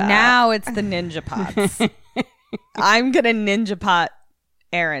talked about. Now it's the ninja pots. I'm gonna ninja pot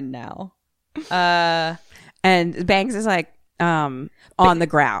Aaron now. And Bangs is like on the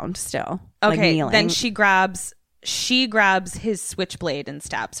ground still. Like Okay, kneeling. then she grabs his switchblade and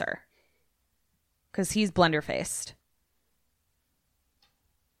stabs her because he's blender faced.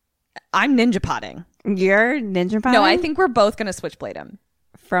 I'm ninja potting. You're ninja potting? No, I think we're both gonna switchblade him.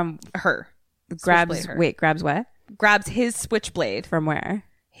 From Her grabs Switchblade her. wait, grabs what? Grabs his switchblade, From where?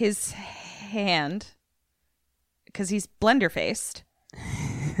 his hand, because he's blender faced,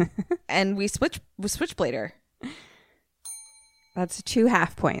 and we switchblade her. That's 2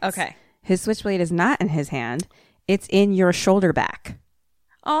 half points. Okay. His switchblade is not in his hand. It's in your shoulder back.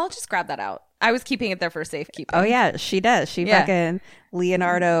 I'll just grab that out. I was keeping it there for safekeeping. Oh yeah, she does. She Yeah. fucking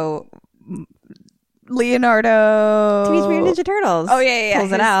Leonardo Teenage Mutant Ninja Turtles. Oh yeah.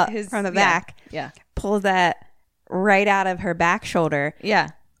 Pulls it out from the back. Yeah. Pulls that right out of her back shoulder. Yeah.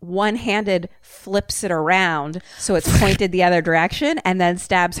 One-handed flips it around so it's pointed the other direction and then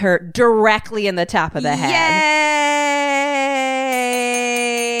stabs her directly in the top of the head.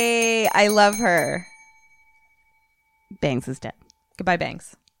 Yay! I love her. Bangs is dead. Goodbye,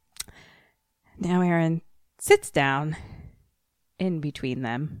 Bangs. Now Aaron sits down in between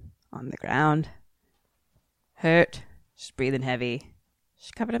them on the ground. Hurt. She's breathing heavy.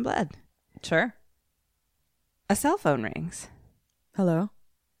 She's covered in blood. Sure. A cell phone rings. Hello?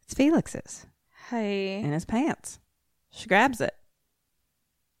 It's Felix's Hey. in his pants. She grabs it.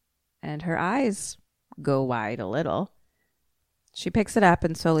 And her eyes go wide a little. She picks it up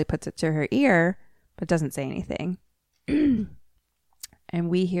and slowly puts it to her ear, but doesn't say anything. And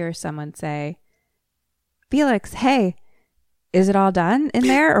we hear someone say, Felix, hey, is it all done in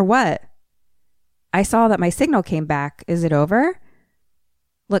there or what? I saw that my signal came back. Is it over?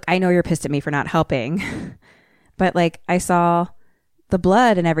 Look, I know you're pissed at me for not helping, but like I saw the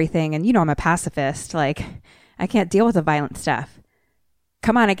blood and everything, and you know I'm a pacifist. Like I can't deal with the violent stuff.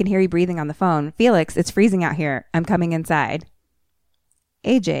 Come on, I can hear you breathing on the phone. Felix, it's freezing out here. I'm coming inside.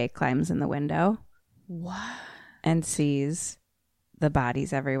 AJ climbs in the window. What? And sees the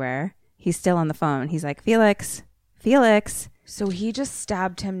bodies everywhere. He's still on the phone. He's like, Felix. So he just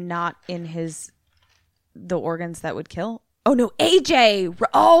stabbed him not in the organs that would kill? Oh, no, AJ.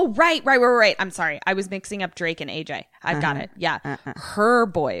 Oh, right. I'm sorry. I was mixing up Drake and AJ. I've got it. Yeah. Her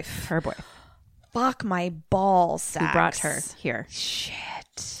boy. Fuck my ball sacks. Who brought her here.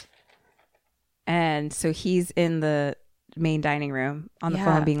 Shit. And so he's in the main dining room on the Yeah.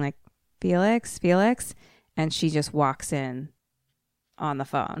 phone being like, Felix. And she just walks in on the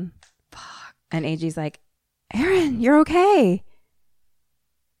phone. Fuck. And AJ's like, Aaron, you're okay.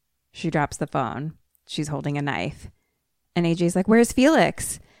 She drops the phone. She's holding a knife. And AJ's like, where's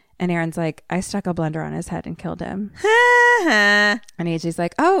Felix? And Aaron's like, I stuck a blender on his head and killed him. And AJ's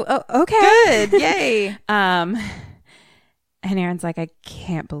like, oh, okay. Good. Yay. And Aaron's like, I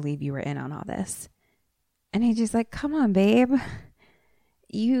can't believe you were in on all this. And AJ's like, come on, babe.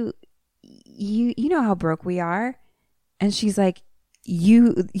 You know how broke we are. And she's like,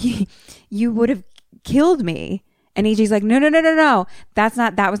 you would have killed me. And AJ's like, no.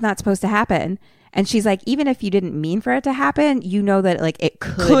 That was not supposed to happen. And she's like, even if you didn't mean for it to happen, you know that like it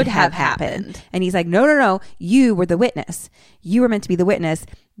could have happened. And he's like, no. You were the witness. You were meant to be the witness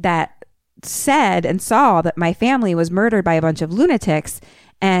that said and saw that my family was murdered by a bunch of lunatics.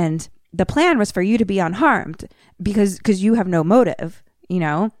 And the plan was for you to be unharmed because you have no motive, you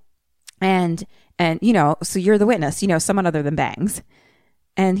know? And, you know, so you're the witness, you know, someone other than Bangs.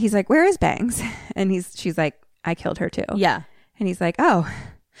 And he's like, where is Bangs? And she's like, I killed her too. Yeah. And he's like, oh,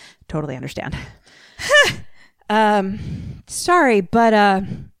 totally understand. Sorry, but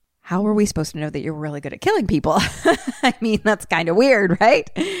how were we supposed to know that you're really good at killing people? I mean, that's kind of weird, right?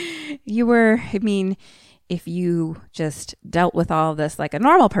 If you just dealt with all of this like a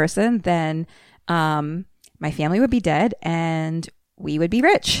normal person, then my family would be dead and we would be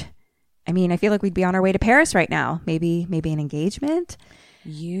rich. I mean, I feel like we'd be on our way to Paris right now. Maybe an engagement.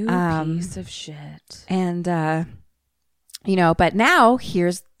 You piece of shit. And, you know, but now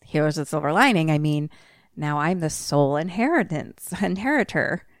here's the silver lining. I mean, now I'm the sole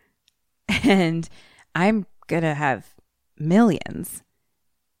inheritor, and I'm going to have millions.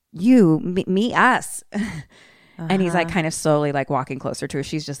 You, me, us. And he's like kind of slowly like walking closer to her.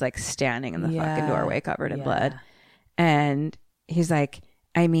 She's just like standing in the fucking doorway covered in blood. And he's like,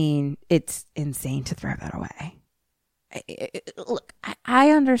 I mean, it's insane to throw that away. Look,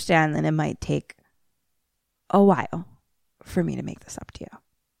 I understand that it might take a while for me to make this up to you,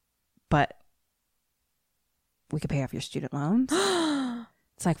 but we could pay off your student loans.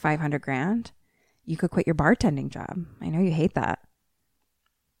 It's like $500,000. You could quit your bartending job. I know you hate that.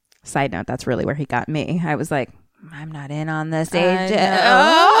 Side note, that's really where he got me. I was like, I'm not in on this, AJ.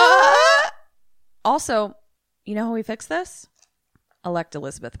 Also, you know how we fix this? Elect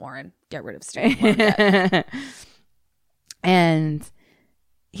Elizabeth Warren. Get rid of student loan debt. And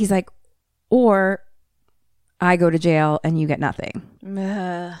he's like, or I go to jail and you get nothing.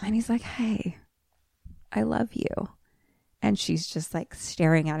 And he's like, hey, I love you. And she's just like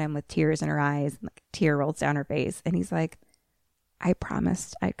staring at him with tears in her eyes. And like a tear rolls down her face. And he's like, I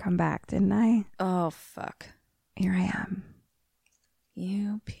promised I'd come back, didn't I? Oh, fuck. Here I am.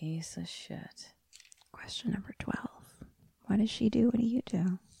 You piece of shit. Question number 12. What does she do? What do you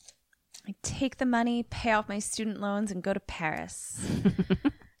do? I take the money, pay off my student loans, and go to Paris.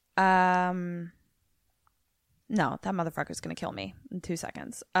 No, that motherfucker's gonna kill me in 2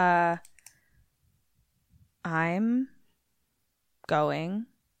 seconds. I'm going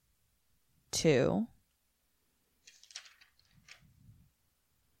to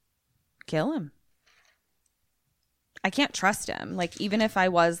kill him. I can't trust him. Like, even if I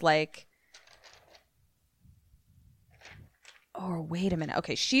was like, oh, wait a minute.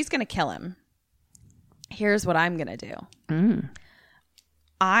 Okay, she's going to kill him. Here's what I'm going to do.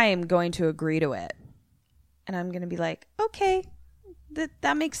 I'm going to agree to it. And I'm going to be like, okay,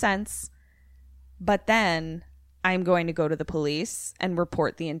 that makes sense. But then I'm going to go to the police and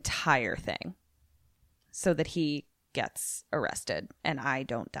report the entire thing so that he gets arrested and I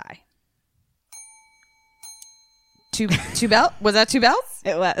don't die. Two bells? Was that 2 bells?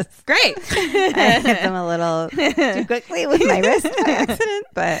 It was. Great. I hit them a little too quickly with my wrist by accident,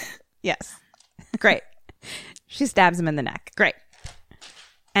 but yes. Great. She stabs him in the neck. Great.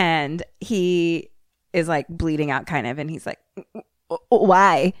 And he is like bleeding out kind of, and he's like,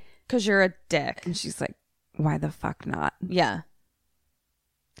 why? Because you're a dick. And she's like, why the fuck not? Yeah.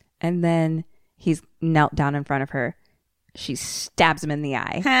 And then he's knelt down in front of her. She stabs him in the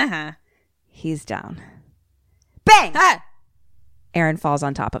eye. He's down. Bang! Ah! Aaron falls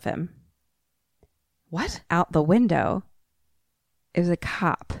on top of him. What? Out the window is a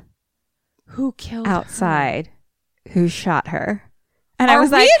cop Who killed outside who shot her. And Are I was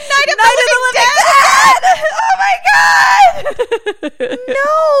we like, in Night of the Living Dead? Oh my God!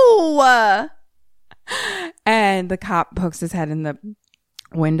 No! and the cop pokes his head in the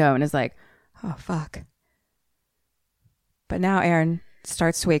window and is like, oh, fuck. But now Aaron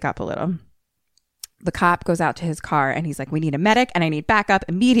starts to wake up a little. The cop goes out to his car and he's like, we need a medic and I need backup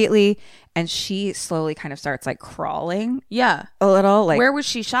immediately. And she slowly kind of starts like crawling Yeah. a little. Like, Where was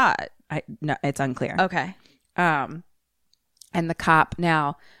she shot? no, it's unclear. Okay. And the cop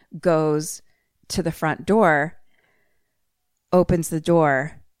now goes to the front door, opens the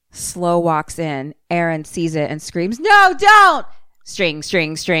door, slow walks in. Aaron sees it and screams, no, don't! String,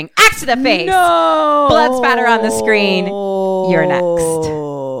 axe to the face. No. Blood spatter on the screen. You're next.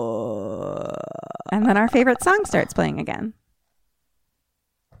 And then our favorite song starts playing again.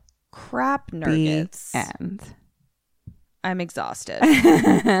 Crap nuggets. The end. I'm exhausted.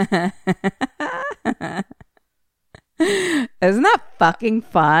 Isn't that fucking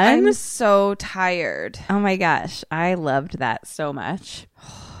fun? I'm so tired. Oh my gosh. I loved that so much.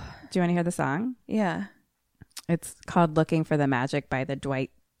 Do you want to hear the song? Yeah. It's called Looking for the Magic by the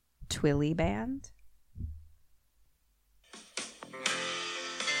Dwight Twilley Band.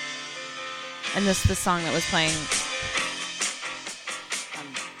 And this is the song that was playing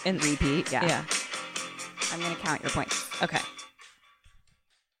In repeat, yeah. Yeah. I'm going to count your points. Okay.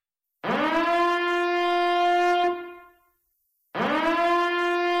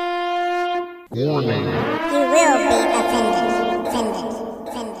 Warning. You will be offended.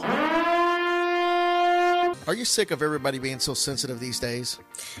 Are you sick of everybody being so sensitive these days?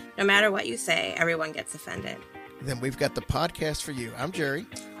 No matter what you say, everyone gets offended. Then we've got the podcast for you. I'm Jerry.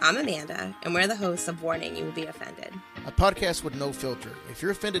 I'm Amanda, and we're the hosts of Warning, You Will Be Offended. A podcast with no filter. If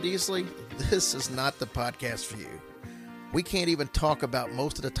you're offended easily, this is not the podcast for you. We can't even talk about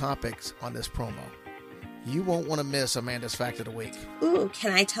most of the topics on this promo. You won't want to miss Amanda's Fact of the Week. Ooh,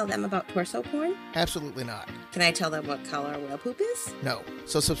 can I tell them about torso porn? Absolutely not. Can I tell them what color whale poop is? No.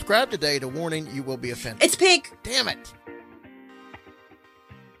 So subscribe today to Warning, You Will Be Offended. It's pink! Damn it!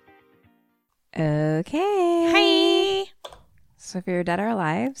 Okay. Hi. So if you're dead or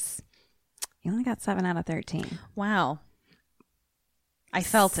alive, you only got 7 out of 13. Wow. I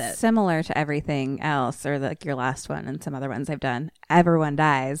felt it. Similar to everything else, or like your last one and some other ones I've done. Everyone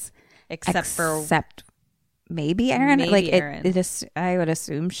dies. Except maybe Aaron. Maybe like Aaron. It just, I would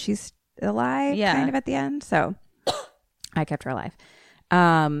assume she's alive kind of at the end. So I kept her alive.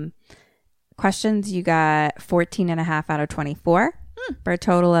 Questions, you got 14.5 out of 24 for a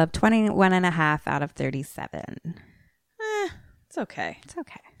total of 21.5 out of 37. It's okay. It's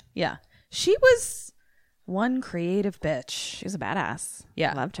okay. Yeah. She was one creative bitch. She was a badass.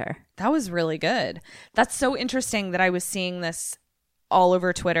 Yeah. Loved her. That was really good. That's so interesting that I was seeing this all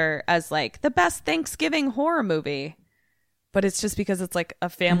over Twitter as like the best Thanksgiving horror movie. But it's just because it's like a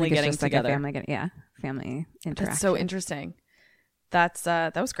family getting together. Like family interaction. That's so interesting. That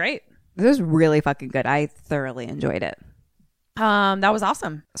was great. This was really fucking good. I thoroughly enjoyed it. That was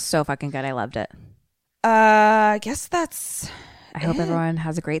awesome. So fucking good. I loved it. I guess that's I hope everyone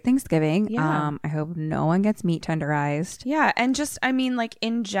has a great Thanksgiving. Yeah. I hope no one gets meat tenderized. Yeah, and just I mean like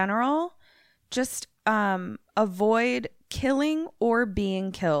in general, just avoid killing or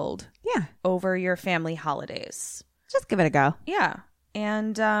being killed. Yeah. Over your family holidays. Just give it a go. Yeah.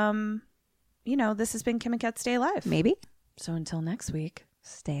 And this has been Kim and Kat Stay Alive. Maybe. So until next week,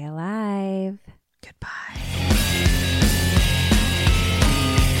 stay alive. Goodbye.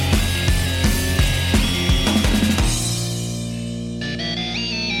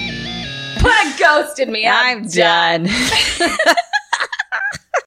 Ghosted me. I'm done.